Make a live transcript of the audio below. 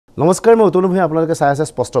নমস্কাৰ মই atanu bhuyan আপোনালোকে চাই আছে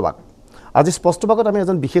Spostabaak আজি Spostabaakত আমি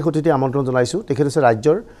এজন বিশেষ অতিথি আমন্ত্ৰণ জনাইছো তেখেত হৈছে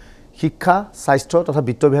ৰাজ্যৰ শিক্ষা স্বাস্থ্য তথা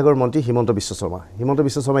বিত্ত বিভাগৰ মন্ত্ৰী হিমন্ত বিশ্ব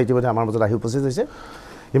শৰ্মা ইতিমধ্যে আমাৰ মাজত আহি উপস্থিত হৈছে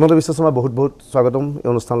হিমন্ত বিশ্ব শৰ্মা বহুত স্বাগতম এই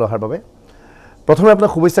অনুষ্ঠানলৈ অহাৰ বাবে প্ৰথমে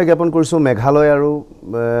আপোনাক শুভেচ্ছা জ্ঞাপন কৰিছো মেঘালয় আৰু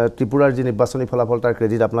ত্ৰিপুৰাৰ যি নিৰ্বাচনী ফলাফল তাৰ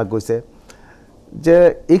ক্ৰেডিট আপোনাক গৈছে যে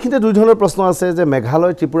এইখিনিতে দুই ধৰণৰ প্ৰশ্ন আছে যে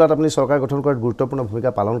মেঘালয় ত্ৰিপুৰাত আপুনি চৰকাৰ গঠন কৰাত গুৰুত্বপূৰ্ণ ভূমিকা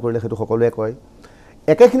পালন কৰিলে হেতু সকলোৱে কয়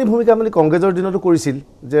একেখিনি ভূমিকা আপুনি কংগ্ৰেছৰ দিনতো কৰিছিল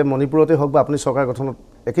যে মণিপুৰতে হওক বা আপুনি চৰকাৰ গঠনত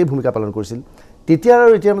একেই ভূমিকা পালন কৰিছিল তেতিয়া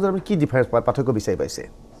আৰু এতিয়াৰ মাজত আপুনি কি ডিফাৰেন্স পাৰ্থক্য বিচাৰি পাইছে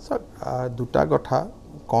দুটা কথা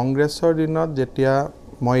কংগ্ৰেছৰ দিনত যেতিয়া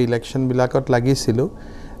মই ইলেকশ্যন বিলাকত লাগিছিলো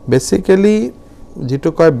বেসিক্যালি যেটো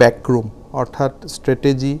কয় ব্যাকৰুম অৰ্থাৎ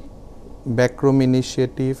স্ট্ৰেটেজি ব্যাকৰুম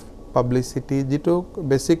ইনিশিয়েটিভ পাবলিসিটি যেটো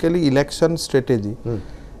বেসিক্যালি ইলেকশ্যন স্ট্ৰেটেজি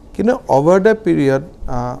কিন্তু ওভাৰ দ্য পিৰিয়ড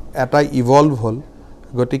এটা ইভলভ হল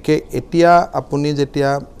গটিকে এতিয়া আপুনি যেতিয়া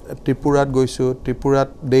ত্ৰিপুৰাত গৈছো ত্ৰিপুৰাত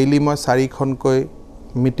ডেইলি মই 4খনকৈ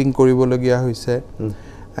মিটিং কৰিবলগীয়া হৈছে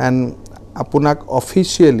এণ্ড আপোনাক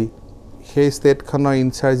অফিচিয়েলি সেই ষ্টেটখনৰ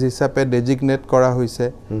ইনচাৰ্জ হিচাপে ডেজিগনেট কৰা হৈছে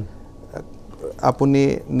আপুনি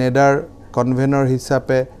নেডাৰ কনভেনৰ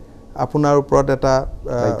হিচাপে আপোনাৰ ওপৰত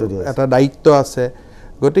এটা দায়িত্ব আছে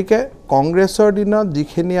গতিকে কংগ্ৰেছৰ দিনত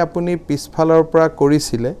যিখিনি আপুনি পিছফালৰ পৰা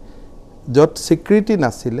কৰিছিলে যত স্বীকৃতি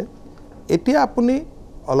নাছিলে এতিয়া আপুনি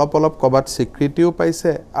অলপ কবাত স্বীকৃতিও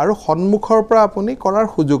পাইছে আৰু সন্মুখৰ পৰা আপুনি কৰাৰ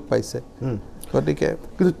সুযোগ পাইছে গতিকে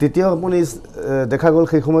কিন্তু তেতিয়া আপুনি দেখা গল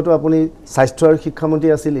সেই সময়তো আপুনি স্বাস্থ্য আৰু শিক্ষা মন্ত্ৰী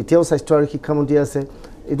আছিল এতিয়াও স্বাস্থ্য আৰু শিক্ষা মন্ত্ৰী আছে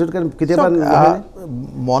এটোত কেতিয়াবা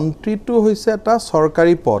মন্ত্ৰীটো হৈছে এটা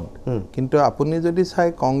চৰকাৰী পদ কিন্তু আপুনি যদি চাই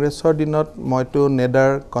কংগ্ৰেছৰ দিনত মইতো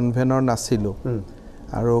নেডাৰ কনভেনৰ নাছিলো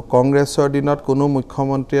আৰু কংগ্ৰেছৰ দিনত কোনো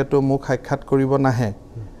মুখ্যমন্ত্ৰীয়েতো মোক সাক্ষাৎ কৰিব নাহে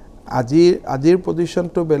আজিৰ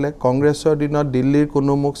পজিশনটো বেলে কংগ্ৰেছৰ দিনত দিল্লীৰ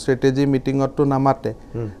কোনো মুখ স্ট্ৰেটেজি মিটিংতো নামাতে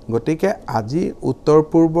গতিকে আজি উত্তৰ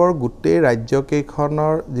পূৰ্বৰ গোটেই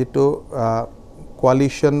ৰাজ্যকেইখনৰ যেটো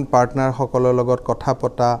কোয়ালিশন পাৰ্টনাৰ সকলৰ লগত কথা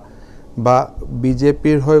পতা বা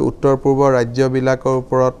বিজেপিৰ হৈ উত্তৰ পূৰ্বৰ ৰাজ্যবিলাকৰ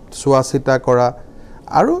ওপৰত চোৱাচিতা কৰা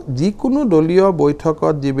আৰু যিকোনো দলীয়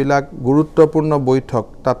বৈঠকত যিবিলাক গুৰুত্বপূৰ্ণ বৈঠক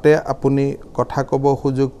তাতে আপুনি কথা ক'ব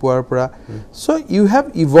সুযোগ পোৱাৰ পৰা so U have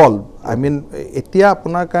evolve I mean এতিয়া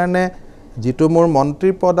আপোনাৰ কাৰণে যেটো মোৰ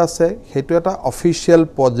মন্ত্ৰী পদ আছে হেতু এটা অফিচিয়েল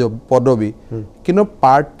পদবী কিন্তু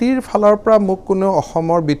পাৰ্টিৰ ফালৰ পৰা মোক কোনো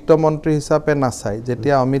অসমৰ বিত্ত মন্ত্ৰী হিচাপে নাচাই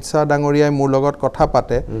যেতিয়া অমিত শাহ ডাঙৰীয়াই মোৰ লগত কথা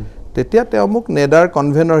পাতে তেতিয়া তেওঁ মোক নেডাৰ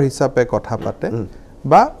কনভেনৰ হিচাপে কথা পাতে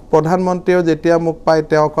বা প্ৰধানমন্ত্ৰীও যেতিয়া মোক পায়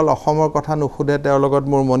তেওঁ অকল অসমৰ কথা নুখুধে তেওঁৰ লগত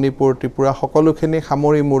মোৰ মণিপুৰ ত্ৰিপুৰা সকলোখিনি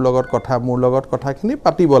সামৰি মোৰ লগত কথাখিনি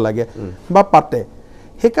পাতিব লাগে বা পাতে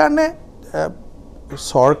হেকাৰণে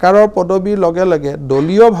চৰকাৰৰ পদবীৰ লগে লগে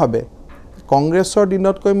দলীয়ভাৱে কংগ্ৰেছৰ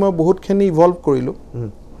দিনতকৈ মই বহুতখিনি ইভলভ কৰিলো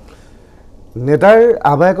নেতাৰ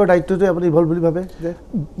আহ্বায়কৰ দায়িত্বটো আপুনি ইভলভ বুলি ভাবে যে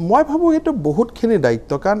মই ভাবো এটো বহুতখিনি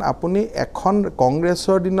দায়িত্ব কাৰণ আপুনি এখন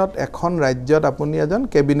কংগ্ৰেছৰ দিনত এখন ৰাজ্যত আপুনি এজন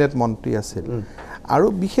কেবিনেট মন্ত্ৰী আছিল আৰু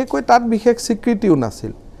বিশেষকৈ তাত বিশেষ স্বীকৃতিও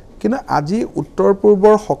নাছিল কিন্তু আজি উত্তৰ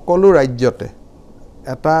পূৰ্বৰ সকলো ৰাজ্যতে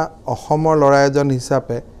এটা অসমৰ লৰা এজন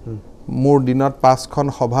হিচাপে মোৰ দিনত 5খন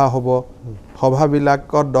সভা হ'ব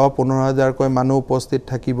সভাবিলাকত 10-15,000 কৈ মানুহ উপস্থিত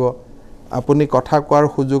থাকিব আপুনি কথা কোৱাৰ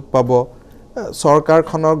সুযোগ পাব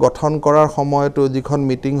সৰকাৰখনৰ গঠন কৰাৰ সময়তো যিখন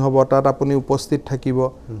মিটিং হ'ব তাত আপুনি উপস্থিত থাকিব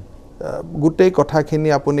গুটেই কথাখিনি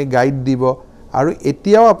আপুনি গাইড দিব আৰু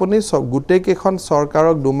এতিয়াও আপুনি গুটেই কেখন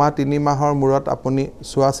সৰকাৰক 2-3 মাহৰ মূৰত আপুনি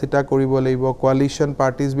চোৱাচিতা কৰিব লাগিব কোয়ালিশন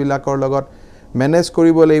পাৰ্টিজ বিলাকৰ লগত মেনেজ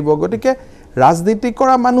কৰিব লাগিব গতিকে ৰাজনীতি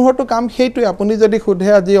কৰা মানুহৰটো কাম হেইটোই আপুনি যদি খুধে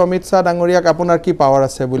আজি অমিত শাহ ডাঙৰীয়াক আপোনাৰ কি পাৱাৰ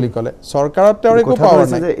আছে বুলি কলে সৰকাৰত তেওঁৰ একো পাৱাৰ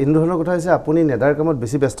নাই যে ইন্ধনৰ কথা হৈছে আপুনি নেডাৰ কামত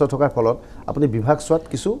বেছি ব্যস্ত থকাৰ ফলত আপুনি বিভাগ সোৱাত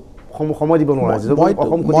কিছু সময় দিব নোৱাৰে যে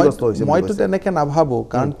অসম ক্ষতিগ্ৰস্ত হৈছে মইতো তেনেকে নাভাবো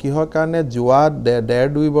কাৰণ কিহৰ কাৰণে যোৱা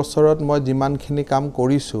 1.5-2 বছৰত মই যিমানখিনি কাম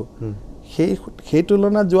কৰিছো সেই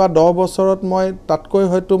তুলনাত যোৱা 10 বছৰত মই তাতকৈ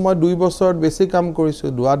হয়তো মই 2 বছৰত বেছি কাম কৰিছো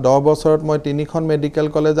যোৱা 10 বছৰত মই 3খন মেডিকেল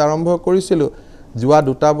কলেজ আৰম্ভ কৰিছিলো যোৱা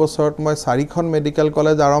 2 বছৰত মই 4খন মেডিকেল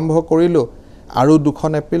কলেজ আৰম্ভ কৰিলো আৰু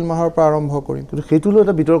 2খন এপ্ৰিল মাহৰ পৰা আৰম্ভ কৰিম কিন্তু হেতুলো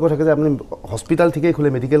এটা বিতৰ্ক থাকে যে আপুনি হস্পিটাল ঠিকই খোলে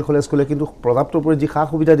মেডিকেল কলেজ খোলে কিন্তু পৰ্যাপ্ত পৰি যি খা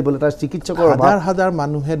সুবিধা দিবলৈ তাৰ চিকিৎসকৰ হাজাৰ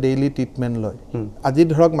মানুহে ডেইলি ট্ৰিটমেন্ট লয় আজি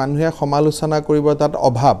ধৰক মানুহে সমালোচনা কৰিব তাত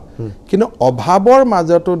অভাৱ কিন্তু অভাৱৰ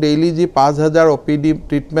মাজতো ডেইলি যি 5000 ওপিডি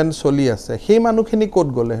ট্ৰিটমেন্ট চলি আছে সেই মানুহখিনি ক'ত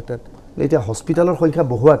গলে হেতেন এতিয়া হস্পিটালৰ সংখ্যা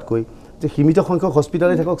বহুৱাতকৈ যে সীমিত সংখ্যক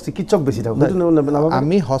হস্পিটালে থাকক চিকিৎসক বেছি থাকক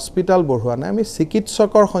আমি হস্পিটাল বঢ়োৱা নাই আমি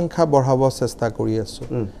চিকিৎসকৰ সংখ্যা বঢ়াব চেষ্টা কৰি আছো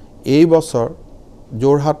এই বছৰ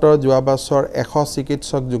জোৰহাটৰ যোৱা বছৰ 100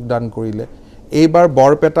 চিকিৎসক যোগদান কৰিলে এইবাৰ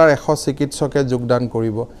বৰপেটাৰ 100 চিকিৎসকে যোগদান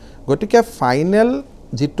কৰিব গতিকে ফাইনেল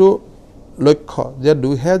যেটো লক্ষ্য যে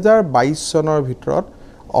 2022 চনৰ ভিতৰত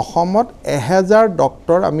অসমত 1000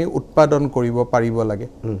 ডক্টৰ আমি উৎপাদন কৰিব পাৰিব লাগে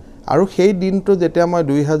আৰু সেই দিনটো যেতিয়া মই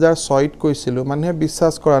 2006ত কৈছিলো মানুহে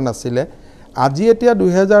বিশ্বাস কৰা নাছিলে আজি এতিয়া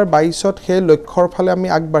 2022ত সেই লক্ষ্যৰ ফালে আমি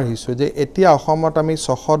আগবাঢ়িছো যে এতিয়া অসমত আমি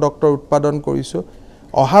 600 ডক্টৰ উৎপাদন কৰিছো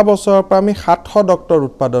অহা বছৰৰ পৰা আমি 700 ডক্টৰ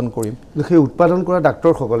উৎপাদন কৰিম সেই উৎপাদন কৰা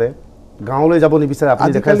ডাক্তৰ সকলে গাঁৱলৈ যাব নিবিচাৰে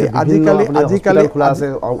আপুনি দেখাইছে আজিকালি খোলা আছে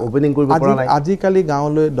ওপেনিং কৰিব পৰা নাই আজিকালি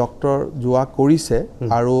গাঁৱলৈ ডক্টৰ যোৱা কৰিছে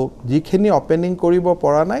আৰু যিখিনি ওপেনিং কৰিব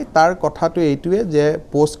পৰা নাই তাৰ কথাটো এইটোৱে যে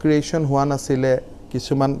পোষ্ট ক্ৰিয়েচন হোৱা নাছিলে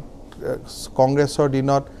কিছুমান কংগ্ৰেছৰ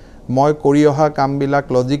দিনত মই কৰি অহা কামবিলাক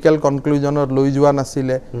লজিক্যাল কনক্লুজনত লৈ যোৱা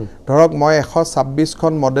নাছিলে ধৰক মই 126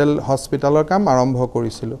 খন মডেল হস্পিটালৰ কাম আৰম্ভ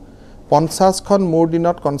কৰিছিলো 50 খন মোৰ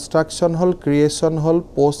দিনত কনষ্ট্ৰাকচন হল ক্ৰিয়েচন হল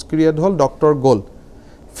পোষ্ট ক্ৰিয়েট হল ডক্টৰ গল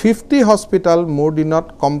 50 হস্পিটাল মোৰ দিনত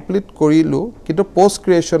কমপ্লিট কৰিলো কিন্তু পোষ্ট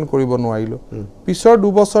ক্ৰিয়েচন কৰিব নোৱাৰিলো পিছৰ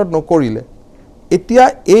 2 বছৰ নকৰিলে এতিয়া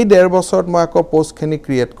এই 1.5 বছৰত মই আকৌ পোষ্ট খিনি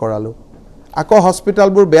ক্ৰিয়েট কৰালো আকৌ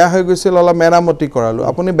হস্পিটালবোৰ বেয়া হৈ গৈছিল অলপ মেৰামতি কৰালো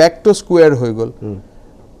আপুনি ব্যাক টু স্কয়াৰ হৈ গল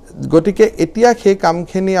গতিকে এতিয়া সেই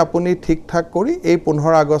কামখিনি আপুনি ঠিক ঠাক কৰি এই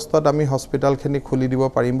 15 আগষ্টত আমি হস্পিটালখিনি খুলি দিব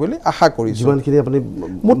পাৰিম বুলি আশা কৰিছো জীৱনখিনি আপুনি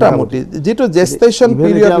মোটামুটি যেটো জেষ্টেচন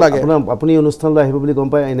পিৰিয়ড লাগে আপুনি অনুষ্ঠানলৈ আহিব বুলি গম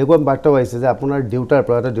পাই এনেকুৱা বাৰ্তা আহিছে যে আপোনাৰ দেউতাৰ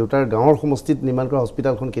পৰা দেউতাৰ গাঁৱৰ সমষ্টিত নিৰ্মাণ কৰা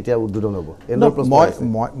হস্পিটালখন কেতিয়া উদ্বোধন হ'ব এনৰ প্ৰশ্ন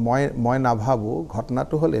মই নাভাবো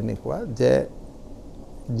ঘটনাটো হল এনেকুৱা যে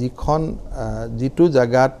যিটো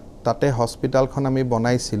জায়গাত তাতে হস্পিটালখন আমি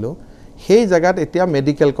বনাইছিলো সেই জায়গাত এতিয়া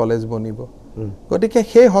মেডিকেল কলেজ বনিব গতিকে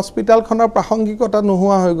সেই হস্পিটালখনৰ প্ৰাসংগিকতা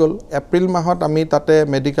নোহোৱা হৈ গল এপ্ৰিল মাহত আমি তাতে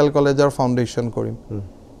মেডিকেল কলেজৰ ফাউণ্ডেশ্যন কৰিম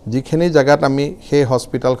যিখিনি জায়গাত আমি সেই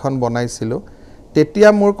হস্পিটালখন বনাইছিলো তেতিয়া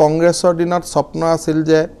মোৰ কংগ্ৰেছৰ দিনত স্বপ্ন আছিল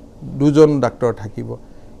যে দুজন ডাক্তৰ থাকিব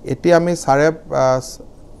এতিয়া আমি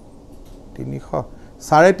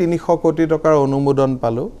 350 কোটি টকাৰ অনুমোদন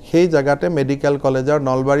পালো সেই জায়গাতে মেডিকেল কলেজৰ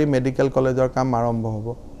নলবাৰী মেডিকেল কলেজৰ কাম আৰম্ভ হ'ব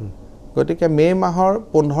গতিকে মে মাহৰ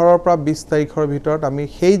 15 পৰা 20 তাৰিখৰ ভিতৰত আমি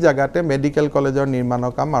সেই জায়গাতে মেডিকেল কলেজৰ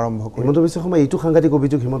নিৰ্মাণৰ কাম আৰম্ভ কৰিম হিমন্ত বিশ্ব শৰ্মা এইটো সাংঘাতিক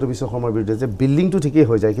অভিযোগ হিমন্ত বিশ্ব শৰ্মাৰ বিৰুদ্ধে যে বিল্ডিংটো ঠিকই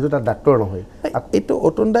হৈ যায় কিন্তু তাত ডাক্তৰ নহয় এইটো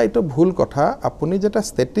অতন্দা এইটো ভুল কথা আপুনি যেটা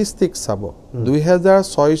ষ্টেটিষ্টিক্স চাব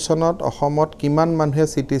 2006 চনত অসমত কিমান মানুহে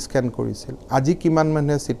সিটি স্ক্যান কৰিছিল আজি কিমান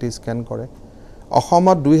মানুহে সিটি স্ক্যান কৰে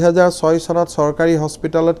অসমত 2006 চনত চৰকাৰী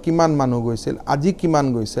হস্পিটালত কিমান মানুহ গৈছিল আজি কিমান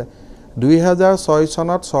গৈছে 2006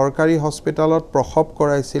 চনত চৰকাৰী হস্পিটালত প্ৰসৱ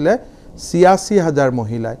কৰাইছিলে ৮৬,০০০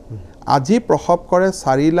 মহিলাই আজি প্ৰসৱ কৰে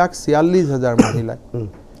 ৪,৪৬,০০০ মহিলাই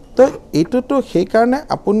তো এইটোতো সেই কাৰণে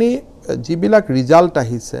আপুনি যিবিলাক ৰিজাল্ট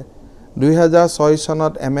আহিছে 2006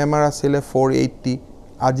 চনত এমএমআৰ আছিলে 480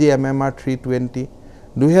 আজি এমএমআৰ 320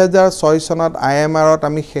 2006 চনত আইএমআৰত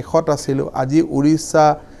আমি শেষত আছিলো আজি উৰিষ্যা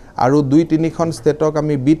আৰু 2-3খন ষ্টেটক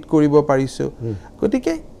আমি বিট কৰিব পাৰিছো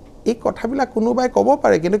গতিকে এই কথাবিলাক কোনোবাই ক'ব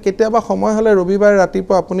পাৰে কিন্তু কেতিয়াবা সময় হলে ৰবিবাৰ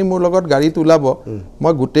ৰাতিপুৱা আপুনি মোৰ লগত গাড়ীত উলাব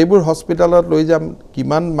মই গুটেইবোৰ হস্পিটালত লৈ যাম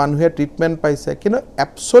কিমান মানুহে ট্ৰিটমেন্ট পাইছে কিন্তু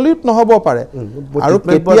এবছলিউট নহব পাৰে আৰু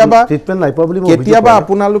কেতিয়াবা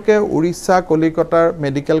আপোনালোকে উৰিষ্যা কলিকতাৰ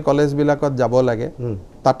মেডিকেল কলেজ বিলাকত যাব লাগে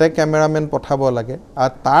তাতে ক্যামেৰামেন পঠাব লাগে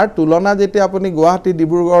আৰু তাৰ তুলনা যেতিয়া আপুনি গুৱাহাটী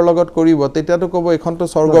ডিব্ৰুগড়ৰ লগত কৰিব তেতিয়াতো ক'ব এখনটো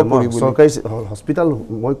স্বৰ্গ পৰি বুলি সৰকাৰি হস্পিটাল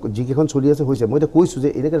মই যিকেখন চলি আছে হৈছে মই এটা কৈছো যে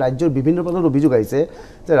এনেকে ৰাজ্যৰ বিভিন্ন প্ৰান্তত অভিযোগ আহিছে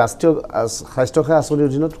যে ৰাষ্ট্ৰীয় স্বাস্থ্য সেৱা আঁচনিৰ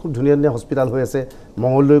অধীনত খুব ধুনীয়া ধুনীয়া হস্পিটাল হৈ আছে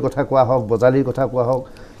মঙলদৈৰ কথা কোৱা হওক বজালিৰ কথা কোৱা হওক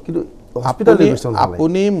কিন্তু হস্পিটাল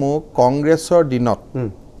আপুনি মোক কংগ্ৰেছৰ দিনত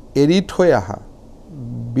এৰি থৈ আহা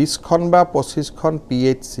 20খন বা 25খন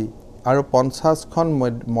পিএইচসি আৰু 50খন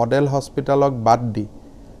মডেল হস্পিটালক বাদ দি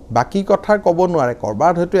বাকি কথা ক'ব নোৱাৰে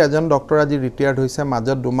কৰবাত হয়তো এজন ডক্টৰ আজি ৰিটায়াৰ্ড হৈছে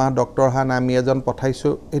মাজত 2 মাহ ডক্টৰ হা নামি এজন পঠাইছো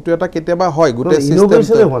এটো এটা কেতিয়াবা হয় গুটে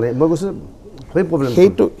সিস্টেম হলে মই কৈছো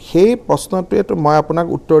সেই প্ৰশ্নটোৱে মই আপোনাক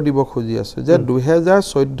উত্তৰ দিব খুজি আছো যে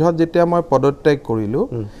 2014 যেতিয়া মই পদত্যাগ কৰিলো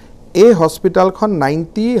এই হস্পিটালখন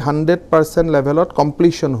 90-100% লেভেলত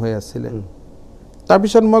কমপ্লিশন হৈ আছিল তাৰ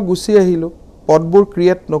পিছত মই গুছি আহিলো পদবোৰ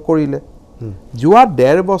ক্ৰিয়েট নকৰিলে যোৱা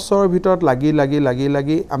 1.5 বছৰৰ ভিতৰত লাগি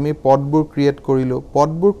আমি পদবোৰ ক্ৰিয়েট কৰিলো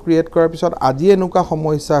পদবোৰ ক্ৰিয়েট কৰাৰ পিছত আজি এনেকুৱা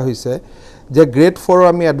সমস্যা হৈছে যে গ্ৰেড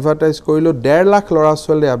 4 আমি এডভাৰটাইজ কৰিলো 1.5 লাখ লৰা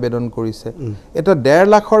ছোৱালী আবেদন কৰিছে এটা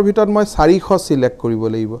 1.5 লাখৰ ভিতৰত মই 400 সিলেক্ট কৰিব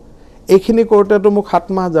লাগিব এইখিনি কৰোতেতো মোক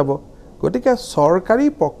 7 মাহ যাব গতিকে সৰকাৰি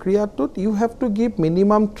প্ৰক্ৰিয়াটোত U have to give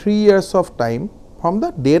minimum 3 years of time from da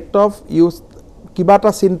date of use কিবাটা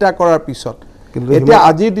চিন্তা কৰাৰ পিছত এতিয়া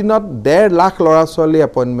আজিৰ দিনত 1.5 লাখ লৰা ছোৱালী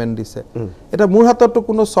এপইন্টমেন্ট দিছে এটা মোৰ হাততো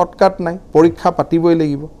কোনো শৰ্টকাট নাই পৰীক্ষা পাতিবই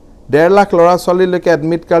লাগিব 1.5 লাখ লৰা ছোৱালীলৈকে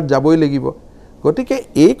এডমিট কাৰ্ড যাবই লাগিব গতিকে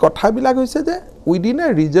এই কথাবিলাক হৈছে যে উইদিন এ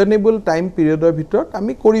ৰিজনেবল টাইম পিৰিয়ডৰ ভিতৰত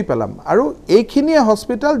আমি কৰি পেলাম আৰু এইখিনি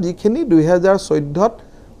হস্পিটাল যিখিনি 2014ত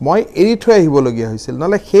মই এৰি থৈ আহিব লগিয়া হৈছিল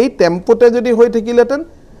নহলে সেই টেম্পোতে যদি হৈ থাকিলেতেন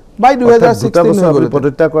বাই 2016 হৈ গ'ল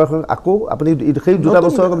পদত্যাগ কৰাৰ আকৌ আপুনি সেই দুটা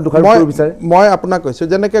বছৰ দুখাৰ কৰিব বিচাৰে মই আপোনাক কৈছো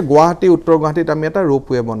যেনেকে গুৱাহাটী উত্তৰ গুৱাহাটীত আমি এটা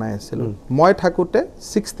ৰোপৱে বনাই আছিলো মই থাকোতে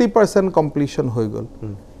 60% কমপ্লিশন হৈ গ'ল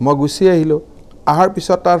মই গুছি আহিলো আহাৰ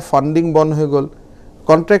পিছত তাৰ ফান্ডিং বন্ধ হৈ গ'ল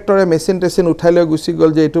কন্ট্ৰাক্টৰে মেচিন টেচিন উঠাই লৈ গুছি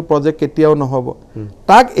গ'ল যে এইটো প্ৰজেক্ট কেতিয়াও নহব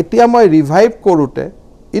তাক এতিয়া মই ৰিভাইভ কৰোতে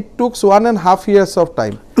it took 1.5 years of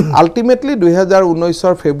time ultimately 2019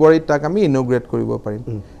 or February tak ami inaugurate koribo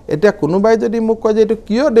parim etia kunubai jodi muk koi je etu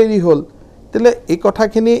kiyo deri hol tele ei kotha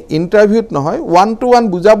khini interview t nohoy one to one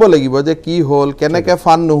bujabo lagibo je ki hol keneke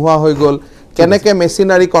fund nohua hoy gol keneke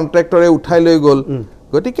machinery contractor e uthai loi gol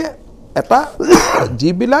gotike eta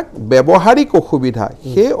jibilak beboharik okhubidha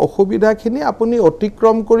he okhubidha khini apuni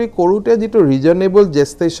otikrom kori korute jitu reasonable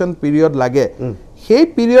gestation period lage সেই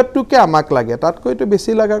পিৰিয়ডটোকে আমাক লাগে তাতকৈতো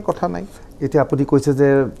বেছি লাগাৰ কথা নাই এতিয়া আপুনি কৈছে যে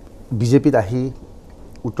বিজেপিত আহি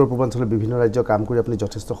উত্তৰ পূৰ্বাঞ্চলৰ বিভিন্ন ৰাজ্য কাম কৰি আপুনি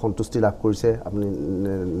যথেষ্ট সন্তুষ্টি লাভ কৰিছে আপুনি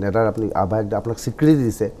নেতাৰ আপুনি আহ্বায়ক আপোনাক স্বীকৃতি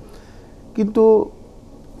দিছে কিন্তু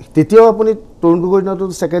তেতিয়াও আপুনি তৰুণ গগৈৰ দিনতো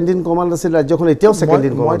সেকেন্ড ইন কমান্ড আছিল ৰাজ্যখন এতিয়াও সেকেন্ড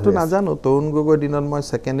ইন কমান্ড মইতো নাজানো তৰুণ গগৈৰ দিনত মই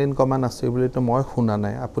সেকেন্ড ইন কমান্ড আছিল বুলি তো মই শুনা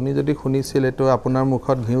নাই আপুনি যদি শুনিছিল এটো আপোনাৰ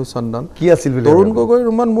মুখত ঘিউ চন্দন কি আছিল বুলি তৰুণ গগৈৰ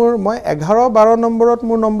ৰুমত মোৰ মই 11-12 নম্বৰত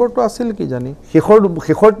মোৰ নম্বৰটো আছিল কি জানি শেষৰ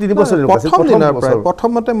 3 বছৰ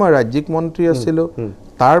প্ৰথমতে মই ৰাজ্যিক মন্ত্ৰী আছিলো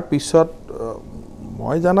তাৰ পিছত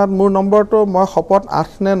মই জানাত মোৰ নম্বৰটো মই শপত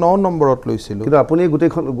 8 নে 9 নম্বৰত লৈছিলো কিন্তু আপুনি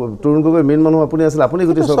গুটেখন তৰুণ গগৈ মেইন মানুহ আপুনি আছিল আপুনি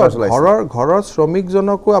গুটে সৰকাৰ চলাইছিল ঘৰৰ শ্ৰমিক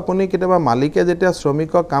জনকো আপুনি কেতিয়াবা মালিকে যেতিয়া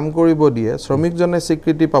শ্ৰমিকক কাম কৰিব দিয়ে শ্ৰমিক জনে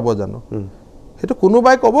স্বীকৃতি পাব জানো হেতু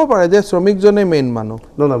কোনোবাই ক'ব পাৰে যে শ্ৰমিক জনে মেইন মানুহ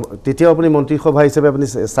না তেতিয়া আপুনি মন্ত্ৰী সভা হিচাপে আপুনি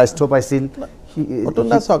স্বাস্থ্য পাইছিল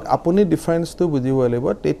অতনা সক আপুনি ডিফাৰেন্সটো বুজিব লাগিব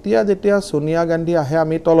তেতিয়া যেতিয়া সোনিয়া গান্ধী আহে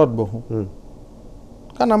আমি তলত বহো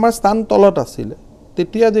কাৰণ আমাৰ স্থান তলত আছিল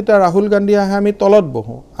তেতিয়া যেতিয়া ৰাহুল গান্ধী আহে আমি তলত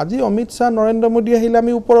বহো আজি অমিত শাহ নৰেন্দ্ৰ মোদী আহিলে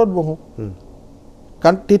আমি ওপৰত বহো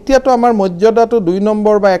কাৰণ তেতিয়াতো আমাৰ মৰ্যাদাটো 2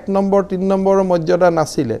 নম্বৰ বা 1 নম্বৰ 3 নম্বৰৰ মৰ্যাদা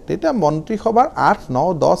নাছিলে তেতিয়া মন্ত্ৰী সভাৰ 8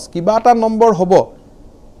 9 10 কিবা এটা নম্বৰ হ'ব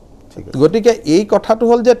গতিকে এই কথাটো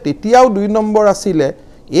হল যে তেতিয়াও 2 নম্বৰ আছিল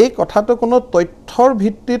এই কথাটো কোনো তথ্যৰ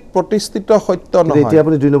ভিত্তিত প্ৰতিষ্ঠিত সত্য নহয় এতিয়া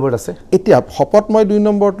আপুনি 2 নম্বৰত আছে এতিয়া শপত মই 2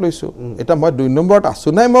 নম্বৰত লৈছো এটা মই 2 নম্বৰত আছো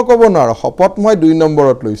নাই মই ক'ব নোৱাৰো শপত মই 2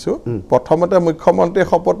 নম্বৰত লৈছো প্ৰথমতে মুখ্যমন্ত্ৰী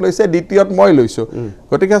শপত লৈছে দ্বিতীয়ত মই লৈছো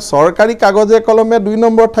গতিকে চৰকাৰী কাগজে কলমে 2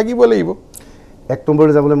 নম্বৰত থাকিব লাগিব 1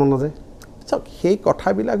 নম্বৰলৈ যাবলৈ মন নাযায় সেই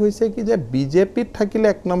কথাবিলাক হৈছে কি যে বিজেপিত থাকিলে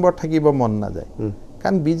 1 নম্বৰ থাকিব মন নাযায়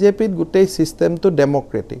কাৰণ বিজেপিত গোটেই সিস্টেমটো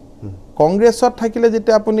ডেমক্ৰেটিক কংগ্ৰেছত থাকিলে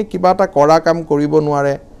যেতিয়া আপুনি কিবা এটা কৰা কাম কৰিব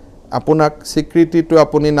নোৱাৰে আপোনাক স্বীকৃতিটো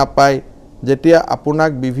আপুনি নাপায় যেতিয়া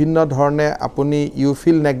আপোনাক বিভিন্ন ধৰণে আপুনি ইউ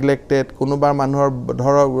ফিল নেগলেক্টেড কোনোবা মানুহৰ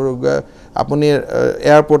ধৰক আপুনি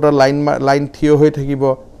এয়াৰপোৰ্টৰ লাইন থিয় হৈ থাকিব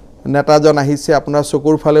নেতাজন আহিছে আপোনাৰ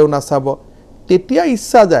চকুৰ ফালেও নাচাব তেতিয়া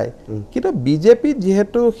ইচ্ছা যায় কিন্তু বিজেপি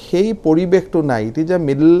যেহেতু সেই পৰিবেশটো নাই it is a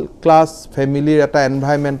middle class ফ্যামিলিৰ এটা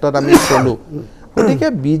এনভায়ৰনমেন্টত আমি চলো গতিকে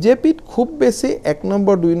বিজেপিত খুব বেছি 1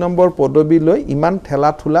 নম্বৰ 2 নম্বৰ পদবী লৈ ইমান ঠেলা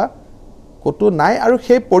ঠুলা কতো নাই আৰু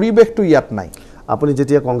সেই পৰিবেশটো ইয়াত নাই আপুনি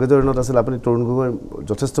যেতিয়া কংগ্ৰেছৰ দিনত আছিল আপুনি তৰুণ গগৈৰ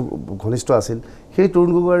যথেষ্ট ঘনিষ্ঠ আছিল সেই তৰুণ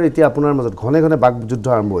গগৈৰ এতিয়া আপোনাৰ মাজত ঘনে ঘনে বাকযুদ্ধ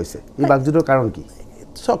আৰম্ভ হৈছে এই বাকযুদ্ধৰ কাৰণ কি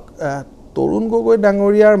তৰুণ গগৈ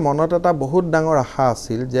ডাঙৰীয়াৰ মনত এটা বহুত ডাঙৰ আশা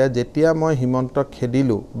আছিল যে যেতিয়া মই হিমন্তক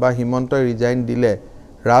খেদিলো বা হিমন্তই ৰিজাইন দিলে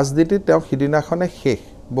ৰাজনীতিত তেওঁ হিদিনাখনে শেষ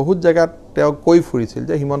বহুত জায়গাত তেওঁ কৈ ফুৰিছিল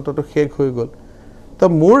যে হিমন্তটো শেষ হৈ গ'ল তো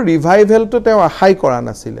মোৰ ৰিভাইভেলটো তেওঁ আশাই কৰা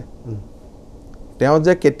নাছিলে তেওঁ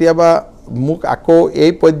যে কেতিয়াবা মুক আকৌ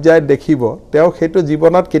এই পৰ্যায়ত দেখিব তেওঁ হেতু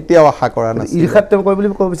জীৱনত কেতিয়াও আশা কৰা নাছিল ইৰখাত তেওঁ কই বুলি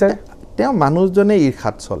ক'ব বিচাৰে তেওঁ মানুহজনে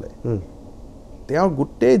ইৰখাত চলে তেওঁ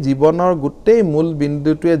গোটেই জীৱনৰ গোটেই মূল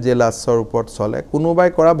বিন্দুটোৱে জেলাছৰ ওপৰত চলে কোনোবাই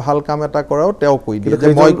কৰা ভাল কাম এটা কৰাও তেওঁ কৈ দিয়ে যে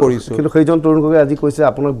মই কৰিছো কিন্তু সেইজন তৰুণ গগৈ আজি কৈছে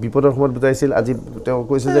আপোনাক বিপদৰ সময়ত বুজাইছিল আজি তেওঁ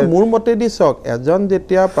কৈছে যে মোৰ মতে দি চক এজন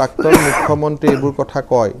যেতিয়া প্ৰাক্তন মুখ্যমন্ত্ৰী এইবোৰ কথা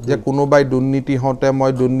কয় যে কোনোবাই দুৰ্নীতি হতে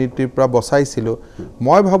মই দুৰ্নীতিৰ পৰা বচাইছিলো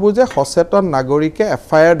মই ভাবো যে সচেতন নাগৰিকে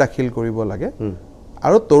এফআইআৰ দাখিল কৰিব লাগে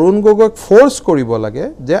আৰু তৰুণ গগৈক ফোৰ্স কৰিব লাগে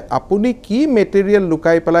যে আপুনি কি মেটেৰিয়েল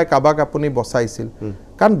লুকাই পেলাই কাবাক আপুনি বচাইছিল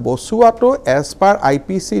কাৰণ বসুৱাটো as per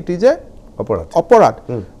IPC it is a অপৰাধ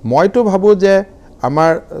মইতো ভাবো যে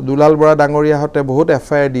আমাৰ দুলাল বৰা ডাঙৰীয়া হতে বহুত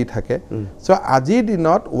এফআইআৰ দি থাকে সো আজিৰ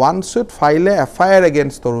দিনত one should file A FIR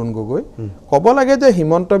against Tarun Gogoi ক'ব লাগে যে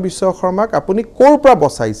হিমন্ত বিশ্ব শৰ্মাক আপুনি কোৰ পৰা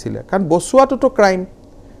বচাইছিল কাৰণ বসুৱাটোতো ক্ৰাইম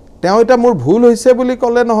তেওঁ এটা মোৰ ভুল হৈছে বুলি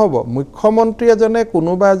ক'লে নহব মুখ্যমন্ত্ৰী এজনে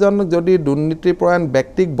কোনোবা এজন যদি দুৰ্নীতিপৰায়ণ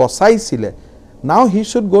ব্যক্তিক বচাইছিল নাও he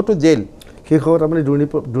should go to jail হেখত আপুনি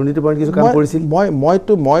দুৰ্নীতিপৰায়ণ কিছু কাম কৰিছিল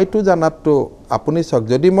মইতো জানাতটো আপুনি সক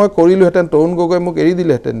যদি মই কৰিলো হেতেন তৰুণ গগৈ মোক এৰি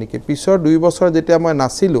দিলে হেতেন নেকি পিছৰ 2 বছৰ যেতিয়া মই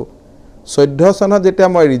নাছিলো 14 চনত যেতিয়া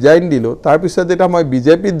মই ৰিজাইন দিলোঁ তাৰপিছত যেতিয়া মই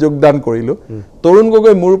বিজেপিত যোগদান কৰিলোঁ তৰুণ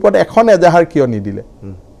গগৈ মোৰ ওপৰত এখন এজাহাৰ কিয় নিদিলে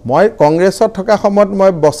মই কংগ্ৰেছত থকা সময়ত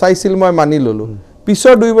মই বচাইছিল মই মানি ল'লোঁ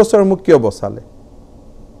পিছৰ 2 বছৰ মোক কিয় বচালে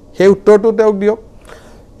সেই উত্তৰটো তেওঁক দিয়ক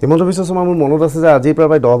হিমন্ত বিশ্ব শৰ্মা মোৰ মনত আছে যে আজিৰ পৰা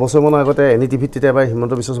প্ৰায় 10 বছৰমানৰ আগতে এনি টিভিত তেতিয়া এবাৰ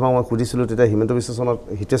হিমন্ত বিশ্ব শৰ্মাক মই সুধিছিলোঁ তেতিয়া হিমন্ত বিশ্ব শৰ্মাক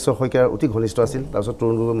হিতেশ্বৰ শইকীয়াৰ অতি ঘনিষ্ঠ আছিল তাৰপিছত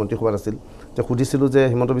তৰুণ গগৈ মন্ত্ৰীসভাত আছিল যে সুধিছিলোঁ যে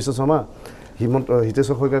হিমন্ত বিশ্ব শৰ্মা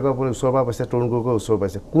হিতেশ্বৰ শইকীয়াক আপুনি ওচৰৰ পৰা পাইছে তৰুণ গগৈ ওচৰ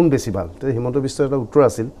পাইছে কোন বেছি ভাল তেতিয়া হিমন্ত বিশ্বৰ এটা উত্তৰ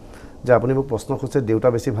আছিল যে আপুনি মোক প্ৰশ্ন কৰিছে দেউতা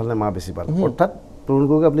বেছি ভাল নে মা বেছি ভাল অৰ্থাৎ তৰুণ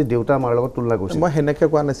গগৈ আপুনি দেউতা মাৰ লগত তুলনা কৰিছে মই হেনেকে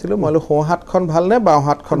কোৱা নাছিলোঁ মই সোঁ হাতখন ভাল নে বাওঁ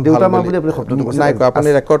হাতখন দেউতা মা বুলি আপুনি শব্দটো কৈছে নাই আপুনি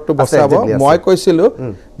ৰেকৰ্ডটো বচাব মই কৈছিলোঁ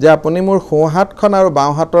যে আপুনি মোৰ সোঁ হাতখন আৰু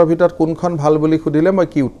বাওঁ হাতৰ ভিতৰত কোনখন ভাল বুলি সুধিলে মই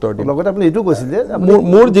কি উত্তৰ দিম লগতে আপুনি এইটো কৈছিল যে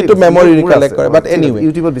মোৰ যেটো মেমৰি ৰিকলেক্ট কৰে বাট এনিৱে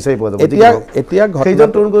ইউটিউবত বিচাৰি পোৱা যাব এতিয়া সেইজন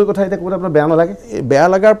তৰুণ গগৈৰ কথা এতিয়া ক'বলৈ আপোনাৰ বেয়া নালাগে বেয়া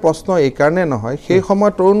লগাৰ প্ৰশ্ন এই কাৰণে নহয় সেই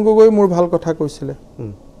সময়ত তৰুণ গগৈ মোৰ ভাল কথা কৈছিলে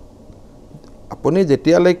আপুনি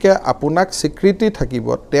যেতিয়ালৈকে আপোনাক স্বীকৃতি থাকিব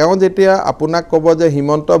তেওঁ যেতিয়া আপোনাক ক'ব যে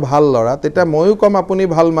হিমন্ত ভাল ল'ৰা তেতিয়া ময়ো কম আপুনি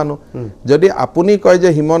ভাল মানুহ যদি আপুনি কয় যে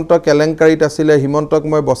হিমন্ত কেলেংকাৰীত আছিলে হিমন্তক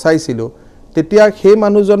মই বচাইছিলোঁ তেতিয়া সেই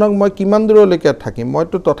মানুহজনক মই কিমান দূৰলৈকে থাকিম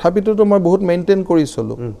মইতো তথাপিতো মই বহুত মেইনটেইন কৰি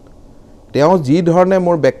চলোঁ তেওঁ যি ধৰণে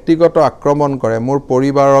মোৰ ব্যক্তিগত আক্ৰমণ কৰে মোৰ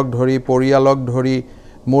পৰিবাৰক ধৰি পৰিয়ালক ধৰি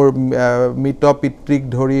মোৰ মৃত পিতৃক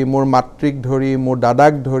ধৰি মোৰ মাতৃক ধৰি মোৰ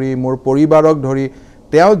দাদাক ধৰি মোৰ পৰিবাৰক ধৰি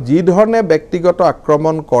তেওঁ যি ধৰণে ব্যক্তিগত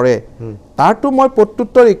আক্ৰমণ কৰে তাৰটো মই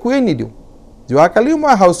প্ৰত্যুত্তৰ একোৱেই নিদিওঁ যোৱাকালিও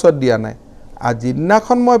মই হাউচত দিয়া নাই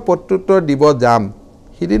আজিদিনাখন মই প্ৰত্যুত্তৰ দিব যাম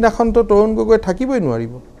সিদিনাখনতো তৰুণ গগৈ থাকিবই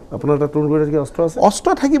নোৱাৰিব আপোনাৰ তাত তৰুণ গগৈৰ কি অস্ত্ৰ আছে অস্ত্ৰ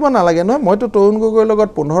থাকিব নালাগে নহয় মইতো তৰুণ গগৈৰ লগত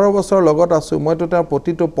 15 বছৰ লগত আছোঁ মইতো তেওঁৰ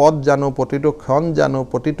প্ৰতিটো পদ জানো প্ৰতিটো ক্ষণ জানো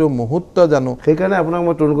প্ৰতিটো মুহূৰ্ত জানো সেইকাৰণে আপোনাক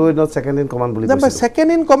মই তৰুণ গগৈৰ ছেকেণ্ড ইন কমাণ্ড বুলি কৈছিলোঁ ছেকেণ্ড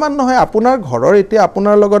ইন কমাণ্ড নহয় আপোনাৰ ঘৰৰ এতিয়া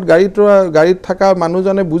আপোনাৰ লগত গাড়ীত থকা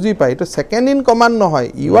মানুহজনে বুজি পায় এইটো ছেকেণ্ড ইন কমাণ্ড নহয়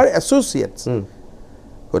ইউ আৰ এছ'চিয়েটছ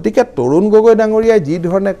গতিকে তৰুণ গগৈ ডাঙৰীয়াই যি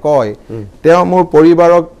ধৰণে কয় তেওঁ মোৰ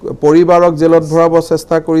পৰিবাৰক জেলত ভৰাব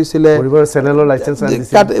চেষ্টা কৰিছিলে পৰিবাৰৰ চেনেলৰ লাইচেন্স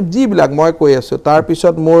যিবিলাক মই কৈ আছোঁ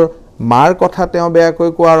তাৰপিছত মোৰ মাৰ কথা তেওঁ বেয়াকৈ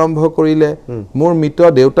কোৱা আৰম্ভ কৰিলে মোৰ মৃত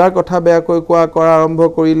দেউতাৰ কথা বেয়াকৈ কৰা আৰম্ভ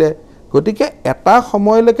কৰিলে গতিকে এটা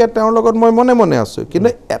সময়লৈকে তেওঁৰ লগত মই মনে মনে আছোঁ কিন্তু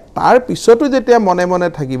তাৰ পিছতো যেতিয়া মনে মনে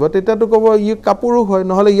থাকিব তেতিয়াতো ক'ব ই কাপুৰুষ হয়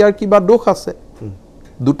নহ'লে ইয়াৰ কিবা দোষ আছে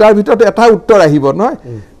দুটাৰ ভিতৰত এটা উত্তৰ আহিব নহয়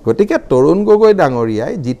গতিকে তৰুণ গগৈ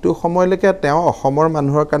ডাঙৰীয়াই যিটো সময়লৈকে তেওঁ অসমৰ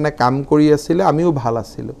মানুহৰ কাৰণে কাম কৰি আছিলে আমিও ভাল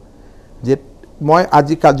আছিলোঁ যে মই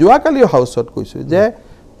যোৱাকালিও হাউচত কৈছোঁ যে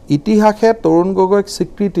ইতিহাসে তৰুণ গগৈক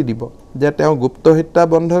স্বীকৃতি দিব যে তেওঁ গুপ্ত হত্যা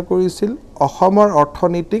বন্ধ কৰিছিল অসমৰ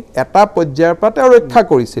অৰ্থনীতিক এটা পৰ্যায়ৰ পৰা তেওঁ ৰক্ষা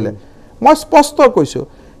কৰিছিলে মই স্পষ্ট কৈছোঁ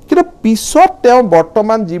কিন্তু পিছত তেওঁ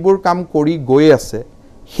বৰ্তমান যিবোৰ কাম কৰি গৈ আছে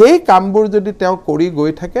সেই কামবোৰ যদি তেওঁ কৰি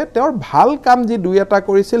গৈ থাকে তেওঁৰ ভাল কাম যি দুই এটা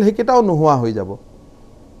কৰিছিল সেইকেইটাও নোহোৱা হৈ যাব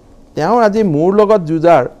তেওঁ আজি মোৰ লগত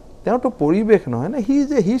যুঁজাৰ তেওঁতো পৰিৱেশ নহয় না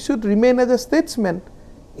he should remain as a Statesman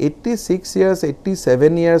 86 years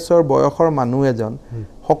 87 ইয়াৰ্ছৰ বয়সৰ মানুহ এজন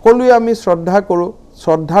সকলোৱে আমি শ্ৰদ্ধা কৰোঁ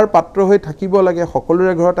শ্ৰদ্ধাৰ পাত্ৰ হৈ থাকিব লাগে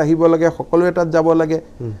সকলোৰে ঘৰত আহিব লাগে সকলোৰে তাত যাব লাগে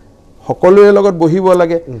সকলোৰে লগত বহিব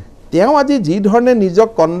লাগে তেওঁ আজি যি ধৰণে নিজক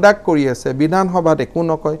কণ্ডাক্ট কৰি আছে বিধানসভাত একো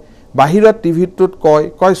নকয় বাহিৰত টিভিটোত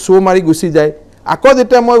কয় শো মাৰি গুচি যায় আকৌ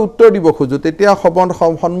যেতিয়া মই উত্তৰ দিব খোজোঁ তেতিয়া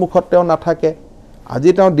সন্মুখত তেওঁ নাথাকে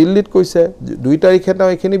আজি তেওঁ দিল্লীত কৈছে 2 তাৰিখে তেওঁ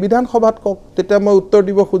এইখিনি বিধানসভাত কওক তেতিয়া মই উত্তৰ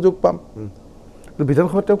দিব সুযোগ পাম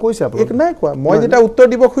বিধানসভাত তেওঁ কৈছে আপোনাক নাই কোৱা মই যেতিয়া উত্তৰ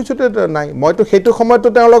দিব খুজিছোঁ তেতিয়া নাই মইতো সেইটো সময়তো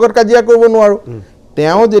তেওঁৰ লগত কাজিয়া কৰিব নোৱাৰোঁ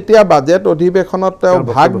তেওঁ যেতিয়া বাজেট অধিৱেশনত তেওঁ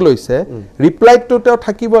ভাগ লৈছে ৰিপ্লাইটো তেওঁ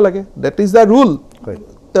থাকিব লাগে ডেট ইজ দ্য ৰুল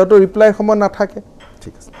তেওঁতো ৰিপ্লাই সময় নাথাকে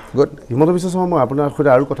ঠিক আছে হিমন্ত বিশ্ব শৰ্মা মই আপোনাৰ সৈতে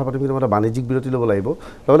আৰু কথা পাতিম কিন্তু এটা বাণিজ্যিক বিৰতি ল'ব লাগিব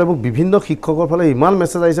লগতে মোক বিভিন্ন শিক্ষকৰ ফালে ইমান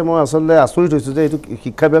মেছেজ আহিছে মই আচলতে আচৰিত হৈছোঁ যে এইটো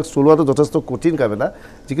শিক্ষা বিভাগ চলোৱাটো যথেষ্ট কঠিন কাম এটা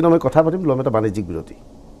যিকোনো আমি কথা পাতিম ল'ম এটা বাণিজ্যিক বিৰতি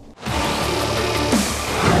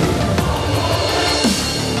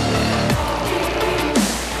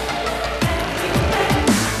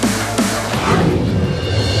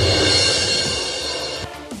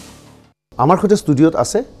আমাৰ সৈতে ষ্টুডিঅ'ত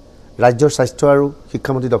আছে ৰাজ্যৰ স্বাস্থ্য আৰু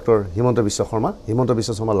শিক্ষামন্ত্ৰী ডক্টৰ হিমন্ত বিশ্ব শৰ্মা হিমন্ত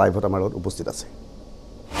বিশ্ব শৰ্মা লাইভত আমাৰ লগত উপস্থিত আছে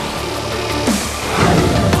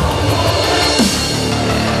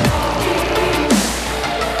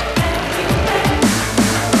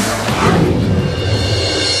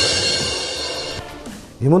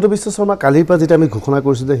হিমন্ত বিশ্ব শৰ্মা কালিৰ পৰা যেতিয়া আমি ঘোষণা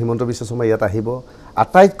কৰিছোঁ যে হিমন্ত বিশ্ব শৰ্মা ইয়াত আহিব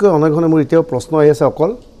আটাইতকৈ অনেকধৰণে মোৰ এতিয়াও প্ৰশ্ন আহি আছে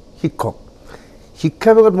অকল শিক্ষক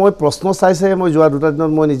শিক্ষা বিভাগত মই প্ৰশ্ন চাইছে মই যোৱা 2টা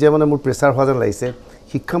দিনত মই নিজে মানে মোৰ প্ৰেছাৰ হোৱা যেন লাগিছে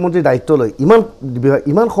শিক্ষামন্ত্ৰীৰ দায়িত্ব লৈ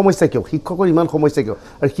ইমান সমস্যা কিয় শিক্ষকৰ ইমান সমস্যা কিয়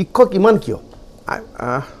আৰু শিক্ষক ইমান কিয়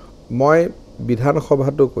মই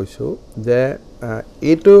বিধানসভাটো কৈছোঁ যে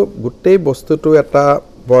এইটো গোটেই বস্তুটো এটা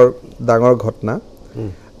বৰ ডাঙৰ ঘটনা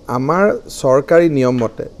আমাৰ চৰকাৰী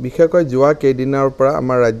নিয়মতে বিশেষকৈ যোৱা কেইদিনৰ পৰা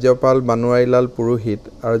আমাৰ ৰাজ্যপাল বানুৱাৰীলাল পুৰোহিত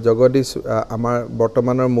আৰু জগদীশ আমাৰ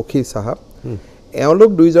বৰ্তমানৰ মুখী সাহেব এওঁলোক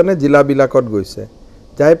দুইজনে জিলাবিলাকত গৈছে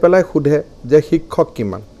যাই পেলাই সোধে যে শিক্ষক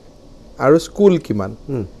কিমান আৰু স্কুল কিমান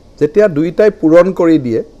যেতিয়া দুইটাই পূৰণ কৰি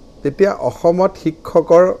দিয়ে তেতিয়া অসমত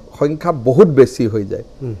শিক্ষকৰ সংখ্যা বহুত বেছি হৈ যায়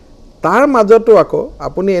তাৰ মাজতো আকৌ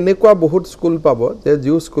আপুনি এনেকুৱা বহুত স্কুল পাব যে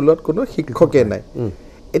যিও স্কুলত কোনো শিক্ষকে নাই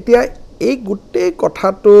এতিয়া এই গোটেই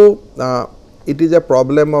কথাটো it is a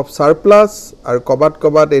problem of সাৰপ্লাস আৰু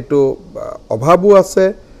কবাত এইটো অভাৱো আছে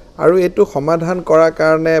আৰু এইটো সমাধান কৰাৰ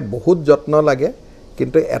কাৰণে বহুত যত্ন লাগে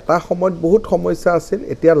কিন্তু এটা সময়ত বহুত সমস্যা আছিল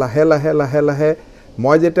এতিয়া লাহে লাহে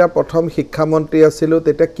মই যেতিয়া প্ৰথম শিক্ষামন্ত্ৰী আছিলোঁ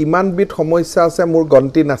তেতিয়া কিমানবিধ সমস্যা আছে মোৰ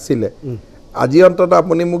গন্তি নাছিলে আজি অন্তত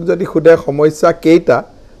আপুনি মোক যদি সোধে সমস্যা কেইটা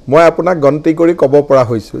মই আপোনাক গন্তি কৰি ক'ব পৰা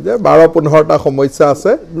হৈছোঁ যে 12-15টা সমস্যা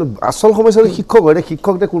আছে আসল সমস্যা শিক্ষক হয়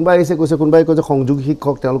শিক্ষকতে কোনোবাই আহিছে কৈছে কোনোবাই কৈছে সংযোগী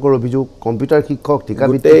শিক্ষক তেওঁলোকৰ অভিযোগ কম্পিউটাৰ শিক্ষক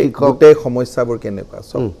ঠিকাভিত্তিক শিক্ষক গোটেই সমস্যাবোৰ কেনেকুৱা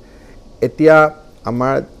চব এতিয়া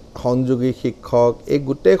আমাৰ সংযোগী শিক্ষক এই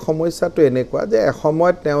গোটেই সমস্যাটো এনেকুৱা যে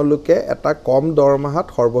এসময়ত তেওঁলোকে এটা কম দৰমহাত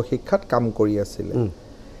সৰ্বশিক্ষাত কাম কৰি আছিলে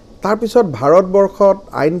তাৰপিছত ভাৰতবৰ্ষত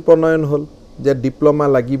আইন প্ৰণয়ন হ'ল যে ডিপ্ল'মা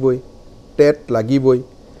লাগিবই টেট লাগিবই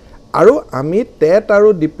আৰু আমি টেট আৰু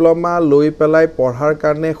ডিপ্ল'মা লৈ পেলাই পঢ়াৰ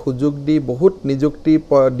কাৰণে সুযোগ দি বহুত নিযুক্তি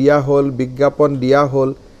দিয়া হ'ল বিজ্ঞাপন দিয়া হ'ল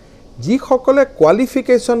যিসকলে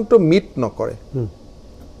কোৱালিফিকেশ্যনটো মিট নকৰে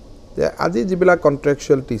যে আজি যিবিলাক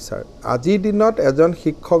কন্ট্ৰেকচুৱেল টিচাৰ আজিৰ দিনত এজন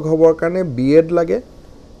শিক্ষক হ'বৰ কাৰণে BEd লাগে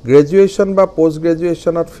গ্ৰেজুৱেশ্যন বা পোষ্ট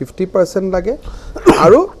গ্ৰেজুৱেশ্যনত 50% লাগে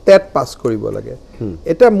আৰু টেট পাছ কৰিব লাগে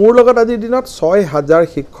এটা মোৰ লগত আজিৰ দিনত 6000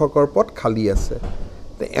 শিক্ষকৰ পদ খালী আছে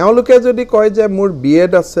এওঁলোকে যদি কয় যে মোৰ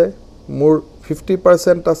BEd আছে মোৰ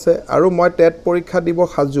 50% আছে আৰু মই টেট পৰীক্ষা দিব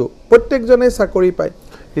সাজু প্ৰত্যেকজনেই চাকৰি পায়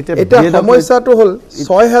এটা সমস্যাটো হ'ল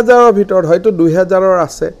 6000ৰ ভিতৰত হয়তো 2000ৰ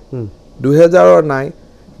আছে 2000ৰ নাই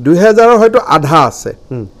 2000ৰ হয়তো আধা আছে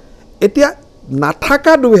এতিয়া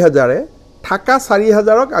নাথাকা 2000ে থাকা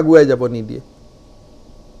 4000ক আগুৱাই যাব নিদিয়ে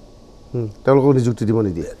তেওঁলোকক নিযুক্তি দিব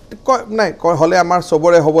নিদিয়ে নাই হলে আমাৰ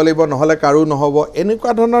সবৰে হ'ব লাগিব নহলে কাৰো নহব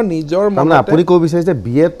এনেকুৱা ধৰণৰ নিজৰ মানে আপুনি কব বিচাৰিছে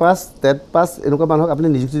BEd পাস টেট পাস এনেকুৱা মানুহক আপুনি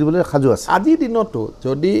নিযুক্তি দিবলৈ সাজু আছে আজি দিনতো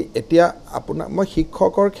যদি এতিয়া আপোনাৰ মই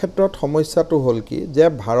শিক্ষকৰ ক্ষেত্ৰত সমস্যাটো হ'ল কি যে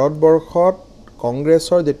ভাৰতবৰ্ষত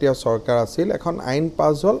কংগ্ৰেছৰ যেতিয়া চৰকাৰ আছিল এখন আইন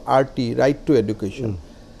পাস হ'ল RT ৰাইট টু এডুকেশ্যন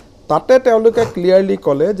তাতে তেওঁলোকে ক্লিয়াৰলি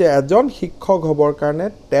ক'লে যে এজন শিক্ষক হ'বৰ কাৰণে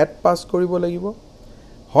টেট পাস কৰিব লাগিব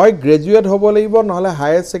হয় গ্ৰেজুৱেট হ'ব লাগিব নহলে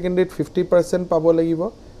হায়াৰ সেকেন্ডাৰীত 50% পাব লাগিব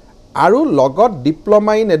আৰু লগত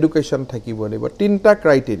ডিপ্লোমা ইন এডুকেশ্যন থাকিব লাগিব তিনটা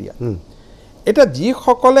ক্ৰাইটেৰিয়া এটা যি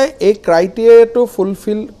সকলে এই ক্ৰাইটেৰিয়াটো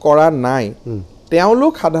ফুলফিল কৰা নাই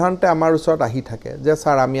তেওঁলোক সাধাৰণতে আমাৰ ওচৰত আহি থাকে যে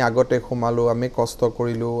স্যাৰ আমি আগতে সোমালো আমি কষ্ট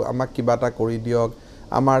কৰিলো আমাক কিবা এটা কৰি দিয়ক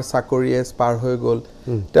আমাৰ চাকৰি এজ পাৰ হৈ গ'ল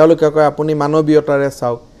তেওঁলোকে কয় আপুনি মানৱীয়তাৰে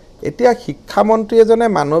চাওক এতিয়া শিক্ষামন্ত্ৰী এজনে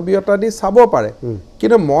মানৱীয়তা দি চাব পাৰে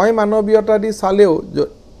কিন্তু মই মানৱীয়তা দি চালেও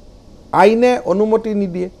আইনে অনুমতি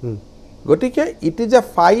নিদিয়ে গতিকে it is a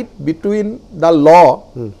fight between দা ল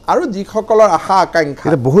আৰু যিসকলৰ আশা আকাংক্ষা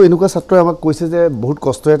এটা বহু এনেকুৱা ছাত্ৰই আমাক কৈছে যে বহুত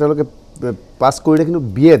কষ্টৰে তেওঁলোকে পাস কৰিলে কিন্তু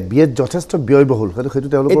BEd যথেষ্ট ব্যয়বহুল সেইটো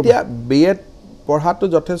তেওঁলোকৰ এতিয়া BEd পঢ়াটো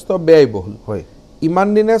যথেষ্ট ব্যয়বহুল হয় ইমান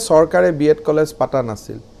দিনে চৰকাৰে BEd কলেজ পাতা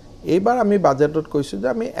নাছিল এইবাৰ আমি বাজেটত কৈছো যে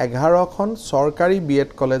আমি 11খন চৰকাৰী BEd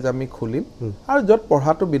কলেজ আমি খুলিম আৰু যত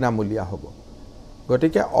পঢ়াটো বিনামূলীয়া হ'ব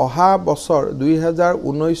গতিকে অহা বছৰ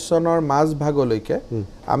 2019 চনৰ মাজ ভাগলৈকে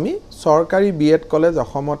আমি চৰকাৰী BEd কলেজ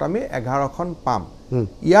অসমত আমি 11খন পাম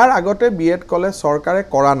ইয়াৰ আগতে BEd কলেজ চৰকাৰে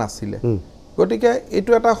কৰা নাছিলে গতিকে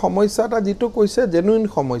এইটো এটা সমস্যা এটা যেটো কৈছে জেনুইন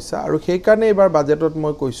সমস্যা আৰু সেই কাৰণে এবাৰ বাজেটত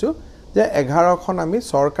মই কৈছো যে 11খন আমি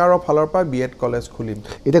চৰকাৰৰ ফালৰ পৰা BEd কলেজ খুলিম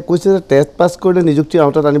এটা কৈছে যে টেট পাস কৰিলে নিযুক্তি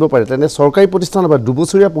আওতাত আনিব পাৰে তেনে চৰকাৰী প্ৰতিষ্ঠানৰ বা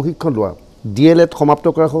দুবছৰীয়া প্ৰশিক্ষণ লোৱা DLED সমাপ্ত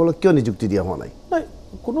কৰা হ'লে কিয় নিযুক্তি দিয়া হোৱা নাই নাই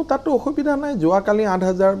কোনো তাতো অসুবিধা নাই যোৱা কালি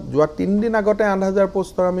 8000 যোৱা 3 দিন আগতে 8000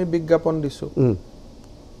 পোষ্টৰ আমি বিজ্ঞাপন দিছো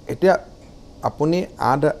এতিয়া আপুনি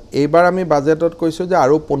এইবাৰ আমি বাজেটত কৈছো যে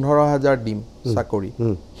আৰু 15000 দিম চাকৰি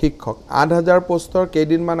শিক্ষক 8000 পোষ্টৰ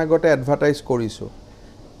কেইদিনমান আগতে এডভাৰটাইজ কৰিছো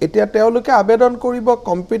এতিয়া তেওঁলোকে আবেদন কৰিব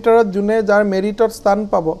কম্পিউটাৰত জুনে যাৰ মেৰিটত স্থান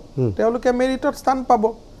পাব তেওঁলোকে মেৰিটত স্থান পাব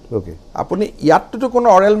ওকে আপুনি ইয়াতটো কোনো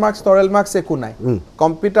অৰেল মাৰ্কস একো নাই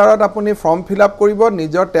কম্পিউটাৰত আপুনি ফৰ্ম ফিল আপ কৰিব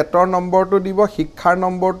নিজৰ টেটৰ নম্বৰটো দিব শিক্ষাৰ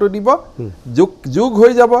নম্বৰটো দিব যোগ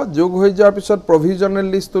হৈ যাব যোগ হৈ যোৱাৰ পিছত প্ৰভিজনেল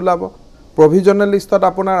লিষ্ট ওলাব প্ৰভিজনেল লিষ্টত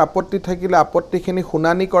আপোনাৰ আপত্তি থাকিলে আপত্তিখিনি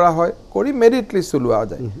শুনানি কৰা হয় কৰি মেৰিট লিষ্ট ওলোৱা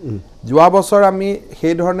যায় যোৱা বছৰ আমি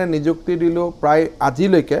সেই ধৰণে নিযুক্তি দিলো প্ৰায়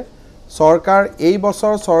আজিলৈকে সৰকাৰ এই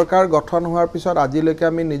বছৰ সৰকাৰ গঠন হোৱাৰ পিছত আজিলৈকে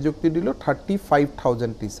আমি নিযুক্তি দিলো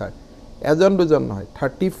 35000 টিচাৰ এজন দুজন নহয়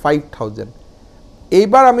 35000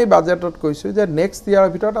 এইবাৰ আমি বাজেটত কৈছোঁ যে নেক্সট ইয়াৰৰ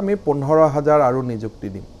ভিতৰত আমি 15,000 আৰু নিযুক্তি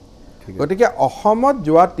দিম গতিকে অসমত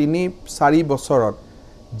যোৱা 3-4 বছৰত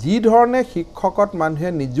যি ধৰণে শিক্ষকত মানুহে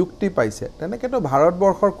নিযুক্তি পাইছে তেনেকেতো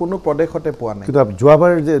ভাৰতবৰ্ষৰ কোনো প্ৰদেশতে পোৱা নাই কিন্তু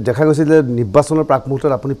যোৱাবাৰ যে দেখা গৈছিল যে নিৰ্বাচনৰ প্ৰাক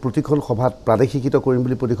মুহূৰ্তত আপুনি প্ৰতিখন সভাত প্ৰাদেশিকৃত কৰিম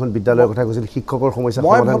বুলি প্ৰতিখন বিদ্যালয়ৰ কথা কৈছিল শিক্ষকৰ সমস্যা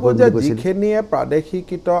সমাধান কৰিম বুলি কৈছিল যিখিনিয়ে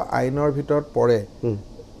প্ৰাদেশিকৃত আইনৰ ভিতৰত পৰে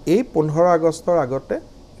এই 15 আগষ্টৰ আগতে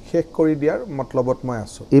শেষ কৰি দিয়াৰ মতলবত মই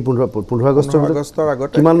আছো এই 15 আগষ্টৰ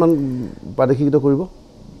আগতে কিমান মান প্ৰাদেশিকৃত কৰিব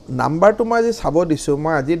নাম্বাৰটো মই আজি চাব দিছোঁ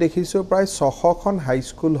মই আজি দেখিছোঁ প্ৰায় 600খন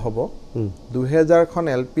হাইস্কুল হ'ব 2000খন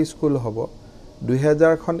এলপি স্কুল হ'ব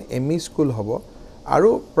 2000খন এমই স্কুল হ'ব আৰু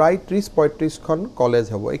প্ৰায় 30-35খন কলেজ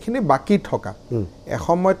হ'ব এইখিনি বাকি থকা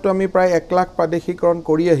এসময়তো আমি প্ৰায় 1 লাখ প্ৰাদেশিকৰণ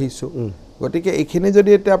কৰি আহিছোঁ গতিকে এইখিনি যদি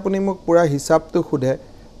এতিয়া আপুনি মোক পুৰা হিচাপটো খুধে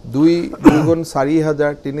 2 গুণ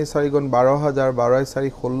 4,000 3 4 গুণ 12,000 12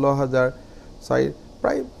 4 16,000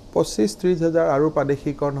 প্ৰায় 25-30,000 আৰু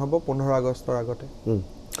প্ৰাদেশিকৰণ হ'ব 15 আগষ্টৰ আগতে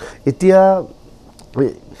এতিয়া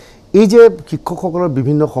এই যে শিক্ষকসকলৰ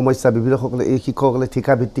বিভিন্ন সমস্যা বিভিন্নসকলে এই শিক্ষকসকলে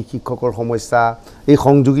ঠিকাভিত্তিক শিক্ষকৰ সমস্যা এই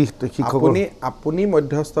সংযোগী শিক্ষক আপুনি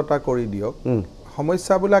মধ্যস্থতা কৰি দিয়ক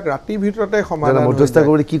সমস্যাবিলাক ৰাতিৰ ভিতৰতে সমাধান মধ্যস্থতা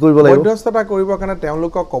কৰি কি কৰিব লাগিব মধ্যস্থতা কৰিবৰ কাৰণে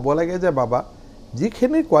তেওঁলোকক ক'ব লাগে যে বাবা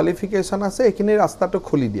যিখিনি কোৱালিফিকেশ্যন আছে এইখিনি ৰাস্তাটো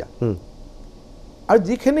খুলি দিয়া আৰু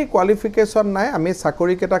যিখিনি কোৱালিফিকেশ্যন নাই আমি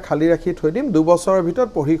চাকৰিকেইটা খালি ৰাখি থৈ দিম 2 বছৰৰ ভিতৰত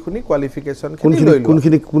পঢ়ি শুনি কোৱালিফিকেশ্যনখিনি লৈ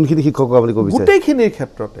লোৱা কোনখিনি শিক্ষক আপুনি ক'ব বিচাৰে গোটেইখিনিৰ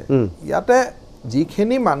ক্ষেত্ৰতে ইয়াতে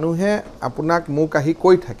যিখিনি মানুহে আপোনাক মোক আহি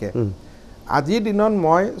কৈ থাকে আজিৰ দিনত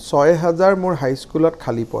মই 6,000 মোৰ হাইস্কুলত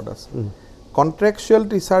খালী পদ আছে কন্ট্ৰেকচুৱেল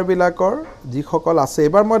টিচাৰবিলাকৰ যিসকল আছে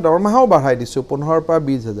এবাৰ মই দৰমহাও বঢ়াই দিছোঁ 15,000 পৰা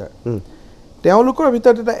 20,000 তেওঁলোকৰ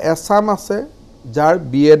ভিতৰত এটা এছাম আছে যাৰ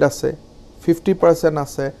বিএড আছে 50%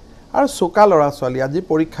 আছে আৰু চোকা ল'ৰা ছোৱালী আজি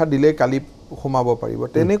পৰীক্ষা দিলে কালি সোমাব পাৰিব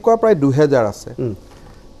তেনেকুৱা প্ৰায় 2,000 আছে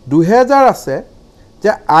 2,000 আছে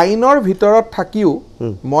যে আইনৰ ভিতৰত থাকিও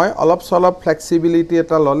মই অলপ সলপ ফ্লেক্সিবিলিটি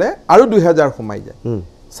এটা ললে আৰু 2,000 সোমাই যায়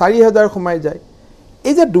 4,000 সোমাই যায়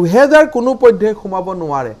এই যে 2,000 কোনো পধ্যে সোমাব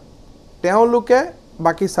নোৱাৰে তেওঁলোকে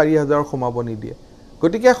বাকি 4,000 সোমাব নিদিয়ে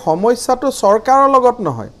গতিকে সমস্যাটো চৰকাৰৰ লগত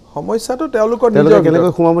নহয় সমস্যাটো তেওঁলোকৰ নিজৰ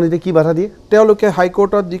কেনেকৈ সোমাব নিদিয়ে কি বাধা দিয়ে তেওঁলোকে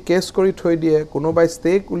হাইকোৰ্টত যি কেছ কৰি থৈ দিয়ে কোনোবাই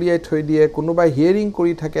ষ্টেক উলিয়াই থৈ দিয়ে কোনোবাই হিয়াৰিং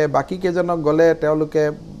কৰি থাকে বাকি কেজনক গলে তেওঁলোকে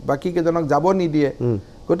বাকি কেজনক যাব নিদিয়ে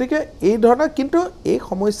গতিকে এই ধৰণৰ কিন্তু এই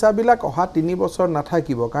সমস্যাবিলাক অহা 3 বছৰ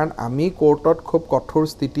নাথাকিব কাৰণ আমি কোৰ্টত খুব কঠোৰ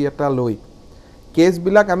স্থিতি এটা লৈ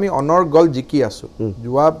কেছবিলাক আমি অনৰ্গল জিকি আছো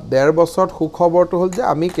যোৱা 1.5 বছৰত সুখবৰটো হ'ল যে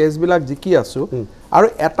আমি কেছবিলাক জিকি আছো আৰু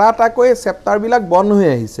এটা এটাকৈ চেপ্টাৰবিলাক বন্ধ হৈ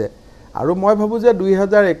আহিছে আৰু মই ভাবো যে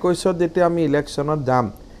 2021ত যেতিয়া আমি ইলেকশ্যনত যাম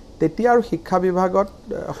তেতিয়া আৰু শিক্ষা বিভাগত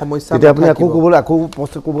সমস্যা এতিয়া আপুনি আকৌ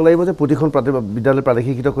ক'ব লাগিব যে প্ৰতিখন বিদ্যালয়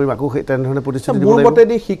প্ৰাদেশিকৃত কৰিম আকৌ তেনেধৰণে প্ৰতিশ্ৰুতি দিব লাগিব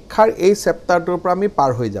মূলমতেদি শিক্ষাৰ এই চেপ্টাৰটোৰ পৰা আমি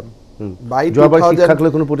পাৰ হৈ যাম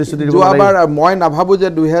যোৱাবাৰ মই নাভাবো যে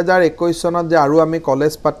 2021 চনত যে আৰু আমি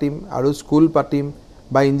কলেজ পাতিম আৰু স্কুল পাতিম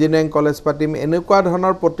বা ইঞ্জিনিয়াৰিং কলেজ পাতিম এনেকুৱা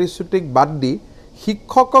ধৰণৰ প্ৰতিশ্ৰুতিক বাদ দি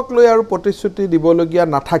শিক্ষকক লৈ আৰু প্ৰতিশ্ৰুতি দিবলগীয়া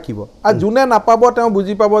নাথাকিব আৰু যোনে নাপাব তেওঁ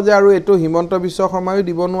বুজি পাব যে আৰু এটো হিমন্ত বিশ্ব শৰ্মায়ো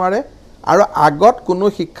দিব নোৱাৰে আৰু আগত কোনো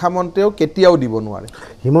শিক্ষামন্ত্ৰীও কেতিয়াও দিব নোৱাৰে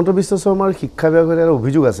হিমন্ত বিশ্ব শৰ্মাৰ শিক্ষা বিভাগৰ এটা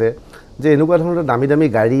অভিযোগ আছে যে এনেকুৱা ধৰণৰ দামী দামী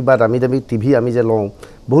গাড়ী বা দামী দামী টিভি আমি যে লওঁ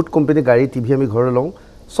বহুত কোম্পানী গাড়ী টিভি আমি ঘৰলৈ লওঁ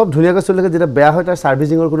সব ধুনীয়াকৈ চলি থাকে যেতিয়া বেয়া হয় তাৰ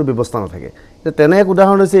সাৰ্ভিসিঙৰ কোনো ব্যৱস্থা নাথাকে তেনে এক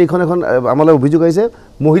উদাহৰণ হৈছে এইখন এখন আমালৈ অভিযোগ আহিছে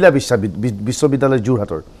মহিলা বিশ্ববিদ্যালয়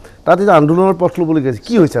যোৰহাটৰ তাত এটা আন্দোলনৰ পথ ল'বলৈ গৈছে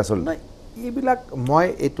কি হৈছে আচলতে এইবিলাক মই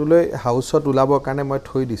এটুলৈ হাউছত ওলাবৰ কাৰণে মই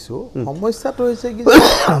থৈ দিছোঁ সমস্যাটো হৈছে কি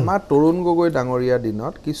আমাৰ তৰুণ গগৈ ডাঙৰীয়া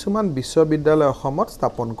দিনত কিছুমান বিশ্ববিদ্যালয় অসমত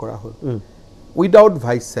স্থাপন কৰা হ'ল উইদাউট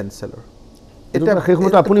ভাইচ চেঞ্চেলৰ এটা সেই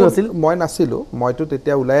সময়ত আপুনি আছিল মই নাছিলো মইতো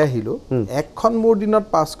তেতিয়া ওলাই আহিলো এখন মোৰ দিনত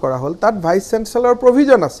পাস কৰা হ'ল তাত ভাইচ চেঞ্চেলৰ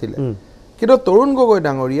প্ৰভিজন আছিল কিন্তু তৰুণ গগৈ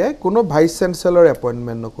ডাঙৰীয়াই কোনো ভাইচ চেঞ্চেলৰ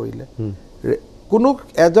এপইন্টমেন্ট নকৰিলে কোনো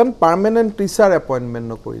এজন পাৰ্মানেন্ট টিচাৰ এপইন্টমেন্ট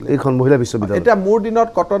নকৰিলে এইখন মহিলা বিশ্ববিদ্যালয় এটা মোৰ দিনত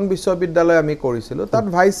কটন বিশ্ববিদ্যালয় আমি কৰিছিলো তাত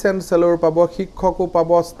ভাইচ চেঞ্চেলৰ পাব শিক্ষকও পাব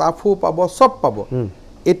ষ্টাফো পাব সব পাব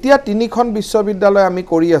এতিয়া 3খন বিশ্ববিদ্যালয় আমি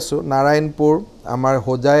কৰি আছো নাৰায়ণপুৰ আমাৰ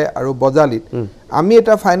হোজাই আৰু বজালিত আমি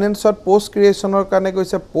এটা ফাইনেন্সত পোষ্ট ক্ৰিয়েচনৰ কাৰণে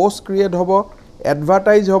কৈছে পোষ্ট ক্ৰিয়েট হ'ব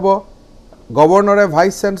এডভাৰটাইজ হ'ব গভৰ্ণৰে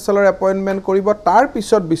ভাইচ চেঞ্চেলৰ এপইন্টমেন্ট কৰিব তাৰ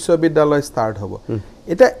পিছত বিশ্ববিদ্যালয় ষ্টাৰ্ট হ'ব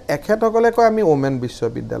এটা এখেতসকলে কয় আমি ওমেন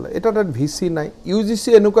বিশ্ববিদ্যালয় এটা তাত ভিসি নাই ইউজিসি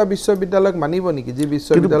এনেকুৱা বিশ্ববিদ্যালয়ক মানিব নেকি যি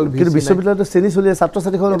বিশ্ববিদ্যালয় ভিসি বিশ্ববিদ্যালয়ত শ্ৰেণী চলি ছাত্ৰ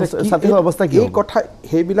ছাত্ৰীৰ অৱস্থা কি এই কথা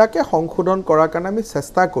হেবিলাকে সংশোধন কৰাৰ কাৰণে আমি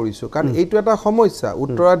চেষ্টা কৰিছো কাৰণ এইটো এটা সমস্যা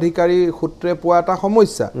উত্তৰাধিকাৰী সূত্ৰে পোৱা এটা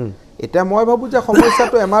সমস্যা এটা মই ভাবো যে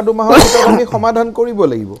সমস্যাটো এমাহ দুমাহৰ ভিতৰত আমি সমাধান কৰিব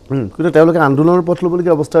লাগিব কিন্তু তেওঁলোকে আন্দোলনৰ পথ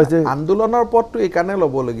ল'বলগীয়া অৱস্থা হৈছে আন্দোলনৰ পথটো এই কাৰণে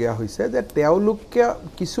ল'বলগীয়া হৈছে যে তেওঁলোকে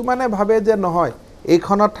কিছুমানে ভাবে যে নহয়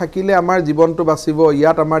এইখনত থাকিলে আমাৰ জীৱনটো বাচিব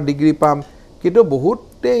ইয়াত আমাৰ ডিগ্ৰী পাম কিন্তু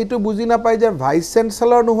বহুতে এইটো বুজি নাপায় যে ভাইস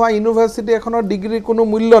চেঞ্চেলৰ নোহোৱা ইউনিভাৰ্চিটি এখনৰ ডিগ্ৰীৰ কোনো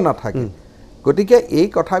মূল্য নাথাকে গতিকে এই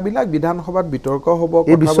কথাবিলাক বিধানসভাত বিতৰ্ক হ'ব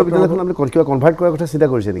এই বিশ্ববিদ্যালয়খন আপুনি কিবা কনভাৰ্ট কৰাৰ কথা চিন্তা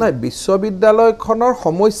কৰিছে নেকি নাই বিশ্ববিদ্যালয়খনৰ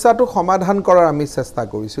সমস্যাটো সমাধান কৰাৰ আমি চেষ্টা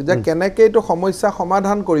কৰিছোঁ যে কেনেকৈ এইটো সমস্যা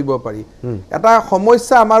সমাধান কৰিব পাৰি এটা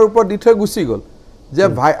সমস্যা আমাৰ ওপৰত দি থৈ গুচি গ'ল যে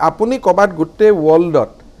আপুনি ক'বাত গোটেই ৱৰ্ল্ডত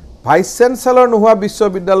ভাইস চেঞ্চেলৰ নোহোৱা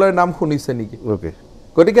বিশ্ববিদ্যালয়ৰ নাম শুনিছে নেকি ওকে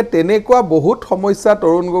গতিকে তেনেকুৱা বহুত সমস্যা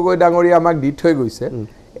তৰুণ গগৈ ডাঙৰীয়া আমাক দি থৈ গৈছে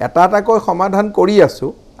এটা এটাকৈ সমাধান কৰি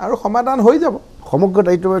আছোঁ আৰু সমাধান হৈ যাব সমগ্ৰ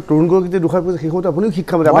দায়িত্ব তৰুণ গগৈ দুখাৰ পিছত সেইসময়ত আপুনিও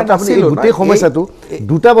শিক্ষামন্ত্ৰী আপুনি গোটেই সমস্যাটো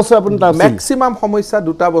 2 বছৰ আপুনি মেক্সিমাম সমস্যা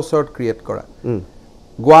 2 বছৰত ক্ৰিয়েট কৰা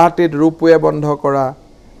গুৱাহাটীত ৰূপৱে বন্ধ কৰা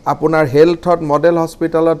আপোনাৰ হেলথত মডেল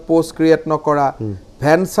হস্পিটেলত পোষ্ট ক্ৰিয়েট নকৰা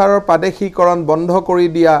ভেঞ্চাৰৰ প্ৰাদেশিকৰণ বন্ধ কৰি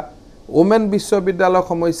দিয়া ওমেন বিশ্ববিদ্যালয়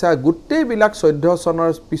সমস্যা গোটেইবিলাক 14 চনৰ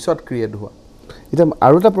পিছত ক্ৰিয়েট হোৱা এটা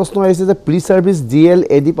আৰু এটা প্ৰশ্ন আহিছে যে প্ৰি সাৰ্ভিস জিএল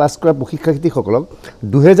এডি পাছ কৰা প্ৰশিক্ষাৰ্থীসকলক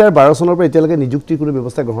 2012 চনৰ পৰা এতিয়ালৈকে নিযুক্তিৰ কোনো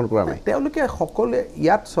ব্যৱস্থা গ্ৰহণ কৰা নাই তেওঁলোকে সকলোৱে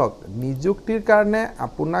ইয়াত চক নিযুক্তিৰ কাৰণে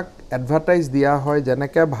আপোনাক এডভাৰটাইজ দিয়া হয়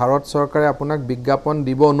যেনেকৈ ভাৰত চৰকাৰে আপোনাক বিজ্ঞাপন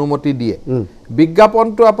দিব অনুমতি দিয়ে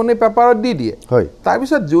বিজ্ঞাপনটো আপুনি পেপাৰত দি দিয়ে হয়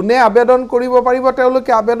তাৰপিছত যোনে আবেদন কৰিব পাৰিব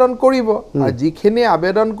তেওঁলোকে আবেদন কৰিব আৰু যিখিনি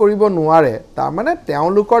আবেদন কৰিব নোৱাৰে তাৰমানে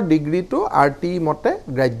তেওঁলোকৰ ডিগ্ৰীটো আৰটি মতে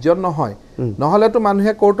গ্ৰাহ্য নহয় নহলেতো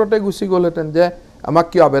মানুহে কোৰ্টতে গুচি গ'লহেঁতেন যে আমাক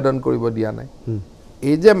কি আবেদন কৰিব দিয়া নাই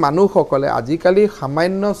এই যে মানুহসকলে আজিকালি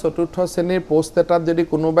সামান্য চতুৰ্থ শ্ৰেণীৰ পোষ্ট এটাত যদি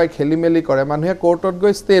কোনোবাই খেলিমেলি কৰে মানুহে কোৰ্টত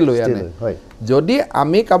গৈ ষ্টে লৈ আনে যদি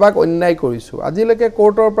আমি কাবাক অন্যায় কৰিছোঁ আজিলৈকে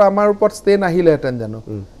কোৰ্টৰ পৰা আমাৰ ওপৰত ষ্টে নাহিলেহেঁতেন জানো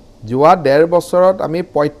যোৱা 1.5 বছৰত আমি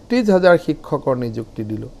 35,000 শিক্ষকৰ নিযুক্তি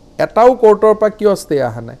দিলোঁ এটাও কোৰ্টৰ পৰা কিয় ষ্টে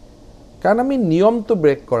অহা নাই কাৰণ আমি নিয়মটো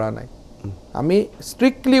ব্ৰেক কৰা নাই আমি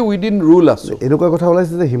স্ট্ৰিক্টলি উইদিন ৰুল আছোঁ এনেকুৱা কথা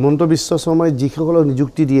ওলাইছে যে হিমন্ত বিশ্ব শৰ্মাই যিসকলক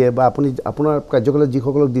নিযুক্তি দিয়ে বা আপুনি আপোনাৰ কাৰ্যকালত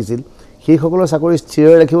যিসকলক দিছিল সেইসকলৰ চাকৰি স্থিৰ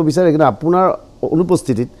ৰাখিব বিচাৰে কিন্তু আপোনাৰ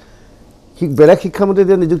অনুপস্থিতিত বেলেগ শিক্ষামন্ত্ৰী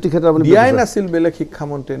দিয়া নিযুক্তি ক্ষেত্ৰত আপুনি দিয়াই নাছিল বেলেগ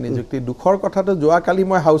শিক্ষামন্ত্ৰীৰ নিযুক্তি দুখৰ কথাটো যোৱাকালি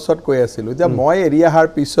মই হাউচত কৈ আছিলোঁ যে মই এৰি অহাৰ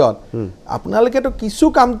পিছত আপোনালোকেতো কিছু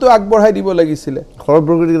কামটো আগবঢ়াই দিব লাগিছিলে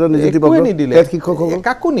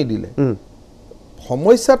কাকো নিদিলে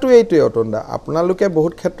সমস্যাটো এইটোৱে অতন্দা আপোনালোকে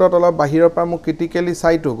বহুত ক্ষেত্ৰত অলপ বাহিৰৰ পৰা মোক ক্ৰিটিকেলি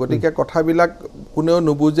চাইতো গতিকে কথাবিলাক কোনেও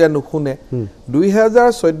নুবুজে নুশুনে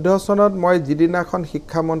 2014 চনত মই যিদিনাখন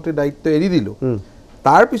শিক্ষামন্ত্ৰী দায়িত্ব এৰি দিলোঁ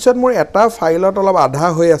তাৰ পিছত মোৰ এটা ফাইলত অলপ আধা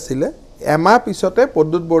হৈ আছিলে এমাহ পিছতে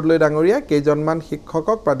পদ্যুৎ বৰদলৈ ডাঙৰীয়া কেইজনমান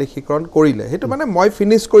শিক্ষকক প্ৰাদেশিকৰণ কৰিলে সেইটো মানে মই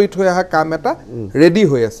ফিনিছ কৰি থৈ অহা কাম এটা ৰেডি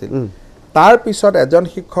হৈ আছিল তাৰ পিছত এজন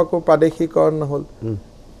শিক্ষকৰ প্ৰাদেশিকৰণ নহ'ল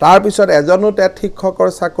তাৰ পিছত এজনো টেট শিক্ষকৰ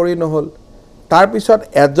চাকৰি নহ'ল তাৰ পিছত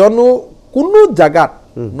এজনো কোনো জাগাত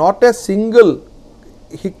নট এ সিঙ্গল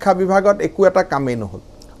শিক্ষা বিভাগত একো এটা কামেই নহ'ল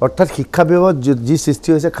অৰ্থাৎ শিক্ষা বিভাগত যি সৃষ্টি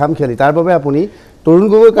হৈছে খামখেয়ালি তাৰ বাবে আপুনি তৰুণ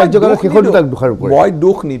গগৈ কাৰ্যকালৰ শেষৰ দুটাক দোষাৰ ওপৰত মই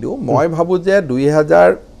দুখ নিদিওঁ মই ভাবোঁ যে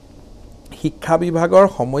 2000 শিক্ষা বিভাগৰ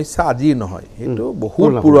সমস্যা আজি নহয় সেইটো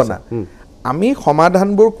বহুত পুৰণা আমি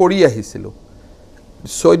সমাধানবোৰ কৰি আহিছিলোঁ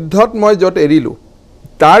 14ত মই য'ত এৰিলোঁ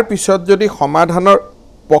তাৰ পিছত যদি সমাধানৰ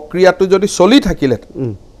প্ৰক্ৰিয়াটো যদি চলি থাকিলেহেঁতেন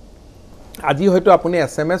আজি হয়তো আপুনি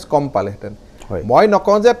SMS কম পালেহেঁতেন মই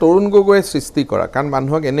নকওঁ যে তৰুণ গগৈয়ে সৃষ্টি কৰা কাৰণ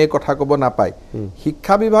মানুহক এনে কথা ক'ব নাপায়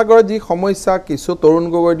শিক্ষা বিভাগৰ যি সমস্যা কিছু তৰুণ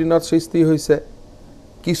গগৈৰ দিনত সৃষ্টি হৈছে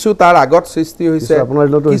কিছু তাৰ আগত সৃষ্টি হৈছে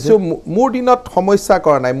কিছু মোৰ দিনত সমস্যা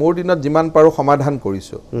কৰা নাই মোৰ দিনত যিমান পাৰোঁ সমাধান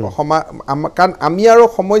কৰিছোঁ কাৰণ আমি আৰু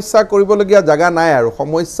সমস্যা কৰিবলগীয়া জাগা নাই আৰু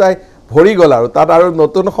সমস্যাই ভৰি গ'ল আৰু তাত আৰু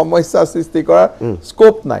নতুন সমস্যা সৃষ্টি কৰাৰ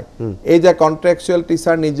স্কোপ নাই এই যে কন্ট্ৰেকচুৱেল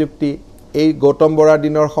টিচাৰ নিযুক্তি এই গৌতম বৰাৰ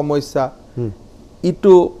দিনৰ সমস্যা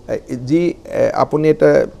ইটো যি আপুনি এটা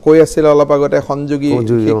কৈ আছিল অলপ আগতে সংযোগী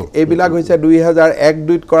এইবিলাক হৈছে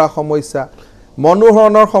 2001-2ত কৰা সমস্যা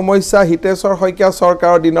মনোহৰণৰ সমস্যা হিতেশ্বৰ শইকীয়া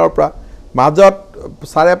চৰকাৰৰ দিনৰ পৰা মাজত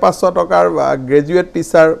 550 টকাৰ গ্ৰেজুৱেট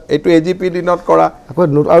টিচাৰ এইটো এজিপি দিনত কৰা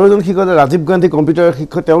আৰু এজন শিক্ষক ৰাজীৱ গান্ধী কম্পিউটাৰ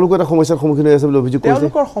শিক্ষক তেওঁলোকো এটা সমস্যাৰ সন্মুখীন হৈ আছে বুলি অভিযোগ কৰিছে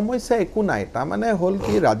তেওঁলোকৰ সমস্যা একো নাই তাৰমানে হ'ল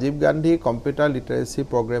কি ৰাজীৱ গান্ধী কম্পিউটাৰ লিটাৰেচি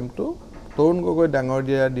প্ৰগ্ৰেমটো তৰুণ গগৈ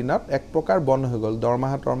ডাঙৰীয়াৰ দিনত এক প্ৰকাৰ বন্ধ হৈ গ'ল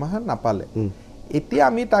দৰমহা নাপালে এতিয়া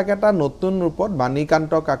আমি তাক এটা নতুন ৰূপত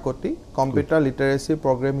বাণীকান্ত কাকতি কম্পিউটাৰ লিটাৰেচি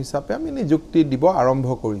প্ৰগ্ৰেম হিচাপে আমি নিযুক্তি দিব আৰম্ভ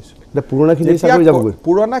কৰিছোঁ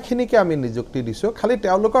পুৰণাখিনিকে আমি নিযুক্তি দিছোঁ খালি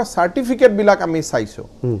তেওঁলোকৰ চাৰ্টিফিকেটবিলাক আমি চাইছোঁ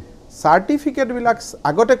চাৰ্টিফিকেটবিলাক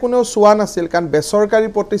আগতে কোনেও চোৱা নাছিল কাৰণ বেচৰকাৰী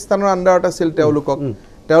প্ৰতিষ্ঠানৰ আণ্ডাৰত আছিল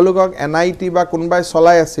তেওঁলোকক NIT বা কোনোবাই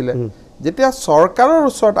চলাই আছিলে যেতিয়া চৰকাৰৰ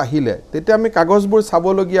ওচৰত আহিলে তেতিয়া আমি কাগজবোৰ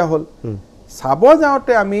চাবলগীয়া হ'ল চাব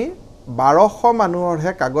যাওঁতে আমি 1200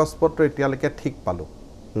 মানুহৰহে কাগজ পত্ৰ এতিয়ালৈকে ঠিক পালোঁ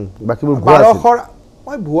বাকিবোৰ 1200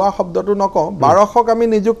 মই ভুৱা শব্দটো নকওঁ 1200ক আমি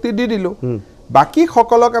নিযুক্তি দি দিলোঁ বাকি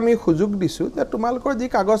সকলক আমি সুযোগ দিছো যে তোমালোকৰ যি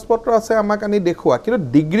কাগজ পত্ৰ আছে আমাক আনি দেখুৱা কিন্তু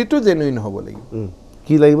ডিগ্ৰীটো জেনুইন হ'ব লাগিব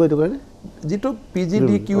কি লাগিব এটো কাৰণে যেটো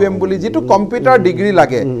পিজিডি কিউএম বুলি যেটো কম্পিউটাৰ ডিগ্ৰী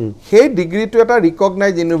লাগে সেই ডিগ্ৰীটো এটা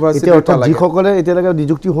ৰিকগনাইজ ইউনিভাৰ্চিটি এটা লাগে যিসকলে এতিয়ালৈকে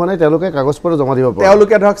নিযুক্তি হোৱা নাই তেওঁলোকে কাগজ পত্ৰ জমা দিব পাৰে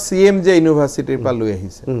তেওঁলোকে ধৰক সিএমজে ইউনিভাৰ্চিটিৰ পৰা লৈ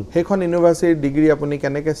আহিছে সেইখন ইউনিভাৰ্চিটিৰ ডিগ্ৰী আপুনি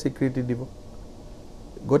কেনেকৈ স্বীকৃতি দিব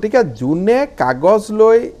গতিকে জুনে কাগজ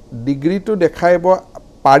লৈ ডিগ্ৰীটো দেখাইব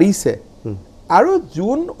পাৰিছে আৰু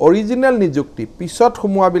জুন অৰিজিনাল নিযুক্তি পিছত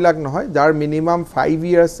সোমোৱাবিলাক নহয় যাৰ মিনিমাম 5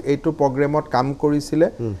 ইয়াৰ্স এইটো প্ৰগ্ৰামত কাম কৰিছিলে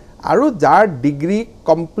আৰু যাৰ ডিগ্ৰী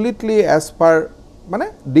কমপ্লিটলি এজ পাৰ মানে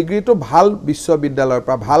ডিগ্ৰীটো ভাল বিশ্ববিদ্যালয়ৰ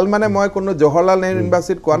পৰা ভাল মানে মই কোনো জৱাহৰলাল নেহৰু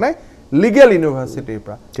ইউনিভাৰ্চিটিত কোৱা নাই লিগেল ইউনিভাৰ্চিটিৰ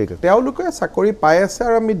পৰা তেওঁলোকে চাকৰি পাই আছে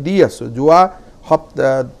আৰু আমি দি আছো যোৱা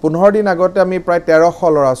 15 দিন আগতে আমি প্ৰায়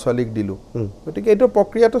 1300 ল'ৰা ছোৱালীক দিলো গতিকে এইটো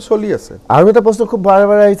প্ৰক্ৰিয়াটো চলি আছে আৰু এটা প্ৰশ্ন খুব বাৰে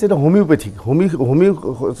বাৰে আহিছে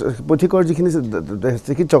হোমিওপেথিকৰ যিখিনি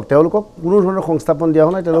চিকিৎসক তেওঁলোকক কোনো ধৰণৰ সংস্থাপন দিয়া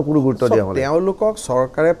হোৱা নাই তেওঁলোকক কোনো গুৰুত্ব দিয়া হোৱা নাই তেওঁলোকক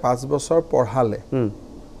চৰকাৰে 5 বছৰ পঢ়ালে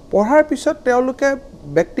পঢ়াৰ পিছত তেওঁলোকে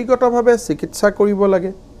ব্যক্তিগতভাৱে চিকিৎসা কৰিব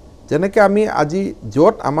লাগে যেনেকৈ আমি আজি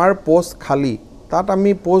য'ত আমাৰ পোষ্ট খালি তাত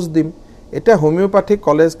আমি পোষ্ট দিম এটা হোমিওপ্যাথিক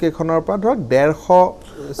কলেজ কেখনৰ পৰা ধৰক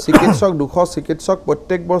 150 চিকিৎসক 200 চিকিৎসক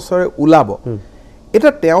প্ৰত্যেক বছৰে ওলাব এটা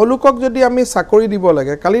তেওঁলোকক যদি আমি চাকৰি দিব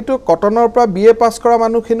লাগে কালিটো কটনৰ পৰা বিএ পাছ কৰা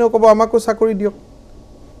মানুহখিনিও ক'ব আমাকো চাকৰি দিয়ক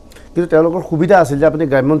কিন্তু তেওঁলোকৰ সুবিধা আছিল যে আপুনি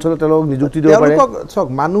গ্ৰাম্য অঞ্চলত তেওঁলোকক নিযুক্তি দিব পাৰে তেওঁলোকক চক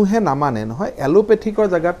মানুহে নামানে নহয় এলোপেথিকৰ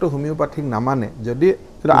জাগাটো হোমিওপ্যাথিক নামানে যদি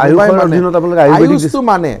আয়ুষৰ অধীনত আপোনালোকে আয়ুষটো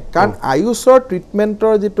মানে কাৰণ আয়ুষৰ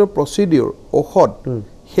ট্ৰিটমেন্টৰ যেটো প্ৰচিডিউৰ ঔষধ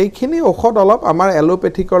সেইখিনি ঔষধ অলপ আমাৰ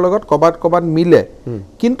এলোপেথিকৰ লগত কবাত মিলে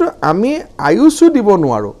কিন্তু আমি আয়ুষও দিব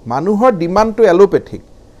নোৱাৰো মানুহৰ ডিমান্ডটো এলোপেথিক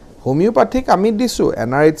হোমিওপ্যাথিক আমি দিছো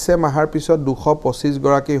এনআৰএইচএ আহাৰ পিছত 225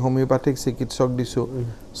 গৰাকী হোমিওপ্যাথিক চিকিৎসক দিছো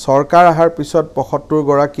সৰকাৰ আহাৰ পিছত 75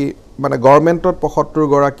 গৰাকী মানে গৱৰ্ণমেণ্টত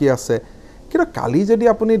 75 গৰাকী আছে কিন্তু কালি যদি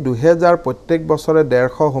আপুনি 2000 প্ৰত্যেক বছৰে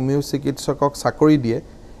 150 হোমিও চিকিৎসকক চাকৰি দিয়ে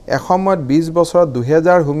এসময়ত 20 বছৰত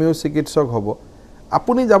 2000 হোমিও চিকিৎসক হ'ব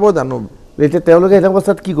আপুনি যাব জানো এতিয়া তেওঁলোকে এটা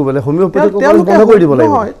অৱস্থাত কি কৰিব লাগে হোমিওপ্যাথিক বন্ধ কৰি দিব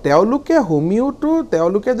লাগিব তেওঁলোকে হোমিওটো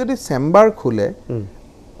তেওঁলোকে যদি চেম্বাৰ খুলে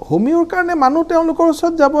হোমিওৰ কাৰণে মানুহ তেওঁলোকৰ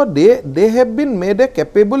ওচৰত যাব they have been made a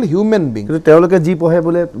capable human being কিন্তু তেওঁলোকে যি পঢ়ে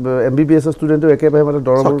বলে এমবিবিএস ষ্টুডেন্টও একেবাৰে মানে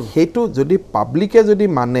দৰমহা সেইটো যদি পাব্লিকে যদি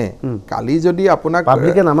মানে কালি যদি আপোনাক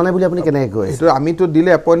পাব্লিকে নামানে বুলি আপুনি কেনেকৈ কয় সেইটো আমিতো দিলে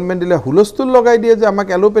এপইন্টমেন্ট দিলে হুলস্থুল লগাই দিয়ে যে আমাক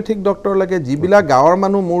এলোপেথিক ডক্টৰ লাগে যিবিলা গাঁৱৰ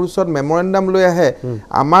মানুহ মোৰ ওচৰত মেমৰেন্ডাম লৈ আহে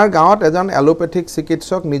আমাৰ গাঁৱত এজন এলোপেথিক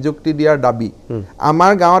চিকিৎসক নিযুক্তি দিয়াৰ দাবী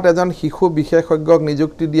আমাৰ গাঁৱত এজন শিশু বিশেষজ্ঞক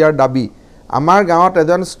নিযুক্তি দিয়াৰ দাবী আমাৰ গাঁৱত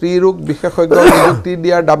এজন স্ত্ৰী ৰোগ বিশেষজ্ঞ নিযুক্তি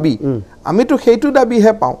দিয়াৰ দাবী আমিতো সেইটো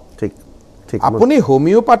দাবীহে পাওঁ ঠিক ঠিক আপুনি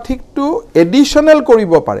হোমিওপ্যাথিকটো এডিশনাল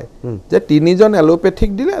কৰিব পাৰে যে তিনিজন এলোপেথিক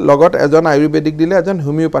দিলে লগত এজন আয়ুৰ্বেদিক দিলে এজন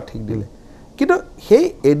হোমিওপ্যাথিক দিলে কিন্তু সেই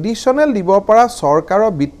এডিশনাল দিব পৰা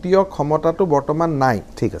চৰকাৰৰ বিত্তীয় ক্ষমতাটো বৰ্তমান নাই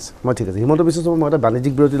ঠিক আছে হিমন্ত বিশ্ব শৰ্মা মই এটা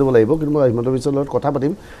বাণিজ্যিক বিৰতি ল'ব লাগিব কিন্তু মই হিমন্ত বিশ্বৰ লগত কথা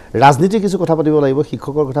পাতিম ৰাজনীতি কিছু কথা পাতিব লাগিব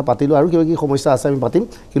শিক্ষকৰ কথা পাতিলো আৰু কিবা কি সমস্যা আছে আমি পাতিম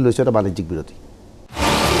কিন্তু লৈছো এটা বাণিজ্যিক বিৰতি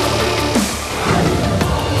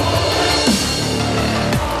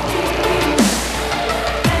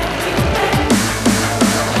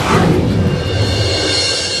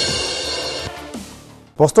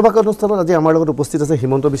Spostabaak অনুষ্ঠানত আজি আমাৰ লগত উপস্থিত আছে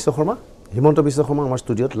হিমন্ত বিশ্ব শৰ্মা আমাৰ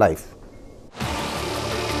ষ্টুডিঅ'ত লাইভ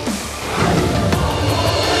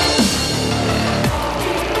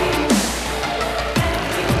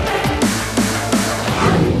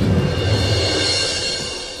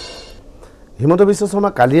হিমন্ত বিশ্ব শৰ্মা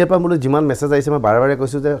কালিৰ পৰা মোলৈ যিমান মেছেজ আহিছে মই বাৰে বাৰে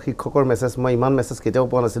কৈছো যে শিক্ষকৰ মেছেজ মই ইমান মেছেজ কেতিয়াও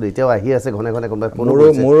পোৱা নাছিলো এতিয়াও আহি আছে ঘনে ঘনে কোনোবাই ফোন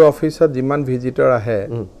কৰিছে মোৰ অফিচত যিমান ভিজিটৰ আহে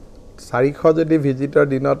 400 যদি ভিজিটৰ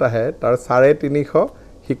দিনত আহে তাৰ 350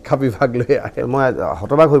 শিক্ষা বিভাগ লৈ আহে মই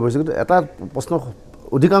হতবাক হৈ পৰিছো কিন্তু এটা প্ৰশ্ন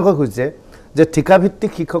অধিকাংশ হৈছে যে ঠিকা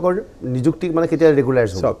ভিত্তিক শিক্ষকৰ নিযুক্তি মানে কেতিয়া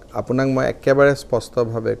ৰেগুলাৰাইজ হ'ব আপোনাক মই একেবাৰে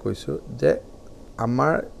স্পষ্টভাৱে কৈছো যে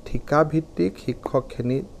আমাৰ ঠিকা ভিত্তিক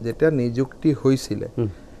শিক্ষকখিনি যেতিয়া নিযুক্তি হৈছিল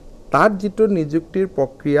তাত যেটো নিযুক্তিৰ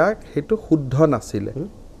প্ৰক্ৰিয়া হেতু শুদ্ধ নাছিল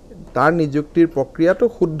তাৰ নিযুক্তিৰ প্ৰক্ৰিয়াটো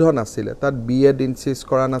শুদ্ধ নাছিল তাত বিএড ইনসিস্ট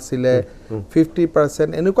কৰা নাছিল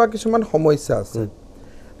 50% এনেকুৱা কিছুমান সমস্যা আছে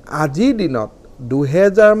আজি দিনত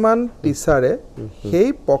 2000 মান টিচাৰে সেই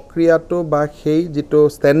প্ৰক্ৰিয়াটো বা সেই যেটো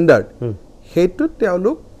ষ্টেণ্ডাৰ্ড হেতু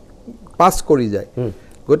তেওঁলোক পাস কৰি যায়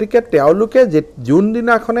গতিকে তেওঁলোকে জুন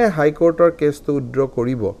দিনাখনে হাই কোৰ্টৰ কেছটো উইথড্ৰ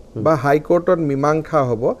কৰিব বা হাই কোৰ্টত মীমাংসা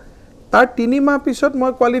হ'ব তাৰ 3 মাহ পিছত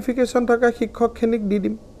মই কোৱালিফিকেশন থকা শিক্ষকখিনিক দি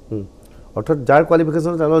দিম অৰ্থাৎ যাৰ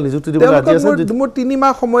কোৱালিফিকেশন তেওঁলোক নিযুক্তি দিব আজি আছে মোৰ 3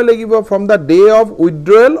 মাহ সময় লাগিব from the day of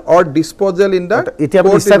withdrawal or ডিসপোজেল in the এতিয়া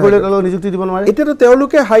ইচ্ছা কৰিলে তেওঁলোক নিযুক্তি দিব নোৱাৰে এতিয়াতো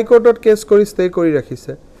তেওঁলোকে হাই কোৰ্টত কেছ কৰি ষ্টে কৰি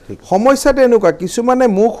ৰাখিছে সমস্যাটো এনেকুৱা কিছুমানে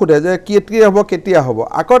মোক সোধে যে কেতিয়া হ'ব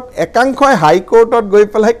আগত একাংশই হাইকোৰ্টত গৈ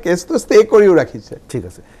পেলাই কেছটো ষ্টে কৰিও ৰাখিছে ঠিক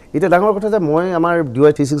আছে এটা ডাঙৰ কথা যে মই আমাৰ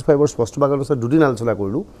DY 365 স্পষ্টবাগৰ ওচৰত দুদিন আলোচনা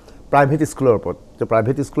কৰিলোঁ প্ৰাইভেট স্কুলৰ ওপৰত যে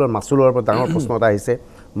প্ৰাইভেট স্কুলৰ মাচুলৰ ওপৰত ডাঙৰ প্ৰশ্ন এটা আহিছে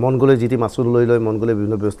মন গ'লে যি মাচুল লৈ মন গ'লে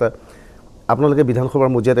বিভিন্ন ব্যৱস্থা আপোনালোকে বিধানসভাৰ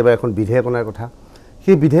মজিয়াত এবাৰ এখন বিধেয়ক অনাৰ কথা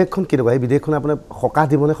সেই বিধেয়কখন কেনেকুৱা এই বিধেয়কখন আপোনাৰ সকাহ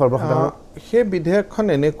দিবনে সৰ্বসাধাৰণ সেই বিধেয়কখন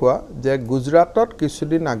এনেকুৱা যে গুজৰাটত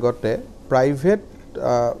কিছুদিন আগতে প্ৰাইভেট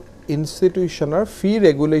ইনষ্টিটিউশ্যনৰ ফি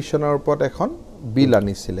ৰেগুলেশ্যনৰ ওপৰত এখন বিল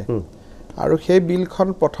আনিছিলে আৰু সেই বিলখন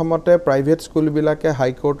প্ৰথমতে প্ৰাইভেট স্কুলবিলাকে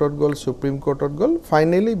হাইকোৰ্টত গ'ল সুপ্ৰিম কোৰ্টত গ'ল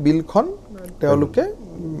ফাইনেলি বিলখন তেওঁলোকে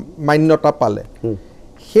মান্যতা পালে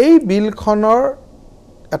সেই বিলখনৰ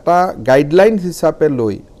এটা গাইডলাইন হিচাপে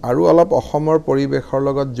লৈ আৰু অলপ অসমৰ পৰিৱেশৰ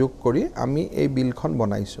লগত যোগ কৰি আমি এই বিলখন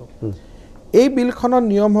বনাইছোঁ এই বিলখনৰ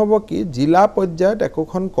নিয়ম হ'ব কি জিলা পৰ্যায়ত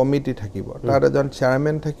একোখন কমিটি থাকিব তাত এজন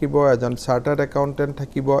চেয়াৰমেন থাকিব এজন চাৰ্টাৰ্ড একাউণ্টেণ্ট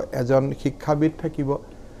থাকিব এজন শিক্ষাবিদ থাকিব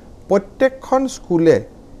প্ৰত্যেকখন স্কুলে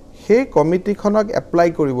সেই কমিটিখনক এপ্লাই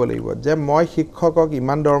কৰিব লাগিব যে মই শিক্ষকক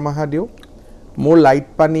ইমান দৰমহা দিওঁ মোৰ লাইট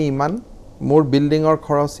পানী ইমান মোৰ বিল্ডিঙৰ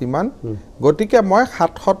খৰচ ইমান গতিকে মই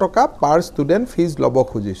 700 টকা পাৰ ষ্টুডেণ্ট ফিজ ল'ব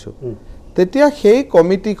খুজিছোঁ তেতিয়া সেই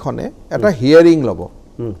কমিটিখনে এটা হিয়াৰিং ল'ব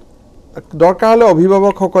দৰকাৰ হ'লে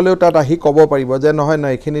অভিভাৱকসকলেও তাত আহি ক'ব পাৰিব যে নহয়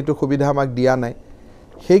এইখিনিতো সুবিধা আমাক দিয়া নাই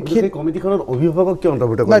সেইখিনি কমিটিখনত অভিভাৱক কি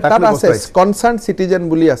অন্তৰ্ভুক্ত কৰে তাত আছে কনচাৰ্ন চিটিজেন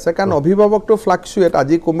বুলি আছে কাৰণ অভিভাৱকটো ফ্লাকচুৱেট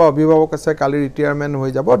আজি কোনোবা অভিভাৱক আছে কালি ৰিটায়াৰমেণ্ট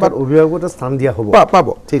হৈ যাব বাট অভিভাৱকত স্থান দিয়া হ'ব পাব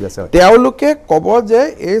ঠিক আছে তেওঁলোকে ক'ব যে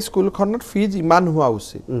এই স্কুলখনত ফিজ ইমান হোৱা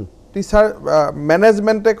উচিত টিচাৰ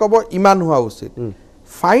মেনেজমেণ্টে ক'ব ইমান হোৱা উচিত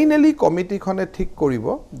ফাইনেলি কমিটিখনে ঠিক কৰিব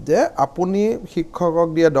যে আপুনি শিক্ষকক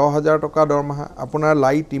দিয়ে 10,000 টকা দৰমহা আপোনাৰ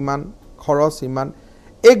লাইট ইমান খৰচ ইমান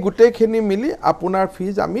এই গোটেইখিনি মিলি আপোনাৰ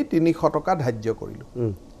ফিজ আমি 300 টকা ধাৰ্য কৰিলোঁ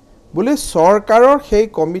বুলি চৰকাৰৰ সেই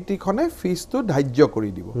কমিটিখনে ফিজটো ধাৰ্য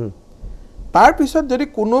কৰি দিব তাৰপিছত যদি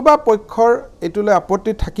কোনোবা পক্ষৰ এইটোলৈ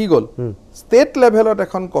আপত্তি থাকি গ'ল ষ্টেট লেভেলত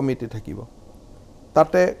এখন কমিটি থাকিব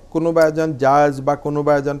তাতে কোনোবা এজন জাজ বা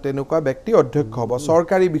কোনোবা এজন তেনেকুৱা ব্যক্তি অধ্যক্ষ হ'ব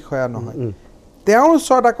চৰকাৰী বিষয়া নহয় তেওঁৰ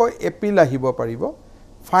ওচৰত আকৌ এপিল আহিব পাৰিব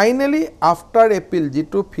ফাইনেলি আফটাৰ এপিল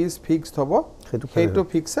যিটো ফিজ ফিক্সড হ'ব সেইটো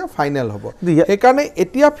ফিক্সে ফাইনেল হ'ব সেইকাৰণে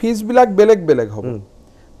এতিয়া ফিজবিলাক বেলেগ বেলেগ হ'ব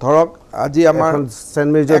ধৰক আজি আমাৰ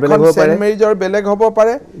সেন্ট মেৰিজৰ বেলেগ হ'ব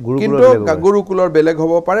পাৰে কিন্তু গুৰুকুলৰ বেলেগ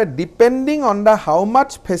হ'ব পাৰে depending on the how much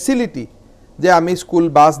facility যে আমি স্কুল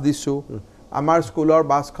বাছ দিছোঁ আমাৰ স্কুলৰ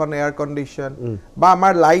বাছখন এয়াৰ কণ্ডিশ্যন বা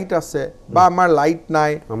আমাৰ লাইট আছে বা আমাৰ লাইট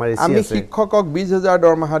নাই আমি শিক্ষকক 20,000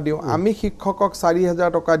 দৰমহা দিওঁ আমি শিক্ষকক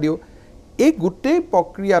 4,000 টকা দিওঁ এই গোটেই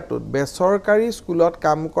প্ৰক্ৰিয়াটোত বেচৰকাৰী স্কুলত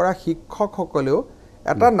কাম কৰা শিক্ষকসকলেও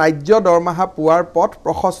এটা ন্যায্য দৰমহা পোৱাৰ পথ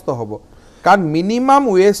প্ৰশস্ত হ'ব কাৰণ মিনিমাম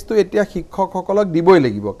ৱেজটো এতিয়া শিক্ষকসকলক দিবই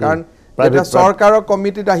লাগিব কাৰণ যেতিয়া চৰকাৰৰ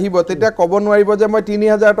কমিটিত আহিব তেতিয়া ক'ব নোৱাৰিব যে মই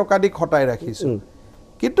 3,000 টকা দি খটাই ৰাখিছোঁ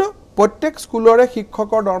কিন্তু প্ৰত্যেক স্কুলৰে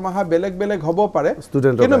শিক্ষকৰ দৰমহা বেলেগ বেলেগ হ'ব পাৰে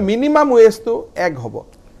কিন্তু মিনিমাম ৱেজটো এক হ'ব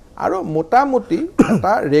আৰু মোটামুটি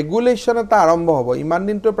এটা ৰেগুলেশ্যন এটা আৰম্ভ হ'ব ইমান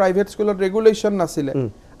দিনটো প্ৰাইভেট স্কুলত ৰেগুলেশ্যন নাছিলে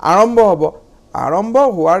আৰম্ভ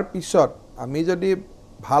হোৱাৰ পিছত আমি যদি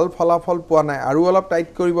ভাল ফলাফল পোৱা নাই আৰু অলপ টাইট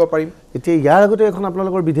কৰিব পাৰিম এতিয়া ইয়াৰ আগতে এখন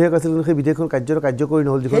আপোনালোকৰ বিধেয়ক আছিল সেই বিধেয়কখন কাৰ্যকৰী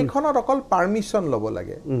নহ'ল সেইখনত অকল পাৰ্মিশ্যন ল'ব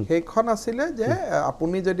লাগে সেইখন আছিলে যে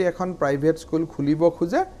আপুনি যদি এখন প্ৰাইভেট স্কুল খুলিব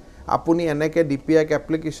খোজে আপুনি এনেকে ডিপিআইক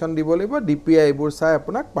এপ্লিকেশ্যন দিব লাগিব ডিপিআই এইবোৰ চাই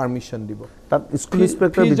আপোনাক পাৰ্মিশ্যন দিব তাত স্কুল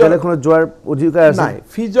ইনস্পেক্টৰ বিদ্যালয়খনত যোৱাৰ অধিকাৰ আছে নাই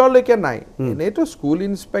ফিজলৈকে নাই এনেইতো স্কুল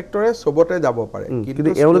ইনস্পেক্টৰে চবতে যাব পাৰে কিন্তু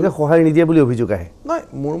এওঁলোকে সহায় নিদিয়ে বুলি অভিযোগ আহে নাই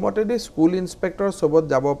মোৰ মতেদি স্কুল ইনস্পেক্টৰ চবত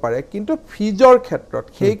যাব পাৰে কিন্তু ফিজৰ ক্ষেত্ৰত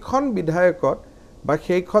সেইখন বিধায়কত বা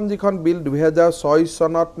সেইখন যিখন বিল 2006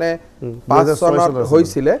 চনত নে 5 চনত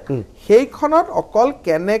হৈছিলে সেইখনত অকল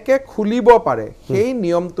কেনেকে খুলিব পাৰে সেই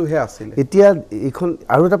নিয়মটোহে আছিল এতিয়া এইখন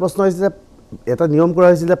আৰু এটা প্ৰশ্ন হৈছে যে এটা নিয়ম কৰা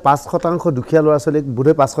হৈছিল 5% দুখীয়া ল'ৰা ছোৱালীক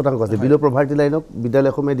বোধে 5% আছে বিলো প্ৰভাৰ্টি লাইনক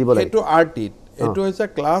বিদ্যালয়সমূহে দিব লাগে এইটো আৰটিত এইটো হৈছে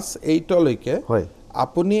ক্লাছ 8 লৈকে হয়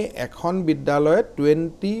আপুনি এখন বিদ্যালয়ত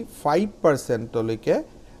 25% লৈকে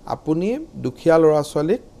আপুনি দুখীয়া ল'ৰা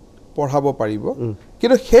ছোৱালীক পঢ়াব পাৰিব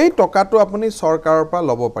কিন্তু সেই টকাটো আপুনি চৰকাৰৰ পৰা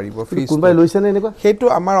ল'ব পাৰিব ফিজ কোনবাই লৈছে নে এনেকুৱা সেইটো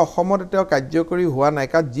আমাৰ অসমত এতিয়াও কাৰ্যকৰী হোৱা নাই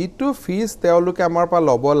কাৰণ যিটো ফিজ তেওঁলোকে আমাৰ পৰা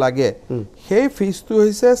ল'ব লাগে সেই ফিজটো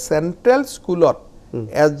হৈছে চেণ্ট্ৰেল স্কুলত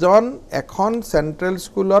এখন চেণ্ট্ৰেল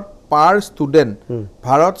স্কুলত পাৰ ষ্টুডেণ্ট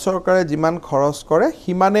ভাৰত চৰকাৰে যিমান খৰচ কৰে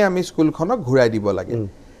সিমানে আমি স্কুলখনক ঘূৰাই দিব লাগে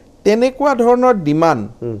তেনেকুৱা ধৰণৰ ডিমাণ্ড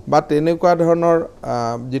বা তেনেকুৱা ধৰণৰ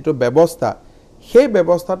যিটো ব্যৱস্থা সেই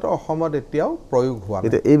ব্যৱস্থাটো অসমত এতিয়াও প্ৰয়োগ হোৱা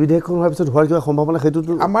নাই এই বিধেয়কখন হোৱাৰ পিছত হোৱাৰ কিবা সম্ভাৱনা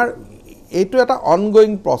সেইটোতো আমাৰ এইটো এটা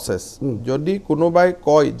অনগোয়িং প্ৰচেছ যদি কোনোবাই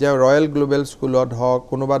কয় যে ৰয়েল গ্লোবেল স্কুলত হওক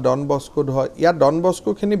কোনোবা ডন বস্কোত হওক ইয়াত ডন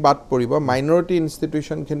বস্কোখিনি বাদ পৰিব মাইনৰিটি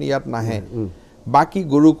ইনষ্টিটিউশ্যনখিনি ইয়াত নাহে বাকি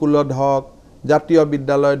গুৰুকুলত হওক জাতীয়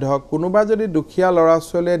বিদ্যালয়ত হওক কোনোবা যদি দুখীয়া ল'ৰা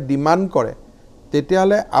ছোৱালীয়ে ডিমাণ্ড কৰে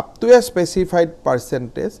তেতিয়াহ'লে up to A specified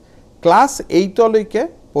percentage class 8লৈকে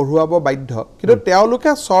পঢ়ুৱাব বাধ্য কিন্তু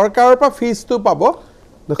তেওঁলোকে চৰকাৰৰ পৰা ফিজটো পাব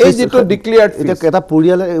এই যেটো ডিক্লেয়াৰ্ড ফিজ এটা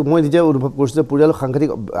পৰিয়ালে মই নিজে অনুভৱ কৰিছো যে পৰিয়ালৰ সাংঘাতিক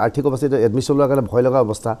আৰ্থিক অৱস্থা এডমিশ্যন লোৱাৰ কাৰণে ভয় লগা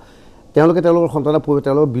অৱস্থা তেওঁলোকৰ সন্তানক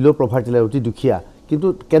তেওঁলোকৰ বিলো প্ৰভাৰ্টি লৈ অতি দুখীয়া কিন্তু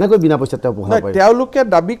কেনেকৈ বিনা পইচাত তেওঁ পঢ়াব পাৰে তেওঁলোকে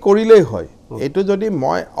দাবী কৰিলেই হয় এইটো যদি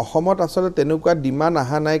মই অসমত আসলে তেনেকুৱা ডিমাণ্ড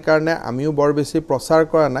আহা নাই কাৰণে আমিও বৰ বেছি প্ৰচাৰ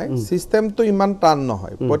কৰা নাই সিস্টেমটো ইমান টান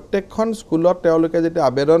নহয় প্ৰত্যেকখন স্কুলত তেওঁলোকে যেতিয়া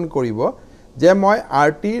আবেদন কৰিব যে মই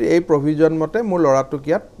আৰটিৰ এই প্ৰভিজন মতে মোৰ ল'ৰাটোক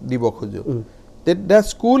ইয়াত দিব খোজো the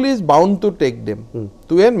school is bound to take them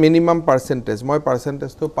to a minimum percentage মই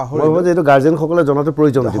percentage to পাহৰি মই যেটো গাৰ্জিয়ান সকলে জনাটো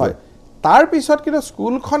প্ৰয়োজন হয় তাৰ পিছত কিন্তু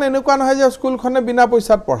স্কুলখন এনেকুৱা নহয় যে স্কুলখনে বিনা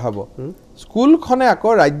পইচাত পঢ়াব স্কুলখনে আকৌ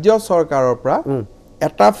ৰাজ্য চৰকাৰৰ পৰা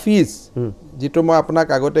এটা ফিজ যেটো মই আপোনাক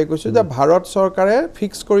আগতে কৈছো যে ভাৰত চৰকাৰে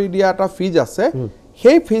ফিক্স কৰি দিয়া এটা ফিজ আছে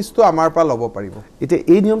সেই ফিজটো আমাৰ পৰা ল'ব পাৰিব এটা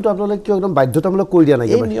এই নিয়মটো আপোনালোকে কি একদম বাধ্যতামূলক কৰি দিয়া নাই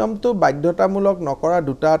এই নিয়মটো বাধ্যতামূলক নকৰা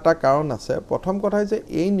দুটা এটা কাৰণ আছে প্ৰথম কথা হৈছে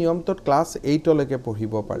এই নিয়মটোত ক্লাছ 8লৈকে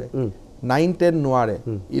পঢ়িব পাৰে 9 10 নোৱাৰে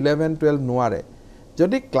 11 12 নোৱাৰে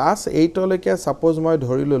যদি ক্লাছ 8লৈকে সাপোজ মই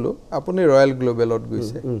ধৰি ললো আপুনি ৰয়েল গ্লোবেলত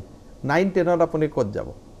গৈছে 9 10ত আপুনি ক'ত যাব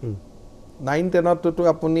 9 10ত তো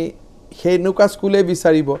আপুনি হেনুকা স্কুলে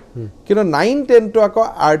বিচাৰিব কিন্তু 9 10 তো আকৌ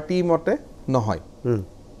আৰটি মতে নহয়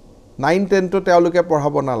 9 10 তো তেওঁলোকে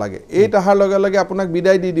পঢ়াব না লাগে এই তাহাৰ লগে লগে আপোনাক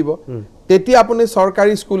বিদায় দি দিব তেতিয়া আপুনি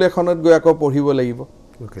সৰকাৰি স্কুল এখনত গৈ আকৌ পঢ়িব লাগিব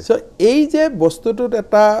সো এই যে বস্তুটোত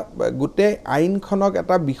এটা গুটে আইনখনক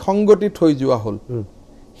এটা বিসংগতি থৈ যোৱা হল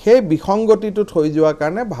সেই বিসংগতিটো থৈ যোৱা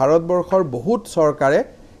কাৰণে ভাৰতবৰ্ষৰ বহুত চৰকাৰে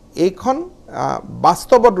এইখন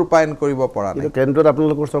বাস্তৱত ৰূপায়ণ কৰিব পৰা নাই কেন্দ্ৰত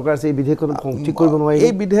আপোনালোকৰ চৰকাৰ আছে এই বিধেয়কখন ঠিক কৰিব নোৱাৰে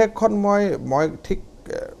এই বিধেয়কখন মই ঠিক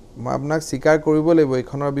মই আপোনাক স্বীকাৰ কৰিব লাগিব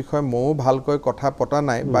এইখনৰ বিষয়ে মও ভালকৈ কথা পতা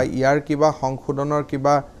নাই বা ইয়াৰ কিবা সংশোধনৰ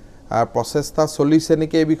কিবা প্ৰচেষ্টা চলিছে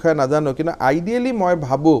নেকি এই বিষয়ে নাজানো কিন্তু আইডিয়ালি মই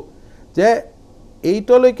ভাবো যে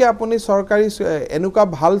 8লৈকে আপুনি চৰকাৰি এনেকুৱা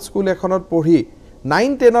ভাল স্কুল এখনত পঢ়ি 9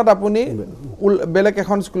 10ত আপুনি বেলেগ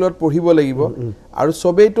এখন স্কুলত পঢ়িব লাগিব আৰু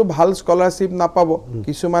সবেইটো ভাল স্কলাৰশিপ নাপাব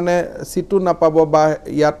কিছুমানে সিটু নাপাব বা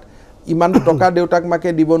ইয়াত ইমান টকা দেউতাক মাকে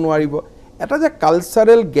দিব নোৱাৰিব এটা যে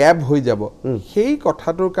কালচাৰেল গ্যাপ হৈ যাব সেই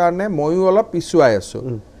কথাটোৰ কাৰণে মইও অলপ পিছুৱাই আছো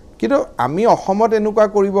কিন্তু আমি অসমত এনেকুৱা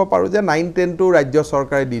কৰিব পাৰো যে 9 10 টো ৰাজ্য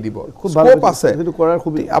চৰকাৰে দি দিব খুব স্কোপ আছে কিন্তু কৰাৰ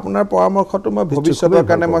খুব আপোনাৰ পৰামৰ্শটো মই ভৱিষ্যতৰ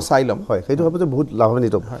কাৰণে মই চাই লম হয় সেইটো ভাবো যে বহুত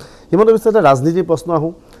লাভান্বিত হিমন্ত বিশ্ব এটা ৰাজনীতিৰ প্ৰশ্ন আহো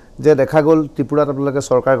যে দেখা গল ত্ৰিপুৰাত আপোনালোকে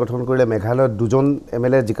চৰকাৰ গঠন কৰিলে মেঘালয়ত দুজন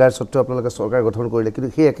এমএলএ জিকাৰ সত্ত্বেও আপোনালোকে চৰকাৰ গঠন কৰিলে কিন্তু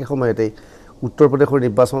সেই একে সময়তে উত্তৰ প্ৰদেশৰ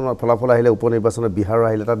নিৰ্বাচনৰ ফলাফল আহিলে উপনিৰ্বাচনত বিহাৰৰ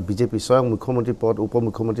আহিলে তাত বিজেপি স্বয়ং মুখ্যমন্ত্ৰী পদ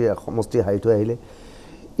উপমুখ্যমন্ত্ৰী সমষ্টি হাইটো আহিলে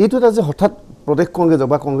এইটো এটা যে হঠাৎ প্ৰদেশ কংগ্ৰেছ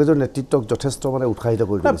বা কংগ্ৰেছৰ নেতৃত্বক যথেষ্ট মানে উৎসাহিত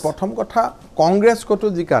কৰি দিছে প্ৰথম কথা কংগ্ৰেছ কতো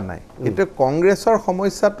জিকা নাই এটা কংগ্ৰেছৰ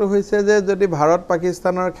সমস্যাটো হৈছে যে যদি ভাৰত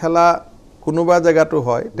পাকিস্তানৰ খেলা কোনোবা জায়গাটো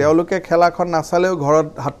হয় তেওঁলোকে খেলাখন নাচালেও ঘৰত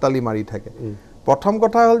হাততালি মাৰি থাকে প্ৰথম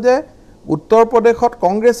কথা হল যে উত্তৰ প্ৰদেশত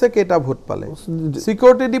কংগ্ৰেছে কেটা ভোট পালে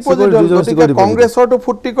সিকিউৰিটি ডিপোজিট হল গতিকে কংগ্ৰেছৰটো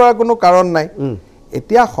ফুটি কৰা কোনো কাৰণ নাই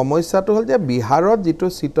এতিয়া সমস্যাটো হল যে বিহাৰত যেটো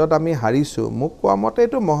সিটত আমি হাৰিছো মোক কোৱা মতে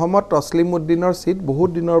এটো মোহাম্মদ তসলিমউদ্দিনৰ সিট বহুত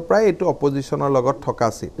দিনৰ প্ৰায় এটো অপজিশনৰ লগত থকা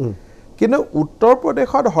সিট কিন্তু উত্তৰ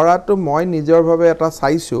প্ৰদেশত হৰাটো মই নিজৰ ভাবে এটা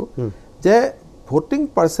চাইছো যে ভোটিং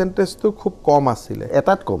পার্সেন্টেজ তো খুব কম আছিলে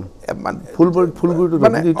এটাত কম ফুলগুড়টো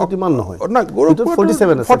এটো কিমান নহয় না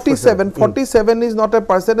 47 is not a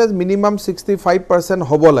percentage minimum 65%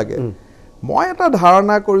 হ'ব লাগে মই এটা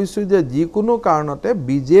ধাৰণা কৰিছো যে যিকোনো কাৰণতে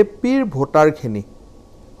বিজেপিৰ ভোটাৰখিনি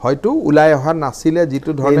হয়তো উলাই অহা নাছিলে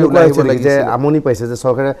যেটো ধৰণে উলাই আহিব লাগিছিল যে আমনি পাইছে যে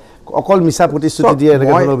চৰকাৰে অকল মিছা প্ৰতিশ্ৰুতি দিয়ে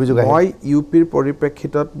এনেকৈ অভিযোগ আহে মই ইউপিৰ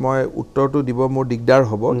পৰিপ্ৰেক্ষিতত মই উত্তৰটো দিব মোৰ দিগদাৰ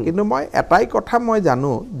হ'ব কিন্তু মই এটাই কথা মই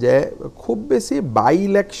জানো যে খুব বেছি বাই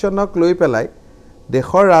ইলেকশনক লৈ পেলাই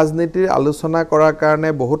দেশৰ ৰাজনীতিৰ আলোচনা কৰাৰ কাৰণে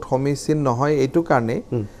বহুত সমীচীন নহয় এইটো কাৰণে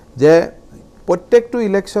যে প্ৰত্যেকটো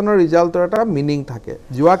ইলেকশনৰ ৰিজাল্টৰ এটা মিনিং থাকে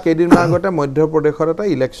যোৱা কেইদিনমান আগতে মধ্যপ্ৰদেশত এটা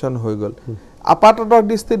ইলেকশন হৈ গল আপাততক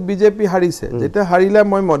দৃষ্টিত বিজেপি হাৰিছে যেটা হাৰিলে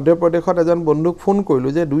মই মধ্যপ্ৰদেশত এজন বন্ধুক ফোন কৰিলো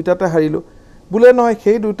যে দুইটাতে হাৰিলো বুলে নহয়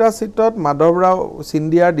সেই দুটা সিটত মাধৱৰাও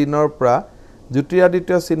সিন্ধিয়াৰ দিনৰ পৰা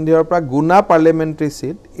জ্যোতিৰাদিত্য সিন্ধিয়াৰ পৰা গুনা পাৰ্লিয়ামেন্টাৰী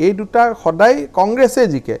সিট এই দুটা সদায় কংগ্ৰেছে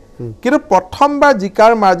জিকে কিন্তু প্ৰথমবাৰ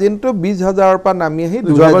জিকাৰ মাৰ্জিনটো 20000ৰ পৰা নামি আহি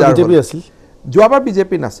 2000 বিজেপি আছিল যোৱাবাৰ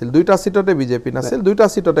বিজেপি নাছিল দুইটা সিটতে বিজেপি নাছিল দুইটা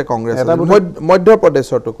সিটতে কংগ্ৰেছ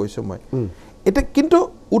মধ্যপ্ৰদেশৰটো কৈছো মই এটা কিন্তু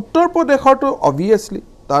উত্তৰ প্ৰদেশৰটো অবভিয়াসলি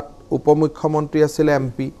তাত উপমুখ্যমন্ত্ৰী আছিল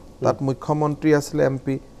এমপি তাত মুখ্যমন্ত্ৰী আছিল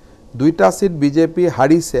এমপি দুইটা সিট বিজেপি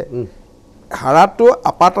হাৰিছে হাৰাটো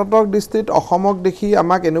আপাততক দৃষ্টিত অসমক দেখি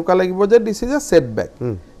আমাক এনেকুৱা লাগিব যে দিস ইজ এ সেটব্যাক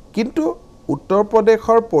কিন্তু উত্তৰ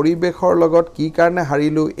প্ৰদেশৰ পৰিৱেশৰ লগত কি কাৰণে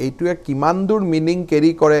হাৰিলো এইটোৱে কিমান দূৰ মিনিং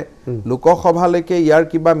কেৰি কৰে লোকসভালৈকে ইয়াৰ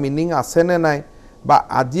কিবা মিনিং আছে নে নাই বা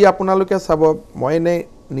আজি আপোনালোকে চাব মই নে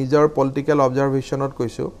নিজৰ পলিটিক্যাল অবজাৰভেশনত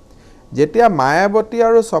কৈছো যেতিয়া মায়াবতী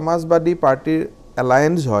আৰু সমাজবাদী পাৰ্টিৰ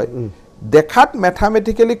এলায়েন্স হয় দেখাত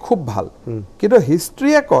ম্যাথমেটিক্যালি খুব ভাল কিন্তু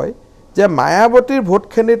হিষ্ট্ৰীয়ে কয় যে মায়াবতীৰ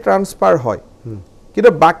ভোটখিনি ট্ৰান্সফাৰ হয়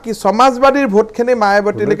কিন্তু বাকি সমাজবাদীৰ ভোটখিনি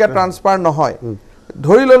মায়াবতীলৈকে ট্ৰান্সফাৰ নহয়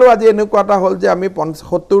ধৰি ললো আজি এনেকুৱা এটা হল যে আমি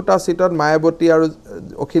 ৭০টা সিটত মায়াবতী আৰু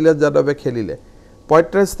অখিলেশ যাদৱে খেলিলে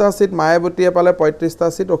 ৩৫টা সিট মায়াবতীয়ে পালে ৩৫টা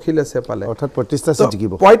সিট অখিলেশে পালে অৰ্থাৎ ৩৫টা সিট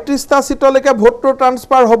জিকিব ৩৫টা সিটলৈকে ভোটটো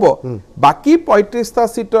ট্ৰান্সফাৰ হ'ব বাকি ৩৫টা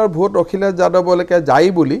সিটৰ ভোট অখিলেশ যাদৱলৈকে যায়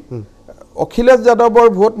বুলি অখিলেশ যাদৱৰ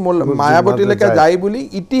ভোট মায়াবতীলৈকে যায় বুলি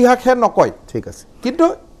ইতিহাসে নকয় ঠিক আছে কিন্তু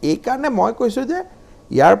এই কাৰণে মই কৈছো যে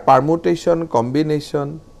ইয়াৰ পাৰমুটেশন কম্বিনেশন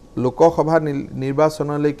লোকসভা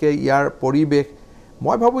নিৰ্বাচনলৈকে ইয়াৰ পৰিৱেশ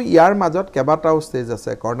মই ভাবো ইয়াৰ মাজত কেবাটাও ষ্টেজ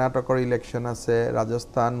আছে কৰ্ণাটকৰ ইলেকশ্যন আছে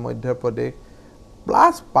ৰাজস্থান মধ্যপ্ৰদেশ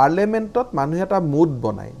প্লাস পাৰ্লিয়ামেন্টত মানুহে এটা মুড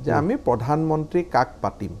বনায় যে আমি প্ৰধানমন্ত্ৰী কাক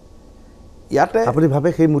পাতিম ইয়াতে আপুনি ভাবে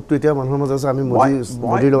সেই মুডটো এতিয়া মানুহৰ মাজত আছে আমি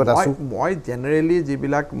মোদীৰ লগত আছো মই জেনাৰেলি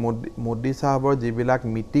যিবিলাক মোদী সাহেবৰ যিবিলাক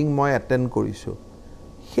মিটিং মই এটেন্ড কৰিছো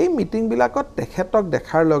সেই মিটিং বিলাকত তেখেতক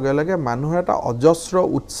দেখাৰ লগে লগে মানুহৰ এটা অজস্ৰ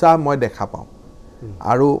উৎসাহ মই দেখা পাওঁ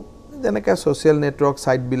আৰু যেনেকৈ সোশ্যাল নেটৱৰ্ক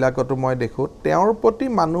সাইট বিলাকতো মই দেখো তেওঁৰ প্ৰতি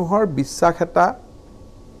মানুহৰ বিশ্বাস এটা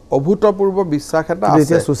অভূতপূৰ্ব বিশ্বাস এটা আছে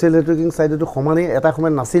এতিয়া সোশ্যাল নেটৱৰ্কিং সাইটটো সমানে এটা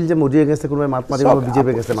সময় নাছিল যে মোদী এগেইনষ্ট কোনোবাই মাত মাতিব বিজেপি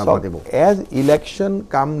এগেইনষ্ট মাত মাতিব এজ ইলেকশ্যন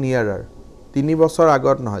কাম নিয়াৰাৰ 3 বছৰ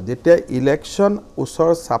আগত নহয় যেতিয়া ইলেকশ্যন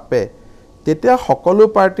ওচৰ চাপে তেতিয়া সকলো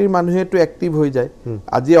পাৰ্টিৰ মানুহেটো এক্টিভ হৈ যায়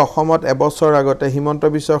আজি অসমত এবছৰ আগতে হিমন্ত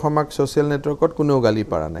বিশ্ব শৰ্মাক সোশ্যাল নেটৱৰ্কত কোনো গালি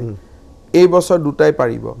পাৰা নাই এই বছৰ দুটাই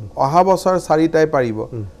পাৰিব অহা বছৰ চাৰিটাই পাৰিব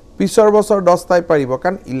পিছৰ বছৰ 10টাই পাৰিব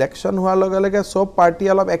কাৰণ ইলেকশ্যন হোৱাৰ লগে লগে সব পাৰ্টি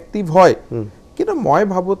অলপ এক্টিভ হয় কিন্তু মই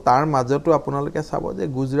ভাবো তাৰ মাজতো আপোনালোকে চাব যে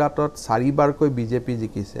গুজৰাটত 4বাৰকৈ বিজেপি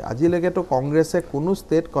জিকিছে আজিলৈকেতো কংগ্ৰেছে কোনো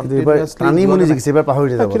ষ্টেট কন্টিনিউয়াছলি টানিমুনি জিকিছে এবাৰ পাহৰি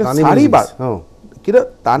যাব টানিমুনি কিন্তু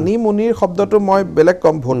টানিমুনিৰ শব্দটো মই বেলেগ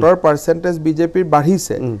কম ভোটৰ পাৰ্চেন্টেজ বিজেপিৰ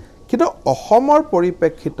বাঢ়িছে কিন্তু অসমৰ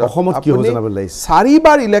পৰিপ্ৰেক্ষিতত অসমত কি হ'ব জানিব লাগিছে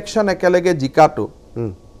 4বাৰ ইলেকশ্যন একেলগে জিকাটো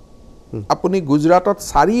আপুনি গুজৰাটত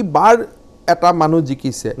 4বাৰ এটা মানুহ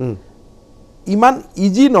জিকিছে ইমান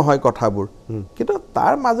ইজি নহয় কথাবোৰ কিন্তু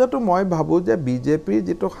তাৰ মাজতো মই ভাবো যে বিজেপিৰ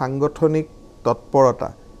যেটো সাংগঠনিক তৎপৰতা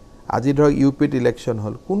আজি ধৰ ইউপিত ইলেকশ্যন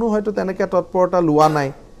হল কোনো হয়তো তেনেকৈ তৎপৰতা লোৱা নাই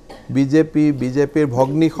বিজেপিৰ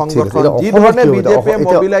ভগ্নী সংগঠন যি ধৰণে বিজেপিয়ে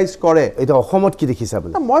মোবিলাইজ কৰে এটা অসমত কি দেখিছে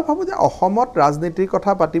আপুনি মই ভাবো যে অসমত ৰাজনীতিৰ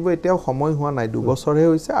কথা পাতিব এতিয়াও সময় হোৱা নাই 2 বছৰহে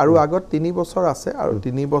হৈছে আৰু আগত 3 বছৰ আছে আৰু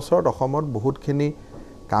 3 বছৰত অসমত বহুতখিনি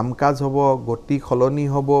কামকাজ হ'ব গতি খলনি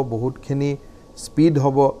হ'ব বহুতখিনি স্পীড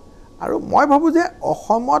হ'ব আৰু মই ভাবো যে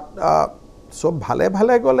অসমত সব ভালে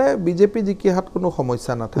ভালে গলে বিজেপি জিকিহাত কোনো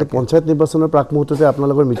সমস্যা নাথাকে পঞ্চায়ত নিৰ্বাচনৰ প্ৰাক মুহূৰ্ততে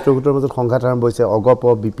আপোনালোকৰ মিত্ৰগোটৰ মাজত সংঘাত আৰম্ভ হৈছে অগপ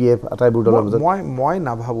বিপিএফ আটাইবোৰ দলৰ মাজত মই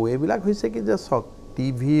নাভাবো এইবিলাক হৈছে কি যে সক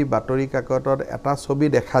টিভি বাতৰি কাকতত এটা ছবি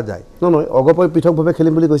দেখা যায় নহয় অগপই পৃথকভাৱে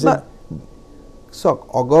খেলিম বুলি কৈছে সক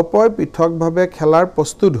অগপই পৃথকভাৱে খেলাৰ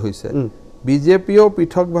প্ৰস্তুত হৈছে বিজেপিও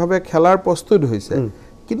পৃথকভাৱে খেলাৰ প্ৰস্তুত হৈছে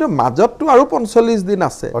কিন্তু মাজতটো আৰু 45 দিন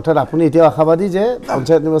আছে অৰ্থাৎ আপুনি এতিয়া আশাবাদী যে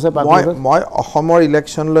পঞ্চায়ত নিৰ্বাচন মই অসমৰ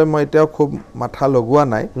ইলেকশ্যন লৈ মই এতিয়া খুব মাথা লগোৱা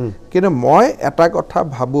নাই কিন্তু মই এটা কথা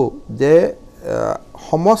ভাবো যে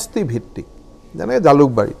সমষ্টি ভিত্তিক যেনে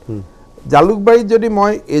জালুকবাৰীত যদি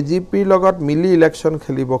মই এজিপিৰ লগত মিলি ইলেকশ্যন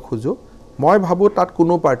খেলিব খুজো মই ভাবো তাত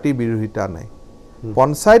কোনো পাৰ্টিৰ বিৰোধিতা নাই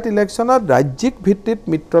পঞ্চায়ত ইলেকশ্যনত ৰাজ্যিক ভিত্তিত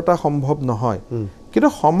মিত্ৰতা সম্ভৱ নহয় কিন্তু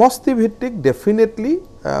সমষ্টি ভিত্তিক ডেফিনেটলি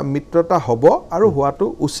মিত্ৰতা হ'ব আৰু হোৱাটো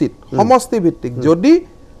উচিত সমষ্টি ভিত্তিক যদি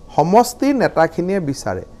সমষ্টি নেতাখিনিয়ে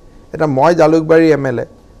বিচাৰে এটা মই জালুকবাৰী এমএলএ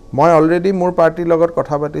মই অলৰেডি মোৰ পাৰ্টিৰ লগত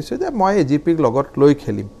কথা পাতিছো যে মই এজিপিক লগত লৈ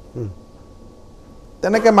খেলিম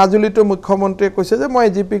তেনেকে মাজুলীটো মুখ্যমন্ত্ৰীয়ে কৈছে যে মই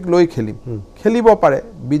এজিপিক লৈ খেলিব পাৰে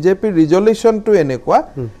বিজেপিৰ ৰিজলিউচনটো এনেকুৱা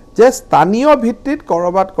যে স্থানীয় ভিত্তিত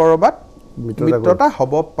কৰবাত মিত্ৰতা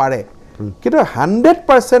হ'ব পাৰে কিন্তু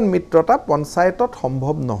 100% মিত্ৰতা পঞ্চায়তত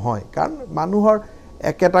সম্ভৱ নহয় কাৰণ মানুহৰ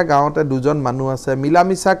একেটা গাঁৱতে দুজন মানুহ আছে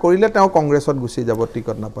মিলামিছা কৰিলে তেওঁ কংগ্ৰেছত গুচি যাব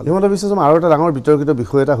টিকট নাপালে হিমন্ত বিশ্ব শৰ্মা আৰু এটা ডাঙৰ বিতৰ্কিত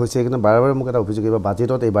বিষয় এটা হৈছে কিন্তু বাৰে মোক এটা অভিযোগ এইবাৰ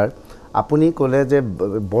বাজেটত এইবাৰ আপুনি ক'লে যে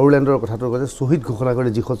বড়োলেণ্ডৰ কথাটো কৈছে শহীদ ঘোষণা কৰি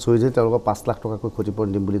যিখন শহীদ হৈছে তেওঁলোকক 5 লাখ টকাকৈ ক্ষতিপূৰণ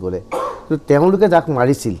দিম বুলি ক'লে কিন্তু তেওঁলোকে যাক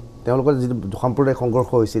মাৰিছিল তেওঁলোকৰ যিটো সাম্প্ৰদায়িক সংঘৰ্ষ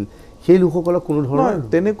হৈছিল সেই লোকসকলক কোনো ধৰণৰ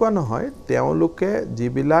তেনেকুৱা নহয় তেওঁলোকে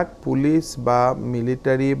যিবিলাক পুলিচ বা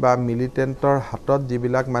মিলিটাৰী বা মিলিটেন্টৰ হাতত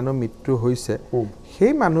যিবিলাক মানুহ মৃত্যু হৈছে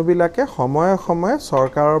সেই মানুহবিলাকে সময়ে সময়ে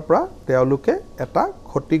চৰকাৰৰ পৰা তেওঁলোকে এটা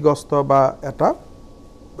ক্ষতিগ্ৰস্ত বা এটা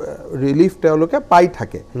ৰিলিফ তেওঁলোকে পাই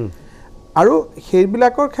থাকে আৰু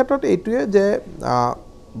সেইবিলাকৰ ক্ষেত্ৰত এইটোৱে যে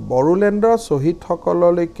বড়োলেণ্ডৰ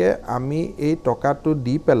শ্বহীদসকললৈকে আমি এই টকাটো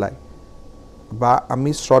দি পেলাই বা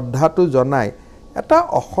আমি শ্ৰদ্ধাটো জনাই এটা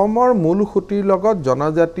অসমৰ মূল খুঁটিৰ লগত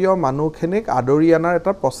জনজাতীয় মানুহখিনিক আদৰি আনাৰ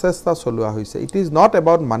এটা প্ৰচেষ্টা চলোৱা হৈছে ইট ইজ নট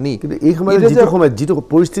এবাউট মানি কিন্তু এই সময়ত যিটো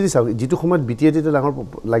পৰিস্থিতি চাওক যিটো সময়ত বিটিএডিতে ডাঙৰ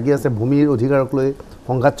লাগি আছে ভূমিৰ অধিকাৰক লৈ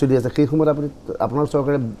সংঘাত চলি আছে সেই সময়ত আপোনাৰ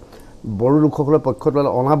চৰকাৰে বড়ো লোকসকলৰ পক্ষত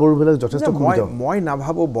অনাবড়োবিলাক যথেষ্ট মই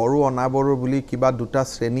নাভাবোঁ বড়ো অনাবড়ো বুলি কিবা দুটা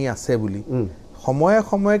শ্ৰেণী আছে বুলি সময়ে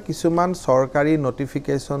সময়ে কিছুমান চৰকাৰী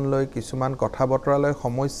নটিফিকেশ্যন লৈ কিছুমান কথা বতৰা লৈ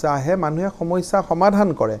সমস্যা আহে মানুহে সমস্যা সমাধান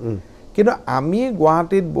কৰে কিন্তু আমি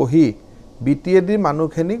গুৱাহাটীত বহি বিটিএডিৰ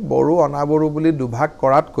মানুহখিনিক বড়ো অনাবড়ো বুলি দুভাগ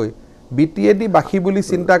কৰাতকৈ বিটিএডি বাখী বুলি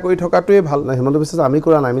চিন্তা কৰি থকাটোৱে ভাল হিমন্ত বিশ্ব আমি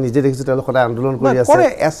কৰা নাই আমি নিজে দেখিছোঁ তেওঁলোক সদায় আন্দোলন কৰি আছে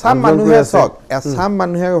এছাম মানুহে চাওক এছাম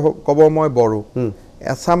মানুহে ক'ব মই বড়ো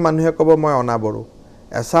এছাম মানুহে ক'ব মই অনাবড়ো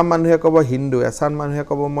এছাম মানুহে ক'ব হিন্দু এছাম মানুহে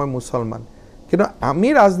ক'ব মই মুছলমান কিন্তু আমি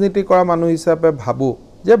ৰাজনীতি কৰা মানুহ হিচাপে ভাবোঁ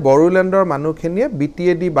যে বড়োলেণ্ডৰ মানুহখিনিয়ে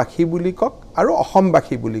বিটিএডি বাখী বুলি কওক আৰু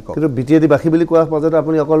অসমবাসী বুলি কওক কিন্তু বিটিএডি বাখী বুলি কোৱাৰ মাজতে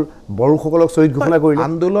আপুনি অকল বড়োসকলক শ্বহীদ ঘোষণা কৰিলে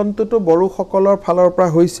আন্দোলনটোতো বড়োসকলৰ ফালৰ পৰা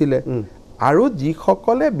হৈছিলে আৰু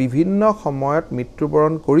যিসকলে বিভিন্ন সময়ত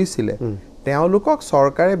মৃত্যুবৰণ কৰিছিলে তেওঁলোকক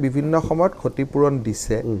চৰকাৰে বিভিন্ন সময়ত ক্ষতিপূৰণ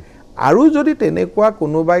দিছে আৰু যদি তেনেকুৱা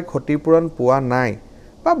কোনোবাই ক্ষতিপূৰণ পোৱা নাই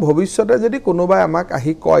বা ভৱিষ্যতে যদি কোনোবাই আমাক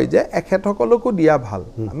আহি কয় যে এখেতসকলকো দিয়া ভাল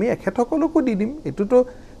আমি এখেতসকলকো দি দিম এইটোতো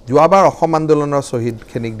যোৱাবাৰ অসম আন্দোলনৰ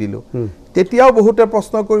শ্বহীদখিনিক দিলোঁ তেতিয়াও বহুতে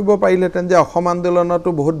প্ৰশ্ন কৰিব পাৰিলেহেঁতেন যে অসম আন্দোলনতো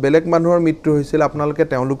বহুত বেলেগ মানুহৰ মৃত্যু হৈছিল আপোনালোকে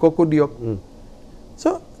তেওঁলোককো দিয়ক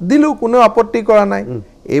চ' দিলোঁ কোনেও আপত্তি কৰা নাই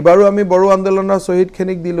এইবাৰো আমি বড়ো আন্দোলনৰ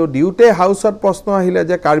শ্বহীদখিনিক দিলোঁ দিওঁতে হাউচত প্ৰশ্ন আহিলে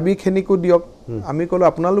যে কাৰ্বিখিনিকো দিয়ক আমি ক'লোঁ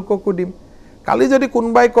আপোনালোককো দিম কালি যদি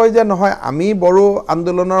কোনোবাই কয় যে নহয় আমি বড়ো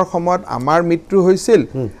আন্দোলনৰ সময়ত আমাৰ মৃত্যু হৈছিল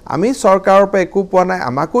আমি চৰকাৰৰ পৰা একো পোৱা নাই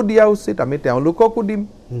আমাকো দিয়া উচিত আমি তেওঁলোককো দিম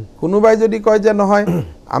কোনোবাই যদি কয় যে নহয়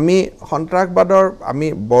আমি সন্ত্ৰাসবাদৰ আমি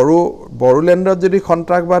বড়োলেণ্ডত যদি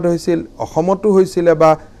সন্ত্ৰাসবাদ হৈছিল অসমতো হৈছিলে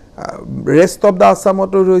বা ৰেষ্ট অফ দ্য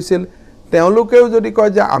আছামতো হৈছিল তেওঁলোকেও যদি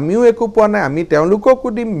কয় যে আমিও একো পোৱা নাই আমি তেওঁলোককো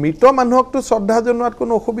দিম মৃত মানুহকতো শ্ৰদ্ধা জনোৱাত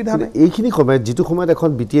কোনো অসুবিধা নাই এইখিনি সময়ত যিটো সময়ত এখন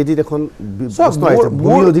বিটিএডিত এখন প্ৰশ্ন আহিছে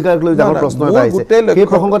ভূমি অধিকাৰক লৈ ডাঙৰ প্ৰশ্ন এটা আহিছে সেই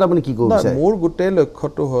প্ৰসংগত আপুনি কি ক'ব বিচাৰে মোৰ গোটেই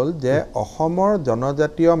লক্ষ্যটো হ'ল যে অসমৰ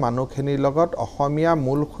জনজাতীয় মানুহখিনিৰ লগত অসমীয়া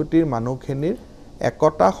মূল খুঁটিৰ মানুহখিনিৰ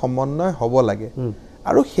একতা সমন্বয় হ'ব লাগে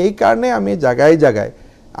আৰু সেইকাৰণে আমি জাগাই জাগাই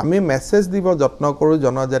আমি মেছেজ দিব যত্ন কৰোঁ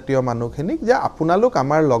জনজাতীয় মানুহখিনিক যে আপোনালোক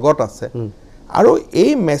আমাৰ লগত আছে আৰু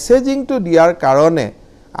এই মেছেজিংটো দিয়াৰ কাৰণে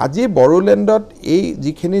আজি বড়োলেণ্ডত এই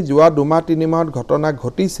যিখিনি যোৱা 2-3 মাহত ঘটনা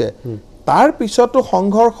ঘটিছে তাৰ পিছতো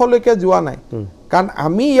সংঘৰ্ষলৈকে যোৱা নাই কাৰণ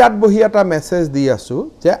আমি ইয়াত বহি এটা মেছেজ দি আছোঁ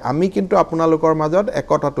যে আমি কিন্তু আপোনালোকৰ মাজত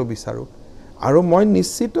একতাটো বিচাৰোঁ আৰু মই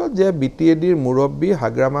নিশ্চিত যে বিটিএডিৰ মুৰব্বী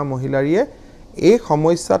হাগ্ৰামা মহিলাৰীয়ে এই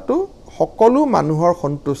সমস্যাটো সকলো মানুহৰ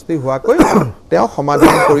সন্তুষ্টি হোৱাকৈ তেওঁ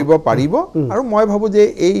সমাধান কৰিব পাৰিব আৰু মই ভাবোঁ যে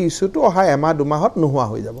এই ইছ্যুটো অহা 1-2 মাহত নোহোৱা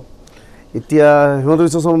হৈ যাব এতিয়া হিমন্ত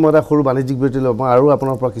বিশ্ব শৰ্মা মই এটা সৰু বাণিজ্যিক বিৰতি ল'ম আৰু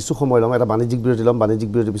আপোনাৰ পৰা কিছু সময় ল'ম এটা বাণিজ্যিক বিৰতি ল'ম বাণিজ্যিক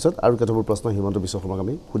বিৰতিৰ পিছত আৰু কেইটামান প্ৰশ্ন হিমন্ত বিশ্ব শৰ্মাক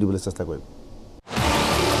আমি সুধিবলৈ চেষ্টা কৰিম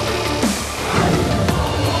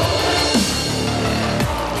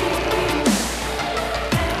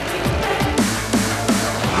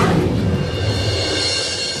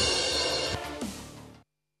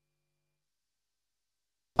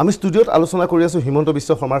আমি ষ্টুডিঅ'ত আলোচনা কৰি আছোঁ হিমন্ত বিশ্ব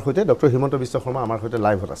শৰ্মাৰ সৈতে ডক্টৰ হিমন্ত বিশ্ব শৰ্মা আমাৰ সৈতে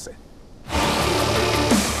লাইভত আছে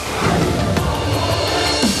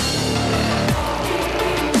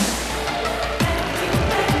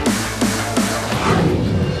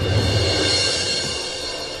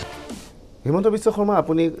হিমন্ত বিশ্ব শৰ্মা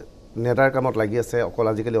আপুনি নেতাৰ কামত লাগি আছে অকল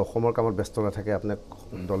আজিকালি অসমৰ কামত ব্যস্ত নাথাকে আপোনাক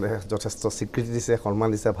দলে যথেষ্ট স্বীকৃতি দিছে সন্মান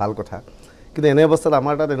দিছে ভাল কথা কিন্তু এনে অৱস্থাত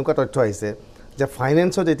আমাৰ তাত এনেকুৱা তথ্য আহিছে যে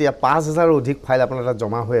ফাইনেন্সত এতিয়া 5,000ৰ অধিক ফাইল আপোনাৰ তাত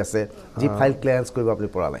জমা হৈ আছে যি ফাইল ক্লিয়াৰেন্স কৰিব আপুনি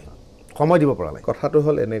পৰা নাই সময় দিব পৰা নাই কথাটো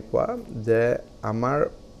হ'ল এনেকুৱা যে আমাৰ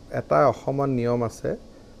এটা অসমৰ নিয়ম আছে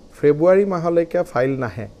ফেব্ৰুৱাৰী মাহলৈকে ফাইল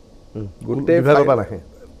নাহে গোটেই বিভাগৰ নাহে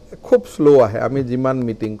খুব শ্লো আহে আমি যিমান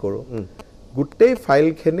মিটিং কৰোঁ গোটেই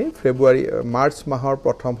ফাইলখিনি মাৰ্চ মাহৰ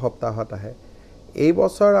প্ৰথম সপ্তাহত আহে এই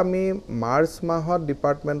বছৰ আমি মাৰ্চ মাহত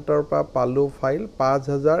ডিপাৰ্টমেণ্টৰ পৰা পালোঁ ফাইল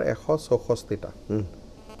 5,164টা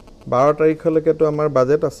 12 তাৰিখলৈকেতো আমাৰ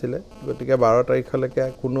বাজেট আছিলে গতিকে 12 তাৰিখলৈকে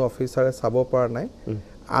কোনো অফিচাৰে চাব পৰা নাই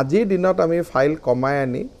আজিৰ দিনত আমি ফাইল কমাই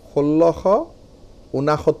আনি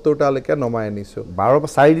 1,669টালৈকে নমাই আনিছোঁ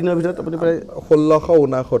 4 দিনৰ ভিতৰত আপুনি প্ৰায়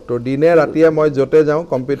 1,669 দিনে ৰাতিয়ে মই য'তে যাওঁ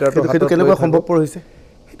কম্পিউটাৰটো সেইটো কেনেকুৱা সম্ভৱপৰ হৈছে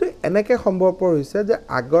সেইটো এনেকৈ সম্ভৱপৰ হৈছে যে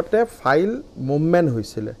আগতে ফাইল মুভমেণ্ট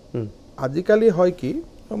হৈছিলে আজিকালি হয় কি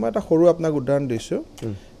মই এটা সৰু আপোনাক উদাহৰণ দিছোঁ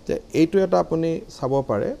যে এইটো এটা আপুনি চাব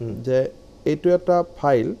পাৰে যে এইটো এটা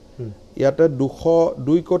ফাইল ইয়াতে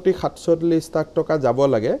 2,47 লাখ টকা যাব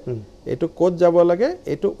লাগে এইটো ক'ত যাব লাগে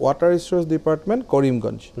এইটো ওয়াটাৰ ৰিসোৰ্স ডিপাৰ্টমেন্ট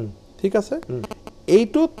কৰিমগঞ্জ ঠিক আছে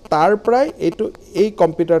এইটো তাৰ পৰাই এইটো এই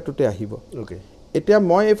কম্পিউটাৰটোতে আহিব ওকে এতিয়া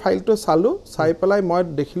মই এই ফাইলটো চালো চাই পেলাই মই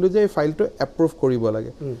দেখিলো যে এই ফাইলটো এপ্ৰুভ কৰিব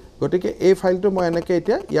লাগে গতিকে এই ফাইলটো মই এনেকৈ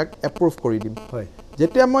এতিয়া ইয়াক এপ্ৰুভ কৰি দিম হয়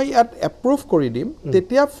যেতিয়া মই ইয়াত এপ্ৰুভ কৰি দিম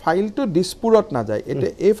তেতিয়া ফাইলটো ডিসপুৰত না যায়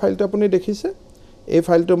এতিয়া এই ফাইলটো আপুনি দেখিছে এই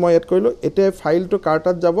ফাইলটো মই এড কৰিলো এতিয়া ফাইলটো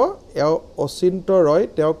কাৰ্টাত যাব এও অচিন্ত ৰয়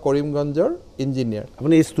তেও কৰিমগঞ্জৰ ইঞ্জিনিয়াৰ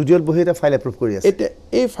আপুনি ষ্টুডিওত বহি এটা ফাইল এপ্ৰুভ কৰি আছে এতিয়া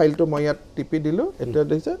এই ফাইলটো মই ইয়াত টিপি দিলো এতিয়া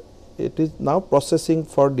দেখিছে it is now processing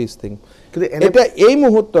for this thing এটা এই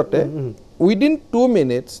মুহূৰ্ততে within 2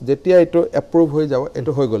 minutes যেতিয়া এটো এপ্ৰুভ হৈ যাব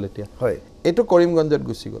এটো হৈ গল এতিয়া হয় এটো কৰিমগঞ্জত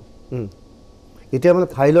গুছি গল এতিয়া মানে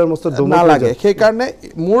ফাইলৰ মস্ত দম লাগে সেই কাৰণে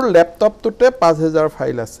মোৰ ল্যাপটপটোতে 5000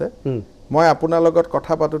 ফাইল আছে মই আপোনাৰ লগত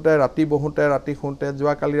কথা পাতোতে ৰাতি বহুতে ৰাতি খুঁতে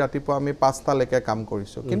যোৱা কালি ৰাতিপুৱা আমি 5টা লৈকে কাম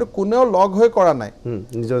কৰিছো কিন্তু কোনেও লগ হৈ কৰা নাই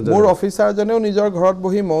মোৰ অফিচাৰ জনেও নিজৰ ঘৰত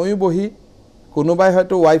বহি মইও বহি কোনোবাই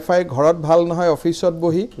হয়তো ওয়াইফাই ঘৰত ভাল নহয় অফিসত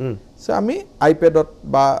বহি সো আমি আইপ্যাডত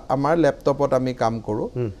বা আমাৰ ল্যাপটপত আমি কাম কৰো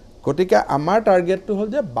গতিকে আমাৰ টাৰ্গেটটো হল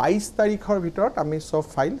যে 22 তাৰিখৰ ভিতৰত আমি সব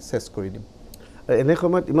ফাইল শেষ কৰি দিম এনে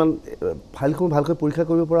সময়ত ইমান ফাইলখন ভালকৈ পৰীক্ষা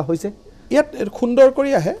কৰিব পৰা হৈছে ইয়াত সুন্দৰ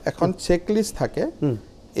কৰি আহে এখন চেক লিষ্ট থাকে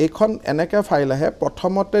এইখন এনেকা ফাইল আহে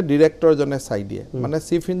প্ৰথমতে ডিৰেক্টৰ জনে চাই দিয়ে মানে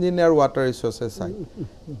চিফ ইঞ্জিনিয়াৰ ওয়াটাৰ ৰিসোৰ্সেস চাই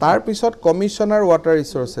তাৰ পিছত কমিশনাৰ ওয়াটাৰ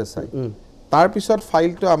ৰিসোৰ্সেস চাই তাৰ পিছত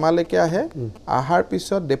ফাইলটো আমালৈকে আহে আহাৰ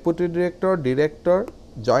পিছত deputy director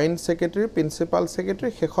joint secretary principal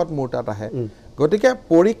secretary শেষত মোৰ তাত আহে গতিকে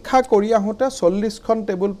পৰীক্ষা কৰি আহোতে 40খন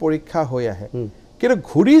টেবুল পৰীক্ষা হৈ আহে কিন্তু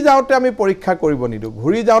ঘুৰি যাওতে আমি পৰীক্ষা কৰিব নিদু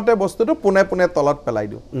ঘুৰি যাওতে বস্তুটো পুনে পুনে তলত পেলাই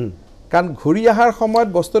দিও কাৰণ ঘুৰি আহাৰ সময়ত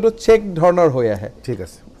বস্তুটো চেক ধৰণৰ হৈ আহে ঠিক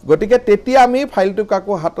আছে গতিকে তেতিয়া আমি ফাইলটো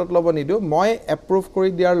কাকো হাতত লব নিদু মই এপ্ৰুভ কৰি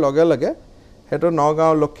দিয়াৰ লগে লগে হেটো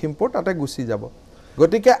নগাঁও লখিমপুৰ তাতে গুছি যাব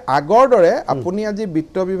গতিকে আগৰ দৰে আপুনি আজি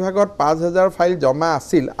বিত্ত বিভাগত 5000 ফাইল জমা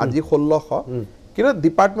আছিল আজি 1600 কিন্তু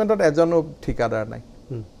ডিপাৰ্টমেন্টত এজনো ঠিকাদাৰ নাই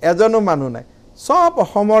এজনো মানুহ নাই সব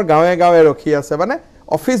অসমৰ গাঁৱে গাঁৱে ৰখি আছে মানে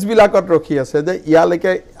অফিস বিলাকত ৰখি আছে যে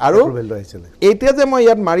ইয়ালৈকে আৰু এতিয়া যে মই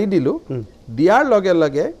ইয়াত মাৰি দিলো দিয়াৰ লগে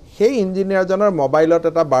লগে সেই ইঞ্জিনিয়াৰ জনৰ মোবাইলত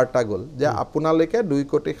এটা বাৰ্তা গল যে আপোনালৈকে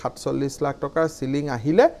 2,47 লাখ টকাৰ সিলিং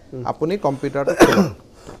আহিলে আপুনি কম্পিউটাৰটো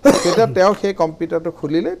তেতিয়া তেও সেই কম্পিউটাৰটো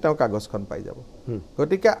খুলিলে তেও কাগজখন পাই যাব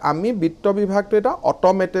গতিকে আমি বিত্ত বিভাগটো এটা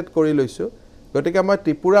অটোমেটেড কৰি লৈছো গতিকে মই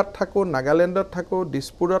ত্ৰিপুৰাত থাকো নাগালেণ্ডত থাকো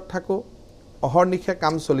দিছপুৰত থাকো অহৰ্নিশে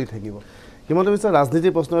কাম চলি থাকিব হিমন্ত বিশ্ব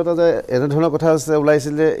ৰাজনীতিৰ প্ৰশ্ন এটা যে এনে ধৰণৰ কথা আছে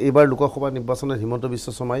ওলাইছিল যে এইবাৰ লোকসভা নিৰ্বাচনত হিমন্ত বিশ্ব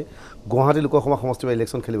শৰ্মাই গুৱাহাটী লোকসভা সমষ্টিৰ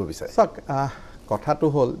ইলেকশ্যন খেলিব বিচাৰে সক কথাটো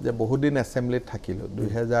হল যে বহুদিন এছেম্বলিত থাকিলো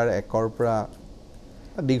 2001 ৰ পৰা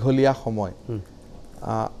দীঘলীয়া সময়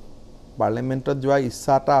পাৰ্লিমেন্টত যোৱা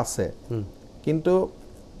ইচ্ছা এটা আছে কিন্তু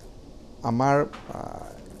আমাৰ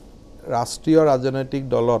ৰাষ্ট্ৰীয় ৰাজনৈতিক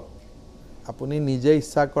দলত আপুনি নিজে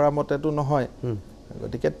ইচ্ছা কৰা মতেটো নহয়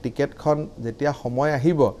গতিকে টিকেটখন যেতিয়া সময়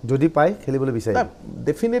আহিব যদি পাই খেলিবলৈ বিচাৰে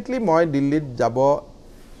ডেফিনেটলি মই দিল্লীত যাব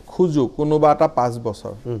খুজু কোনোবা এটা 5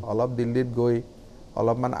 বছৰ অলপ দিল্লীত গৈ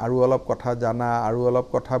অলপমান আৰু অলপ কথা জানা আৰু অলপ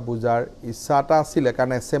কথা বুজাৰ ইচ্ছা এটা আছিল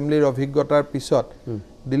কাৰণ এছেম্বলিৰ অভিজ্ঞতাৰ পিছত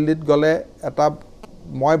দিল্লীত গলে এটা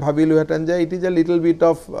মই ভাবিলো হেতেন যে it is a little beet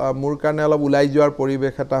of মোৰ কাৰণে অলপ উলাই যোৱাৰ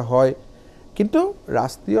পৰিবেশ এটা হয় কিন্তু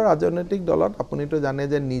ৰাষ্ট্ৰীয় ৰাজনৈতিক দলত আপুনিটো জানে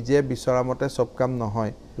যে নিজে বিচৰামতে সব কাম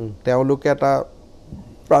নহয় তেওঁলোকে এটা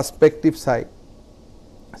পাৰ্সপেক্টিভ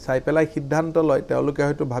চাই পেলাই সিদ্ধান্ত লয় তেওঁলোকে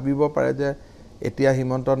হয়তো ভাবিব পাৰে যে এতিয়া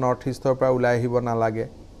হিমন্ত নৰ্থ ইষ্টৰ পৰা উলাই আহিব নালাগে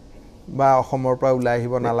বা অসমৰ পৰা উলাই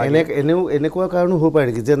আহিব নালাগে এনেকুৱা কাৰণো হ'ব পাৰে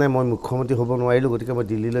নেকি যে নাই মই মুখ্যমন্ত্ৰী হ'ব নোৱাৰিলো গতিকে মই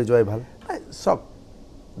দিল্লীলৈ যোৱাই ভাল সব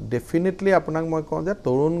ডেফিনেটলি আপোনাক মই কওঁ যে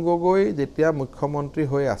তৰুণ গগৈ যেতিয়া মুখ্যমন্ত্ৰী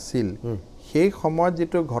হৈ আছিল সেই সময়ত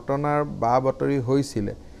যেটো ঘটনাৰ বা বতৰি হৈছিল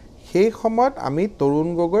সেই সময়ত আমি তৰুণ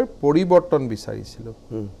গগৈৰ পৰিৱৰ্তন বিচাৰিছিলো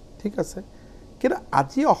ঠিক আছে কিন্তু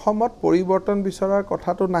আজি অসমত পৰিৱৰ্তন বিচৰাৰ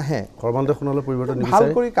কথাটো নাহে সৰ্বান্ত সোণোৱালৰ পৰিৱৰ্তন বিচাৰে ভাল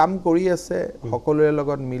কৰি কাম কৰি আছে সকলোৰে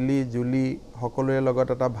লগত মিলি জুলি সকলোৰে লগত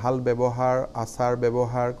এটা ভাল ব্যৱহাৰ আচাৰ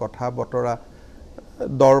ব্যৱহাৰ কথা বতৰা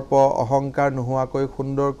দৰ্প অহংকাৰ নোহোৱাকৈ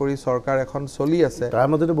সুন্দৰ কৰি চৰকাৰ এখন চলি আছে তাৰ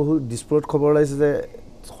মাজতে বহু ডিসপুৰত খবৰ ওলাইছে যে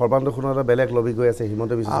সৰ্বান্ত সোণোৱালৰ বেলেগ লবি গৈ আছে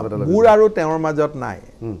হিমন্ত বিশ্ব শৰ্মাৰ মোৰ আৰু তেওঁৰ মাজত নাই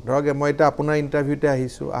ধৰক মই এটা আপোনাৰ ইন্টাৰভিউতে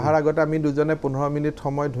আহিছো আহাৰ আগতে আমি দুজনে 15 মিনিট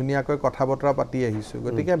সময় ধুনিয়াকৈ কথা বতৰা পাতি আহিছো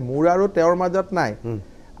গতিকে মোৰ আৰু তেওঁৰ মাজত নাই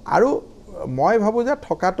আৰু মই ভাবো যে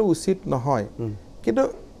ঠকাটো উচিত নহয় কিন্তু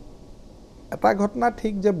এটা ঘটনা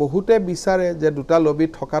ঠিক যে বহুতে বিচাৰে যে দুটা লবি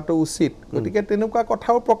থকাটো উচিত গতিকে তেনেকুৱা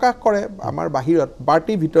কথাও প্ৰকাশ কৰে আমাৰ বাহিৰত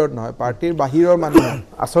পাৰ্টিৰ ভিতৰত নহয় পাৰ্টিৰ বাহিৰৰ মানুহ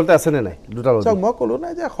আচলতে আছে নে নাই দুটা লবি মই ক'লো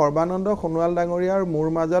নাই যে সৰ্বানন্দ সোণোৱাল ডাঙৰীয়া আৰু মোৰ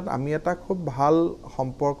মাজত আমি এটা খুব ভাল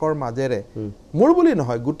সম্পৰ্কৰ মাজেৰে মোৰ বুলি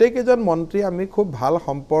নহয় গোটেই কেইজন মন্ত্ৰী আমি খুব ভাল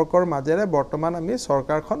সম্পৰ্কৰ মাজেৰে বৰ্তমান আমি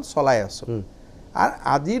চৰকাৰখন চলাই আছো আৰু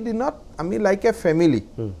আজিৰ দিনত আমি লাইক এ ফেমিলি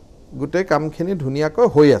গোটেই কামখিনি ধুনীয়াকৈ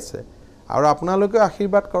হৈ আছে আৰু আপোনালোকে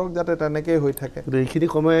আশীৰ্বাদ কৰক যাতে তেনেকৈ হৈ থাকে এইখিনি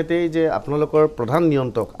সময়তেই যে আপোনালোকৰ প্ৰধান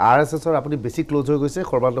নিয়ন্ত্ৰক RSSৰ আপুনি বেছি ক্লোজ হৈ গৈছে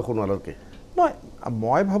সৰ্বানন্দ সোণোৱালতকৈ নহয়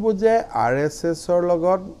মই ভাবোঁ যে RSSৰ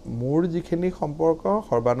লগত মোৰ যিখিনি সম্পৰ্ক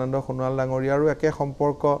সৰ্বানন্দ সোণোৱাল ডাঙৰীয়াৰো একে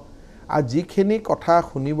সম্পৰ্ক আৰু যিখিনি কথা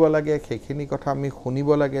শুনিব লাগে সেইখিনি কথা আমি শুনিব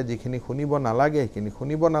লাগে যিখিনি শুনিব নালাগে সেইখিনি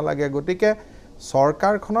শুনিব নালাগে গতিকে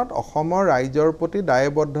চৰকাৰখনত অসমৰ ৰাইজৰ প্ৰতি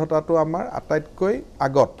দায়বদ্ধতাটো আমাৰ আটাইতকৈ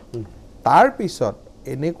আগত তাৰ পিছত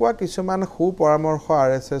এনেকুৱা কিছুমান সুপৰামৰ্শ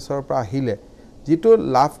RSSৰ পৰা আহিলে যিটো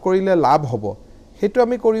লাভ কৰিলে লাভ হ'ব সেইটো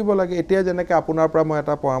আমি কৰিব লাগে এতিয়া যেনেকৈ আপোনাৰ পৰা মই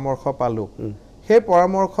এটা পৰামৰ্শ পালোঁ সেই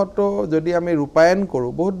পৰামৰ্শটো যদি আমি ৰূপায়ণ কৰোঁ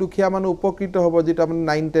বহুত দুখীয়া মানুহ উপকৃত হ'ব যিটো আপুনি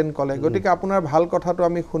 9-10 ক'লে গতিকে আপোনাৰ ভাল কথাটো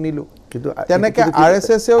আমি শুনিলোঁ কিন্তু তেনেকৈ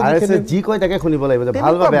RSSেও যি কয় তাকে শুনিব লাগিব যে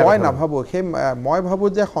ভাল বা বেয়া মই নাভাবোঁ সেই মই ভাবোঁ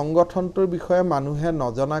যে সংগঠনটোৰ বিষয়ে মানুহে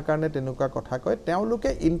নজনাৰ কাৰণে তেনেকুৱা কথা কয় তেওঁলোকে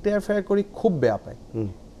ইণ্টাৰফেয়াৰ কৰি খুব বেয়া পায়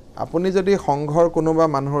আপুনি যদি সংঘৰ কোনোবা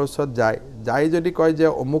মানুহৰ ওচৰত যাই যদি কয় যে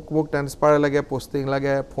অমুক মোক ট্ৰান্সফাৰ লাগে পোষ্টিং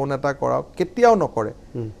লাগে ফোন এটা কৰাওক কেতিয়াও নকৰে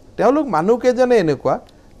তেওঁলোক মানুহকেইজনে এনেকুৱা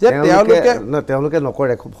যে তেওঁলোকে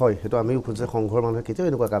নকৰে খুব হয় সেইটো আমিও খুঁজে সংঘৰ মানুহে কেতিয়াও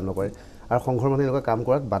এনেকুৱা কাম নকৰে আৰু সংঘৰ মানুহে এনেকুৱা কাম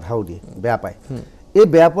কৰাত বাধাও দিয়ে বেয়া পায় এই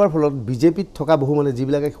বেয়া পোৱাৰ ফলত বিজেপিত থকা বহু মানে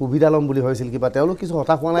যিবিলাকে সুবিধা ল'ম বুলি ভাবিছিল কিবা তেওঁলোক কিছু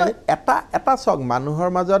হতাশ হোৱা নাই এটা চাওক মানুহৰ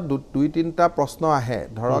মাজত 2-3টা প্ৰশ্ন আহে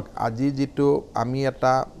ধৰক আজি যিটো আমি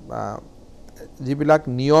এটা যিবিলাক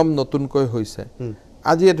নিয়ম নতুনকৈ হৈছে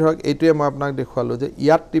আজি ধৰক এইটোৱে মই আপোনাক দেখুৱালোঁ যে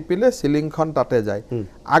ইয়াত টিপিলে চিলিংখন তাতে যায়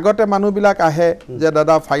আগতে মানুহবিলাক আহে যে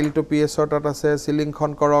দাদা ফাইলটো PSৰ তাত আছে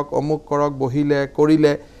চিলিংখন কৰক অমুক কৰক বহিলে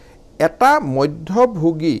কৰিলে এটা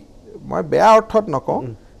মধ্যভোগী মই বেয়া অৰ্থত নকওঁ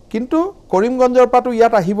কিন্তু কৰিমগঞ্জৰ পৰাতো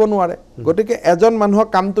ইয়াত আহিব নোৱাৰে গতিকে এজন মানুহক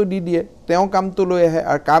কামটো দি দিয়ে তেওঁ কামটো লৈ আহে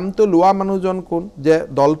আৰু কামটো লোৱা মানুহজন কোন যে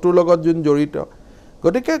দলটোৰ লগত যোন জড়িত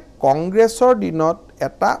গতিকে কংগ্ৰেছৰ দিনত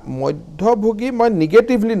এটা মধ্যভোগী মই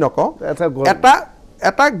নিগেটিভলি নকওঁ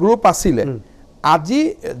এটা গ্ৰুপ আছিলে আজি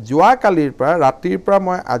যোৱাকালিৰ পৰা ৰাতিৰ পৰা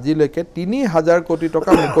মই আজিলৈকে 3000 কোটি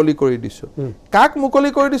টকা মুকলি কৰি দিছোঁ কাক মুকলি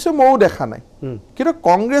কৰি দিছোঁ ময়ো দেখা নাই কিন্তু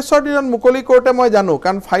কংগ্ৰেছৰ দিনত মুকলি কৰোঁতে মই জানো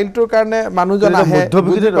কাৰণ ফাইলটোৰ কাৰণে মানুহজন আহে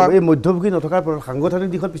মধ্যভোগী নথকাৰ সাংগঠনিক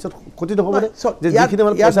দিশত পিছত ক্ষতি নহ'ব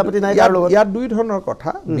ইয়াত দুই ধৰণৰ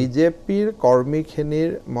কথা বিজেপিৰ কৰ্মীখিনিৰ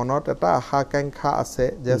মনত এটা আশা আকাংক্ষা আছে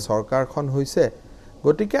যে চৰকাৰখন হৈছে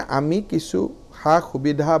গতিকে আমি কিছু হা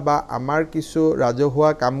সুবিধা বা আমাৰ কিছু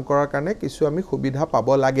ৰাজহুৱা কাম কৰাৰ কাৰণে কিছু আমি সুবিধা পাব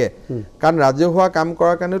লাগে কাৰণ ৰাজহুৱা কাম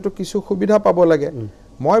কৰাৰ কাৰণেতো কিছু সুবিধা পাব লাগে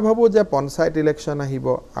মই ভাবোঁ যে পঞ্চায়ত ইলেকশ্যন আহিব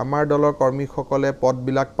আমাৰ দলৰ কৰ্মীসকলে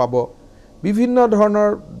পদবিলাক পাব বিভিন্ন ধৰণৰ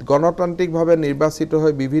গণতান্ত্ৰিকভাৱে নিৰ্বাচিত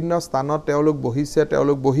হৈ বিভিন্ন স্থানত তেওঁলোক বহিছে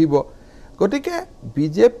তেওঁলোক বহিব গতিকে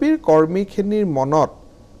বিজেপিৰ কৰ্মীখিনিৰ মনত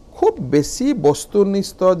খুব বেছি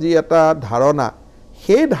বস্তুনিষ্ঠ যি এটা ধাৰণা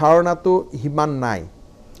সেই ধাৰণাটো সিমান নাই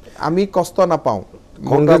আমি কষ্ট নাপাওঁ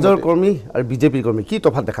কংগ্ৰেছৰ কৰ্মী আৰু বিজেপিৰ কৰ্মী কি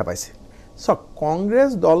তফাৎ দেখা পাইছে চাওক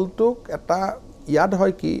কংগ্ৰেছ দলটোক এটা ইয়াত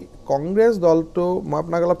হয় কি কংগ্ৰেছ দলটো মই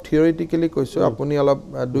আপোনাক অলপ থিয়ৰিটিকেলি কৈছোঁ আপুনি অলপ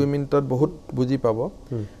 2 মিনিটত বহুত বুজি পাব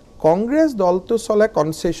কংগ্ৰেছ দলটো চলে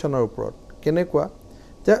কনচেশ্যনৰ ওপৰত কেনেকুৱা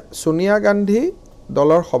যে সোনিয়া গান্ধী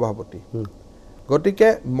দলৰ সভাপতি গতিকে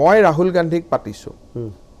মই ৰাহুল গান্ধীক পাতিছোঁ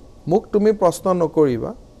মোক তুমি প্ৰশ্ন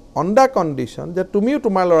নকৰিবা অন দ্য কণ্ডিশ্যন যে তুমিও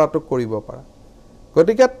তোমাৰ ল'ৰাটোক কৰিব পাৰা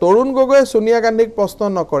গতিকে তৰুণ গগৈয়ে সোনিয়া গান্ধীক প্ৰশ্ন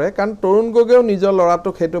নকৰে কাৰণ তৰুণ গগৈয়েও নিজৰ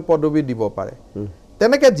ল'ৰাটোক সেইটো পদবী দিব পাৰে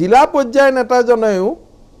তেনেকৈ জিলা পৰ্যায়ৰ নেতাজনেও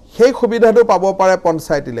সেই সুবিধাটো পাব পাৰে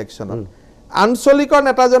পঞ্চায়ত ইলেকশ্যনত আঞ্চলিকৰ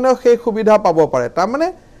নেতাজনেও সেই সুবিধা পাব পাৰে তাৰমানে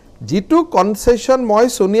যিটো কনচেশ্যন মই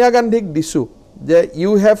সোনিয়া গান্ধীক দিছোঁ যে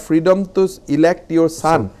U have freedom two elect Euro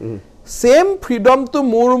San same ফ্ৰীডমটো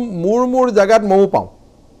মোৰ জেগাত ময়ো পাওঁ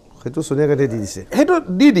সেইটো সোনিয়া গান্ধী দি দিছে সেইটো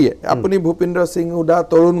দি দিয়ে আপুনি ভূপেন্দ্ৰ সিং হুডা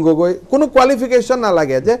তৰুণ গগৈ কোনো কোৱালিফিকেশ্যন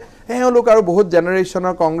নালাগে যে এওঁলোক আৰু বহুত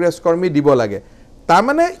জেনেৰেশ্যনৰ কংগ্ৰেছ কৰ্মী দিব লাগে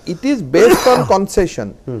তাৰমানে it is based on concession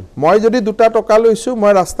মই যদি 2 টকা লৈছোঁ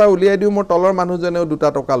মই ৰাস্তা উলিয়াই দিওঁ মোৰ তলৰ মানুহজনেও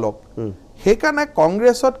 2 টকা লওক সেইকাৰণে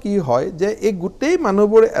কংগ্ৰেছত কি হয় যে এই গোটেই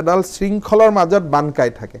মানুহবোৰ এডাল শৃংখলৰ মাজত বান্ধ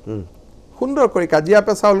খাই থাকে সুন্দৰ কৰি কাজিয়া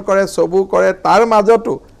পেচাউল কৰে চবু কৰে তাৰ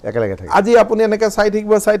মাজতো একেলগে থাকে আজি আপুনি এনেকৈ চাই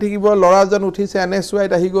থাকিব ল'ৰাজন উঠিছে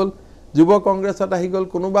NSUIত আহি গ'ল যুৱ কংগ্ৰেছত আহি গ'ল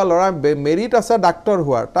কোনোবা ল'ৰা মেৰিট আছে ডাক্তৰ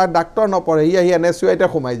হোৱাৰ তাৰ ডাক্তৰ নপঢ়ে সি আহি NSUIতে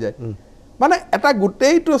সোমাই যায় মানে এটা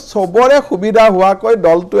গোটেইটো সবৰে সুবিধা হোৱাকৈ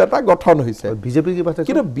দলটো এটা গঠন হৈছে বিজেপি কিবা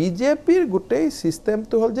কিন্তু বিজেপিৰ গোটেই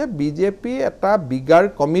সিস্টেমটো হল যে বিজেপি এটা বিগাৰ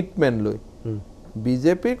কমিটমেন্ট লৈ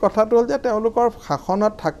বিজেপিৰ কথাটো হল যে তেওঁলোকৰ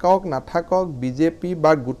শাসনত থাকক নাথাকক বিজেপি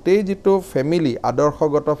বা গোটেই যিটো ফ্যামিলি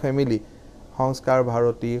আদৰ্শগত ফ্যামিলি সংস্কাৰ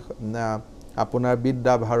ভাৰতী আপোনাৰ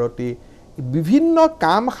বিদ্যা ভাৰতী বিভিন্ন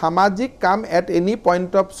কাম সামাজিক কাম এট এনি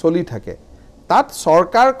পইণ্ট অফ চলি থাকে তাত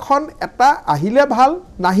সৰকাৰখন এটা আহিলে ভাল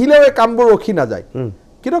নাহিলেও এই কামবোৰ ৰখি না যায়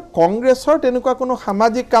কিন্তু কংগ্ৰেছৰ তেনেকুৱা কোনো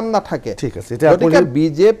সামাজিক কাম নাথাকে ঠিক আছে এটা গতিকে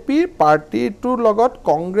বিজেপিৰ পাৰ্টিটোৰ লগত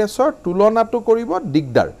কংগ্ৰেছৰ তুলনাটো কৰিব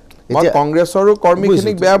দিগদাৰ মই কংগ্ৰেছৰো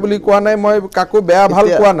কৰ্মীখিনিক বেয়া বুলি কোৱা নাই মই কাকো বেয়া ভাল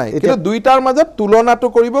কোৱা নাই কিন্তু দুইটাৰ মাজত তুলনাটো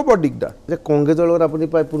কৰিব বৰ দিগদাৰ যে কংগ্ৰেছৰ লগত আপুনি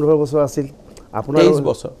প্ৰায় 15 বছৰ আছিল আপোনাৰ 23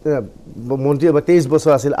 বছৰ মন্ত্ৰী 23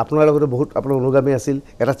 বছৰ আছিল আপোনাৰ লগত বহুত আপোনাৰ অনুগামী আছিল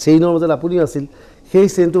এটা চেইনৰ মাজত আপুনিও আছিল সেই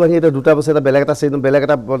চেইনটো ভাঙি এটা দুটা বছৰ এটা বেলেগ এটা চেইন বেলেগ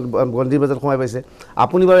এটা গণ্ডিৰ মাজত সোমাই পাইছে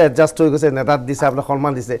আপুনি বাৰু এডজাষ্ট হৈ গৈছে নেতাত দিছে আপোনাক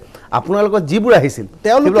সন্মান দিছে আপোনাৰ লগত যিবোৰ আহিছিল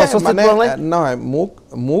তেওঁলোকে নহয়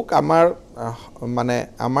মোক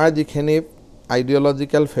আমাৰ যিখিনি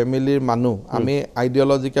আইডিঅলজিক্যাল ফ্যামিলিৰ মানুহ আমি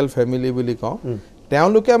আইডিঅলজিক্যাল ফ্যামিলি বুলি কওঁ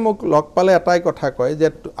তেওঁলোকে মোক লগ পালে এটাই কথা কয় যে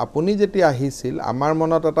আপুনি যেতিয়া আহিছিল আমাৰ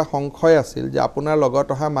মনত এটা সংশয় আছিল যে আপোনাৰ লগত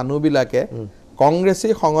অহা মানুহবিলাকে কংগ্ৰেছী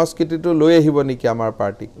সংস্কৃতিটো লৈ আহিব নেকি আমাৰ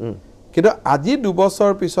পাৰ্টিক কিন্তু আজি 2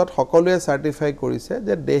 বছৰ পিছত সকলোৱে সাৰ্টিফাই কৰিছে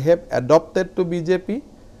যে they have adopted two BJP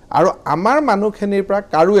আৰু আমাৰ মানুহখিনিৰ পৰা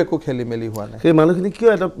কাৰো একো খেলিমেলি হোৱা নাই সেই মানুহখিনি কিয়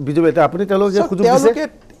এটা বিজেপি এটা আপুনি তেওঁলোকে সুযোগ দিছে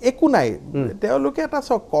একো নাই তেওঁলোকে এটা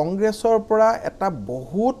কংগ্ৰেছৰ পৰা এটা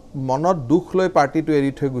বহুত মনত দুখ লৈ পাৰ্টিটো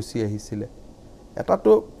এৰি থৈ গুচি আহিছিলে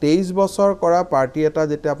এটাটো 23 বছৰ কৰা পাৰ্টি এটা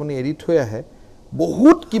যেতিয়া আপুনি এৰি থৈ আহে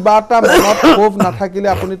বহুত কিবা এটা মনত ক্ষোভ নাথাকিলে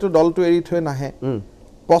আপুনিটো দলটো এৰি থৈ নাহে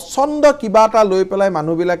পছন্দ কিবা এটা লৈ পেলাই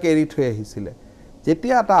মানুহবিলাকে এৰি থৈ আহিছিলে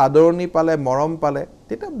যেতিয়া এটা আদৰণি পালে মৰম পালে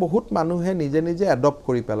তেতিয়া বহুত মানুহে নিজে নিজে এডপ্ট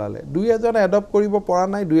কৰি পেলালে দুই এজনে এডপ্ট কৰিব পৰা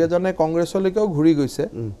নাই দুই এজনে কংগ্ৰেছলৈকেও ঘূৰি গৈছে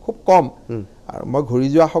খুব কম আৰু মই ঘূৰি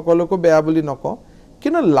যোৱা সকলোকো বেয়া বুলি নকওঁ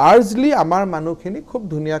কিন্তু লাৰ্জলি আমাৰ মানুহখিনি খুব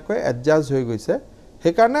ধুনীয়াকৈ এডজাষ্ট হৈ গৈছে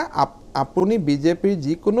সেইকাৰণে আপুনি বিজেপিৰ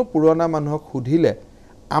যিকোনো পুৰণা মানুহক সুধিলে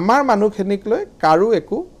আমাৰ মানুহখিনিক লৈ কাৰো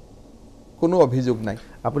একো কোনো অভিযোগ নাই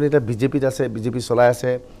আপুনি এটা বিজেপিত আছে বিজেপি চলাই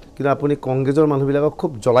আছে কিন্তু আপুনি কংগ্ৰেছৰ মানুহবিলাকক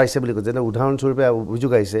খুব জ্বলাইছে বুলি কয় যেনে উদাহৰণস্বৰূপে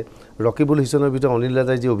অভিযোগ আহিছে ৰকিবুল হুছেইনৰ বিৰুদ্ধে অনিল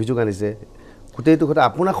ৰাজাই যি অভিযোগ আনিছে গোটেইটো কথা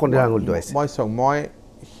আপোনাৰ সন্দেহ আঙুলিটো আহিছে মই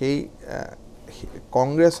সেই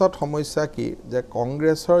কংগ্ৰেছত সমস্যা কি যে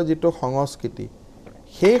কংগ্ৰেছৰ যিটো সংস্কৃতি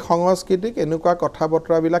সেই সংস্কৃতিক এনেকুৱা কথা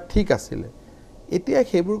বতৰাবিলাক ঠিক আছিলে এতিয়া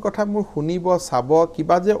সেইবোৰ কথা মোৰ শুনিব চাব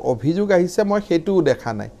কিবা যে অভিযোগ আহিছে মই সেইটোও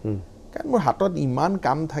দেখা নাই কাৰণ মোৰ হাতত ইমান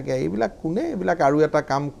কাম থাকে এইবিলাক কোনে এইবিলাক আৰু এটা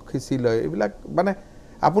কাম খিচি লয় এইবিলাক মানে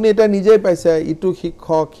আপুনি এটা নিজেই পাইছে ইটো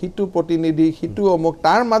শিক্ষক হিটো প্ৰতিনিধি হিটো অমুক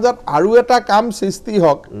তাৰ মাজত আৰু এটা কাম সৃষ্টি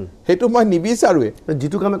হওক হেতু মই নিবিচাৰোৱে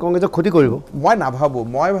যিটো কামে কংগ্ৰেছক ক্ষতি কৰিব মই নাভাবো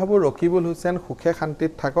মই ভাবো ৰকিবুল হুছেইন সুখে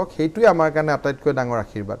শান্তিত থাকক সেইটোই আমাৰ কাৰণে আটাইতকৈ ডাঙৰ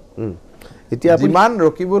আশীৰ্বাদ এতিয়া যিমান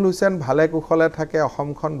ৰকিবুল হুছেইন ভালে কুশলে থাকে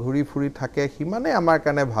অসমখন ঘূৰি ফুৰি থাকে সিমানে আমাৰ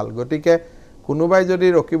কাৰণে ভাল গতিকে কোনোবাই যদি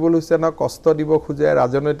ৰকিবুল হুছেইনক কষ্ট দিব খোজে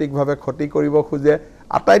ৰাজনৈতিকভাৱে ক্ষতি কৰিব খোজে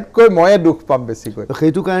আটাইতকৈ ময়ে দুখ পাম বেছিকৈ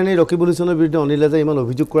সেইটো কাৰণে ৰকিবুল হুছেইনৰ বিৰুদ্ধে অনিল ৰাজাই ইমান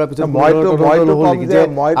অভিযোগ কৰাৰ পিছত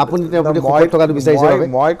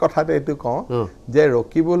মই কথাটো এইটো কওঁ যে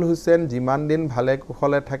ৰকিবুল হুছেইন যিমান দিন ভালে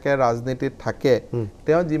কুশলে থাকে ৰাজনীতিত থাকে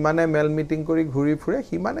তেওঁ যিমানে মেল মিটিং কৰি ঘূৰি ফুৰে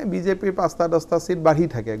সিমানে বিজেপিৰ 5টা-10টা সিট বাঢ়ি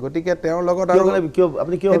থাকে গতিকে তেওঁৰ লগত আৰু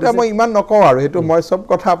এটা মই ইমান নকওঁ আৰু সেইটো মই সব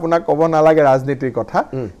কথা আপোনাক ক'ব নালাগে ৰাজনীতিৰ কথা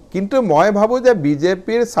কিন্তু মই ভাবো যে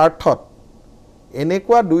বিজেপিৰ স্বাৰ্থত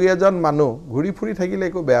এনেকুৱা দুই এজন মানুহ ঘূৰি ফুৰি থাকিলে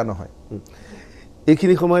একো বেয়া নহয়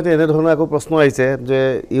এইখিনি সময়তে এনে ধৰণৰ আকৌ প্ৰশ্ন আহিছে যে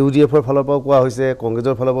ইউডিএফৰ ফালৰ পৰা কোৱা হৈছে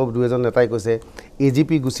কংগ্ৰেছৰ ফালৰ পৰা দুই এজন নেতাই কৈছে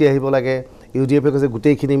এজিপি গুচি আহিব লাগে ইউডিএফে কৈছে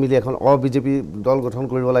গোটেইখিনি মিলি এখন বিজেপি দল গঠন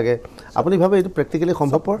কৰিব লাগে আপুনি ভাবে এইটো প্ৰেক্টিকেলি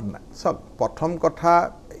সম্ভৱপৰ সব প্ৰথম কথা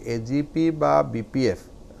এজিপি বা বিপিএফ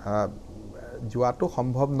যোৱাটো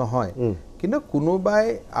সম্ভৱ নহয় কিন্তু কোনোবাই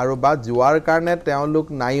আৰু বা যোৱাৰ কাৰণে তেওঁলোক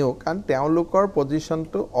নাইও কাৰণ তেওঁলোকৰ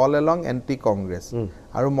পজিশনটো অল এলং এন্টি কংগ্ৰেছ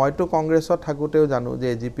আৰু মইতো কংগ্ৰেছত থাকোতেও জানো যে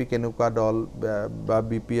এজিপি কেনেকুৱা দল বা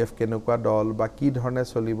বিপিএফ কেনেকুৱা দল বা কি ধৰণে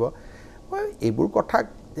চলিব এইবোৰ কথা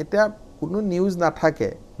এতিয়া কোনো নিউজ নাথাকে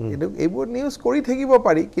এইবোৰ নিউজ কৰি থাকিব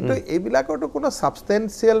পাৰি কিন্তু এইবিলাকৰতো কোনো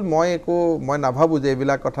সাবস্টেন্সিয়েল মই নাভাবো যে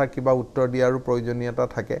এইবিলাক কথা কিবা উত্তৰ দিয়াৰো প্ৰয়োজনীয়তা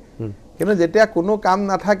থাকে কিন্তু যেতিয়া কোনো কাম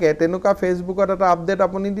নাথাকে তেনেকুৱা ফেসবুকত এটা আপডেট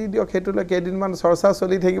আপুনি দি দিয়ক হেতুলে কেইদিনমান চৰ্চা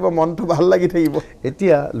চলি থাকিব মনটো ভাল লাগি থাকিব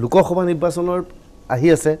এতিয়া লোকসভা নিৰ্বাচনৰ আহি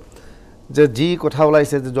আছে যে যি কথা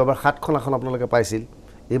ওলাইছে যে যোৱাবাৰ 7খন আসন আপোনালোকে পাইছিল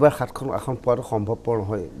এইবাৰ 7খন আসন পোৱাটো সম্ভৱপৰ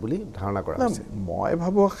নহয় বুলি ধাৰণা কৰা হৈছে মই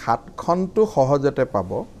ভাবো 7খনটো সহজতে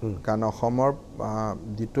পাব কাৰণ অসমৰ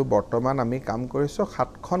যেটো বৰ্তমান আমি কাম কৰিছো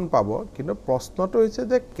 7খন পাব কিন্তু প্ৰশ্নটো হৈছে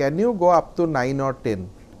যে can you go up to 9 অৰ 10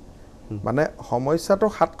 মানে সমস্যাটো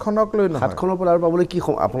 7খনক লৈ নহয় 7খনৰ পৰা আৰু পাবলৈ কি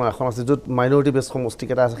আপোনাৰ এখন আছে য'ত মাইনৰিটি বেছ সমষ্টি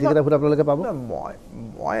কেটা আছে সেইকেটা ভোট আপোনালোকে পাব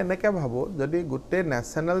মই এনেকে ভাবো যদি গোটেই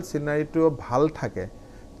নেশনাল সিনাৰিটো ভাল থাকে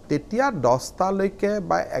তেতিয়া 10টা লৈকে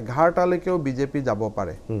বা 11টা লৈকেও বিজেপি যাব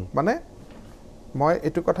পাৰে মানে মই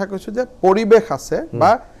এটো কথা কৈছো যে পৰিবেশ আছে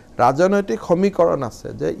বা ৰাজনৈতিক সমীকৰণ আছে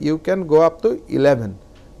যে U can go up to 11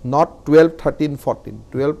 not 12 13 14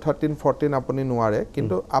 12 13 14 আপুনি নোৱাৰে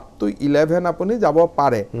কিন্তু আপ টু 11 আপুনি যাব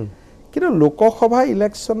পাৰে কিন্তু লোকসভা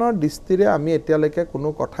ইলেকশনৰ দৃষ্টিৰে আমি এতিয়ালৈকে কোনো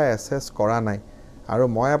কথা এসেস কৰা নাই আৰু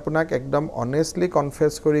মই আপোনাক একদম অনেষ্টলি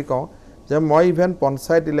কনফেস কৰি কওঁ যে মই ইভেন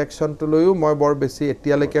পঞ্চায়ত ইলেকশনটো লৈও মই বৰ বেছি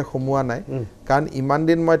এতিয়ালৈকে সমুৱা নাই কাৰণ ইমান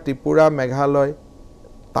দিন মই ত্ৰিপুৰা মেঘালয়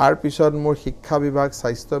তাৰ পিছত মোৰ শিক্ষা বিভাগ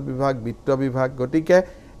স্বাস্থ্য বিভাগ বিত্ত বিভাগ গতিকে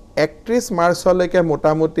 31 মাৰ্চলৈকে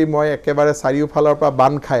মোটামুটি মই একেবাৰে চাৰিওফালৰ পৰা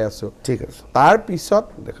বান খাই আছো ঠিক আছে তাৰ পিছত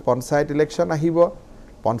পঞ্চায়ত ইলেকশন আহিব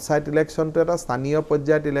পঞ্চায়ত ইলেকশনটো এটা স্থানীয়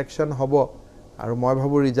পৰ্যায়ত ইলেকশন হ'ব আৰু মই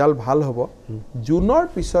ভাবো ৰিজাল্ট ভাল হ'ব জুনৰ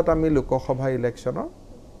পিছত আমি লোকসভা ইলেকশনৰ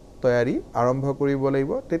তৈয়াৰী আৰম্ভ কৰিব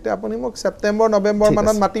লাগিব তেতিয়া আপুনি মোক সেপ্টেম্বৰ নৱেম্বৰ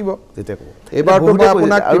মানত মাতিব তেতিয়া ক'ব এবাৰটো মই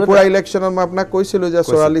আপোনাক ত্ৰিপুৰা ইলেকশনত মই আপোনাক কৈছিলো যে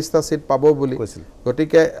 44টা সিট পাব বুলি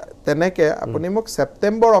গতিকে তেনেকে আপুনি মোক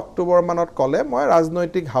সেপ্টেম্বৰ অক্টোবৰ মানত কলে মই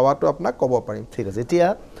ৰাজনৈতিক হাৱাটো আপোনাক ক'ব পাৰিম ঠিক আছে এতিয়া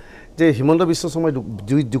যে হিমন্ত বিশ্ব শৰ্মাই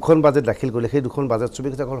দুখন বাজেট দাখিল কৰিলে সেই দুখন বাজেট ছবি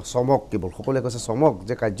কথা চমক কেৱল সকলোৱে কৈছে চমক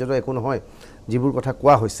যে কাৰ্যটো একো নহয় যিবোৰ কথা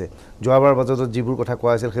কোৱা হৈছে যোৱাবাৰ বাজেটত যিবোৰ কথা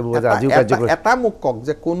কোৱা হৈছিল সেইবোৰ যে আজিও কাৰ্য কৰে এটা মোক কক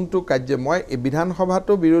যে কোনটো কাৰ্য মই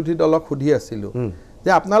বিধানসভাটো বিৰোধী দলক সুধি আছিলো যে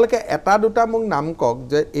আপোনালোকে এটা দুটা মোক নাম কক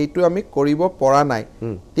যে এইটো আমি কৰিব পৰা নাই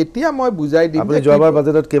তেতিয়া মই বুজাই দিম আপুনি যোৱাবাৰ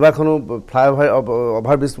বাজেটত কেবাখনো ফ্লাইঅভাৰ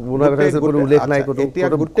অভাৰব্ৰিজ বনোৱাৰ কথা আছে কোনো উল্লেখ নাই কোনো এতিয়া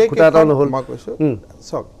গোটেই কথা নহল মই কৈছো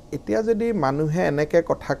চক এতিয়া যদি মানুহে এনেকে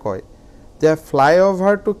কথা কয় যে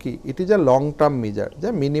ফ্লাইঅভাৰটো কি it is a long term measure যে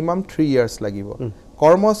মিনিমাম 3 ইয়াৰ্স লাগিব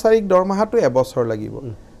কৰ্মচাৰীক দৰমহাটো এবছৰ লাগিব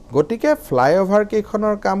গতিকে ফ্লাইঅভাৰ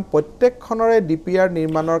কেইখনৰ কাম প্ৰত্যেকখনৰে ডিপিআৰ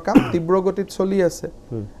নিৰ্মাণৰ কাম তীব্ৰ গতিত চলি আছে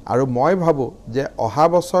আৰু মই ভাবো যে অহা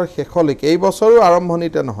বছৰ শেষলৈকে এই বছৰো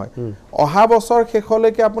আৰম্ভণিতে নহয় অহা বছৰ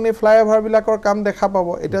শেষলৈকে আপুনি ফ্লাইঅভাৰ বিলাকৰ কাম দেখা পাব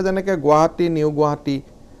এতিয়া যেনেকে Guwahati new Guwahati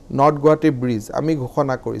north Guwahati bridge আমি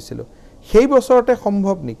ঘোষণা কৰিছিলো সেই বছৰতে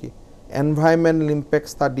সম্ভৱ নেকি এনভাইৰনমেন্টাল impact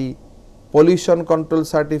study pollution control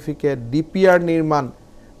certificate DPR নিৰ্মাণ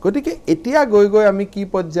গতিকে এতিয়া গৈ গৈ আমি কি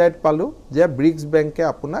পৰ্যায়ত পালো যে ব্ৰিক্স বেংকে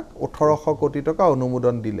আপোনাক 1800 কোটি টকা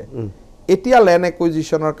অনুমোদন দিলে এতিয়া ল্যান্ড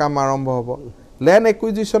একুইজিশনৰ কাম আৰম্ভ হ'ব ল্যান্ড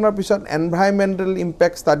একুইজিশনৰ পিছত এনভাইৰনমেন্টাল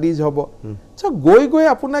ইম্পেক্ট ষ্টাডিজ হ'ব সো গৈ গৈ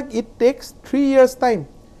আপোনাক it takes 3 years time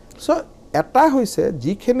so এটা হৈছে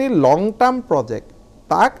যিখিনি লং টাৰ্ম প্ৰজেক্ট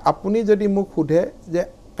তাক আপুনি যদি মোক সুধে যে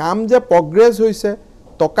কাম যে প্ৰগ্ৰেছ হৈছে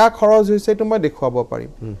টকা খৰচ হৈছে এটো মই দেখুৱাব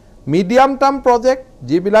পাৰিম মিডিয়াম টাৰ্ম প্ৰজেক্ট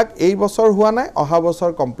যিবিলাক এই বছৰ হোৱা নাই অহা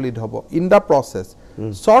বছৰ কমপ্লিট হ'ব in the process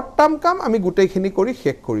short term কাম আমি গুটেইখিনি কৰি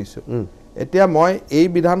শেষ কৰিছো এতিয়া মই এই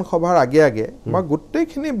বিধানসভাৰ আগে মই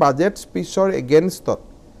গুটেইখিনি বাজেট স্পিচৰ এগেইনষ্টত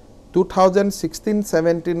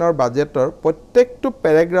 2016-17 ৰ বাজেটৰ প্ৰত্যেকটো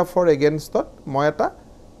পেৰাগ্ৰাফৰ এগেইনষ্টত মই এটা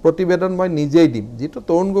প্ৰতিবেদন মই নিজেই দিম যেটো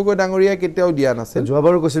তৰুণ গগৈ ডাঙৰীয়া কেতিয়াও দিয়া নাছে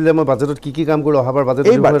যোৱাবাৰ কৈছিল যে মই বাজেটত কি কাম কৰিলো অহাবাৰ বাজেট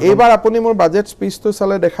এইবাৰ আপুনি মোৰ বাজেট স্পিচটো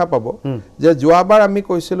চালে দেখা পাব যে যোৱাবাৰ আমি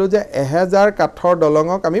কৈছিলো যে 1000 কাঠৰ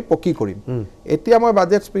দলঙক আমি পকি কৰিম এতিয়া মই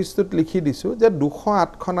বাজেট স্পিচটোত লিখি দিছো যে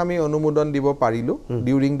 208খন আমি অনুমোদন দিব পাৰিলো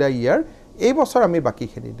ডিউৰিং দা ইয়াৰ এই বছৰ আমি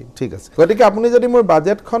বাকিখিনি দিম ঠিক আছে গতিকে আপুনি যদি মোৰ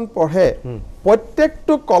বাজেটখন পঢ়ে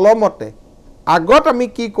প্ৰত্যেকটো কলমতে আগত আমি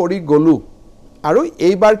কি কৰি গলো আৰু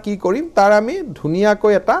এইবাৰ কি কৰিম তাৰ আমি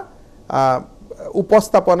ধুনিয়াকৈ এটা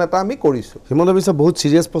উপস্থাপন এটা আমি কৰিছো হিমন্ত বিশ্ব বহুত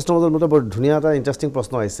সিৰিয়াস প্ৰশ্ন মতে বৰ ধুনিয়া এটা ইন্টাৰেষ্টিং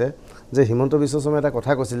প্ৰশ্ন আহিছে যে হিমন্ত বিশ্ব শৰ্মাই এটা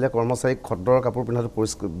কথা কৈছিল যে কৰ্মচাৰীক খদ্দৰ কাপোৰ পিন্ধাটো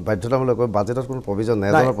বাধ্যতামূলক বাজেটত কোনো প্ৰভিজন নাই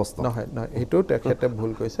জানৰ প্ৰশ্ন নহয় এটো তেখেতে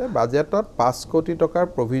ভুল কৈছে বাজেটত 5 কোটি টকাৰ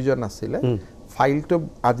প্ৰভিজন আছিল ফাইলটো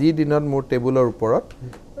আজিৰ দিনত মোৰ টেবুলৰ ওপৰত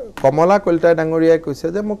কমলা কলিতা ডাঙৰীয়াই কৈছে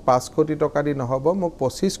যে মোক 5 কোটি টকা দি নহব মোক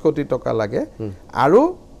 25 কোটি টকা লাগে আৰু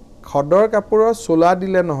খদৰ কাপোৰৰ চোলা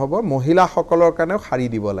দিলে নহব মহিলা সকলৰ কাৰণে শাৰী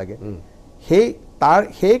দিব লাগে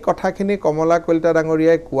সেই কথাখিনি কমলা কলিতা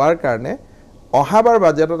ডাঙৰীয়াই কোৱাৰ কাৰণে অহাবাৰ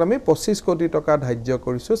বাজেটত আমি 25 কোটি টকা ধাৰ্য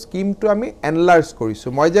কৰিছো স্কিমটো আমি এনলাৰ্জ কৰিছো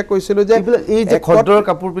মই যে কৈছিলো যে এই যে খদৰ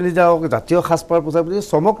কাপোৰ পিন্ধি যাওক জাতীয় খাসপাৰ পোছাক বুলি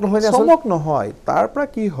চমক নহয় না চমক নহয় তাৰ পৰা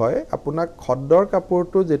কি হয় আপোনাক খদৰ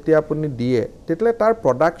কাপোৰটো যেতিয়া আপুনি দিয়ে তেতলে তাৰ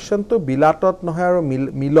প্ৰডাকশনটো বিলাতত নহয় আৰু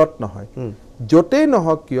মিলত নহয় যতেই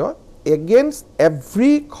নহক কিয় against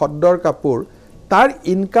every খদ্দৰ কাপোৰ তাৰ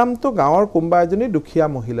ইনকামটো গাঁৱৰ কোনবা এজনী দুখীয়া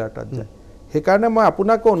মহিলাৰ তাত যায় সেইকাৰণে মই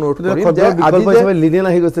আপোনাকো অনুৰোধ কৰিম যে আজি লিনেন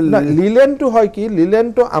আহি গৈছিল লিলেনটো হয় কি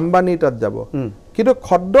লিলেনটো আম্বানী তাত যাব কিন্তু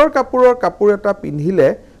খদ্দৰ কাপোৰ এটা পিন্ধিলে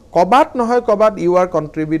কবাত নহয় কবাত U R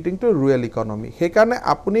কন্ট্ৰিবিউটিং two rural economy সেইকাৰণে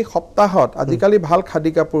আপুনি সপ্তাহত আজিকালি ভাল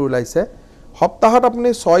খাদী কাপোৰ ওলাইছে সপ্তাহত আপুনি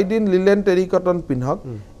 6 দিন লিলেন টেৰিকটন পিন্ধক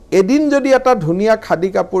এদিন যদি এটা ধুনীয়া খাদী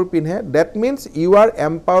কাপোৰ পিন্ধে that means U R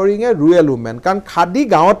empowering A rural women কাৰণ খাদী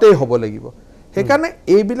গাঁৱতেই হ'ব লাগিব সেইকাৰণে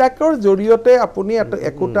এইবিলাকৰ জৰিয়তে আপুনি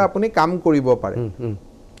একোটা আপুনি কাম কৰিব পাৰে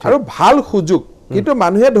আৰু ভাল সুযোগ কিন্তু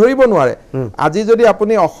মানুহে ধৰিব নোৱাৰে আজি যদি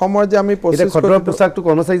আপুনি অসমৰ যে আমি খদ্দৰ পোছাকটো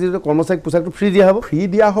কৰ্মচাৰীক পোছাকটো ফ্ৰী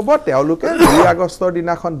দিয়া হ'ব তেওঁলোকে 2 আগষ্টৰ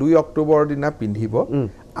দিনাখন 2 অক্টোবৰৰ দিনা পিন্ধিব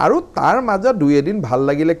আৰু তাৰ মাজত 2 এদিন ভাল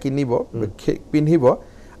লাগিলে কিনিব পিন্ধিব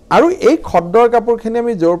আৰু এই খদ্দৰ কাপোৰখিনি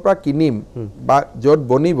আমি য'ৰ পৰা কিনিম বা য'ত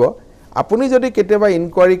বনিব আপুনি যদি কেতিয়াবা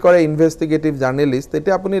ইনকুৱাৰী কৰে ইনভেষ্টিগেটিভ জাৰ্নেলিষ্ট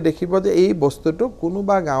তেতিয়া আপুনি দেখিব যে এই বস্তুটো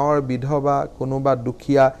কোনোবা গাঁৱৰ বিধৱা কোনোবা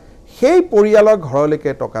দুখীয়া সেই পৰিয়ালৰ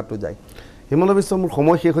ঘৰলৈকে টকাটো যায় হিমন্ত বিশ্ব মোৰ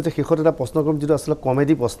সময় শেষ হৈছে শেষত এটা প্ৰশ্ন কৰিম যিটো আচলতে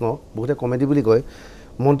কমেডি প্ৰশ্ন বহুতে কমেডি বুলি কয়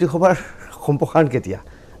মন্ত্ৰীসভাৰ সম্প্ৰসাৰণ কেতিয়া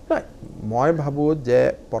মই ভাবোঁ যে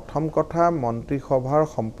প্ৰথম কথা মন্ত্ৰীসভাৰ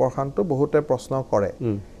সম্প্ৰসাৰণটো বহুতে প্ৰশ্ন কৰে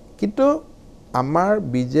কিন্তু আমাৰ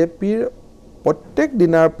বিজেপিৰ প্ৰত্যেক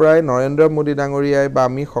দিনাৰ পৰাই নৰেন্দ্ৰ মোদী ডাঙৰীয়াই বা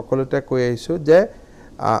আমি সকলোতে কৈ আহিছোঁ যে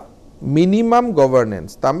মিনিমাম গভৰ্নেন্স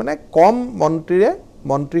তাৰমানে কম মন্ত্ৰীৰে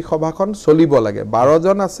মন্ত্ৰীসভাখন চলিব লাগে 12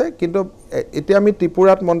 জন আছে কিন্তু এতিয়া আমি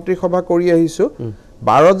ত্ৰিপুৰাত মন্ত্ৰীসভা কৰি আহিছোঁ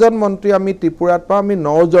 12 জন মন্ত্ৰী আমি ত্ৰিপুৰাত পাওঁ আমি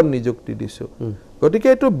 9 জন নিযুক্তি দিছোঁ গতিকে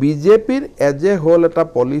এইটো বিজেপিৰ এজ এ হোল এটা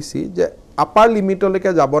পলিচি যে আপাৰ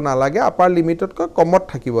লিমিটলৈকে যাব নালাগে আপাৰ লিমিটতকৈ কমত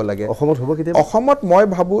থাকিব লাগে অসমত হ'ব কেতিয়া অসমত মই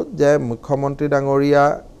ভাবোঁ যে মুখ্যমন্ত্ৰী ডাঙৰীয়া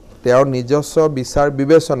তেওঁৰ নিজস্ব বিচাৰ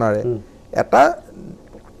বিবেচনাৰে এটা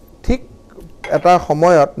ঠিক এটা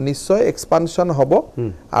সময়ত নিশ্চয় এক্সপানশ্যন হ'ব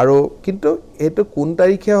আৰু কিন্তু এইটো কোন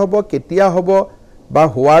তাৰিখে হ'ব কেতিয়া হ'ব বা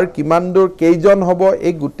হোৱাৰ কিমান দূৰ কেইজন হ'ব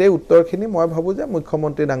এই গোটেই উত্তৰখিনি মই ভাবোঁ যে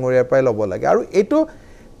মুখ্যমন্ত্ৰী ডাঙৰীয়াৰ পৰাই ল'ব লাগে আৰু এইটো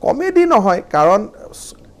কমেডি নহয় কাৰণ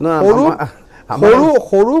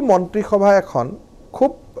সৰু মন্ত্ৰীসভা এখন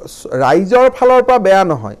খুব ৰাইজৰ ফালৰ পৰা বেয়া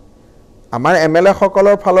নহয় আমাৰ এমএলএ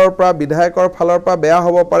সকলৰ ফালৰ পৰা বিধায়কৰ ফালৰ পৰা বেয়া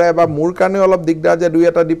হ'ব পাৰে বা মোৰ কাৰণে অলপ দিগদাৰ যে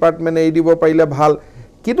 2-এটা ডিপাৰ্টমেণ্ট এৰি দিব পাৰিলে ভাল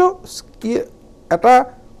কিন্তু কি এটা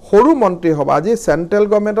সৰু মন্ত্ৰীসভা আজি চেণ্ট্ৰেল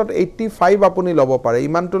গভৰ্ণমেণ্টত 85 আপুনি ল'ব পাৰে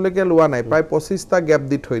ইমানটোলৈকে লোৱা নাই প্ৰায় 25টা গেপ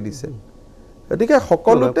দি থৈ দিছে গতিকে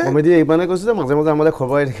সকলোতে কমেডি এইমানে কৈছে যে মাজে মাজে আমালে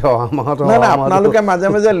খবৰ আহি থাকে আপোনালোকে মাজে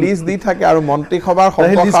মাজে লিষ্ট দি থাকে আৰু মন্ত্ৰীসভাৰ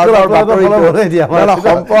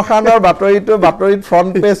সম্প্ৰসাৰণৰ বাতৰিত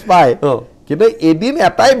ফ্ৰণ্ট পেজ পায় কিন্তু এদিন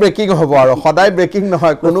এটাই ব্ৰেকিং হ'ব আৰু সদায় ব্ৰেকিং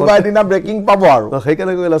নহয় কোনোবা এদিনা ব্ৰেকিং পাব আৰু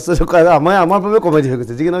সেইকাৰণে আমাৰ বাবে কমেডি হৈ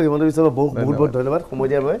গৈছে যিকি নহওক হিমন্ত বিশ্ব শৰ্মা বহুত ধন্যবাদ সময়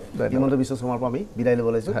দিয়াৰ বাবে হিমন্ত বিশ্ব শৰ্মাৰ পৰা আমি বিদায় ল'ব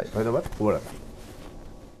লাগিছোঁ ধন্যবাদ শুভৰাত্ৰি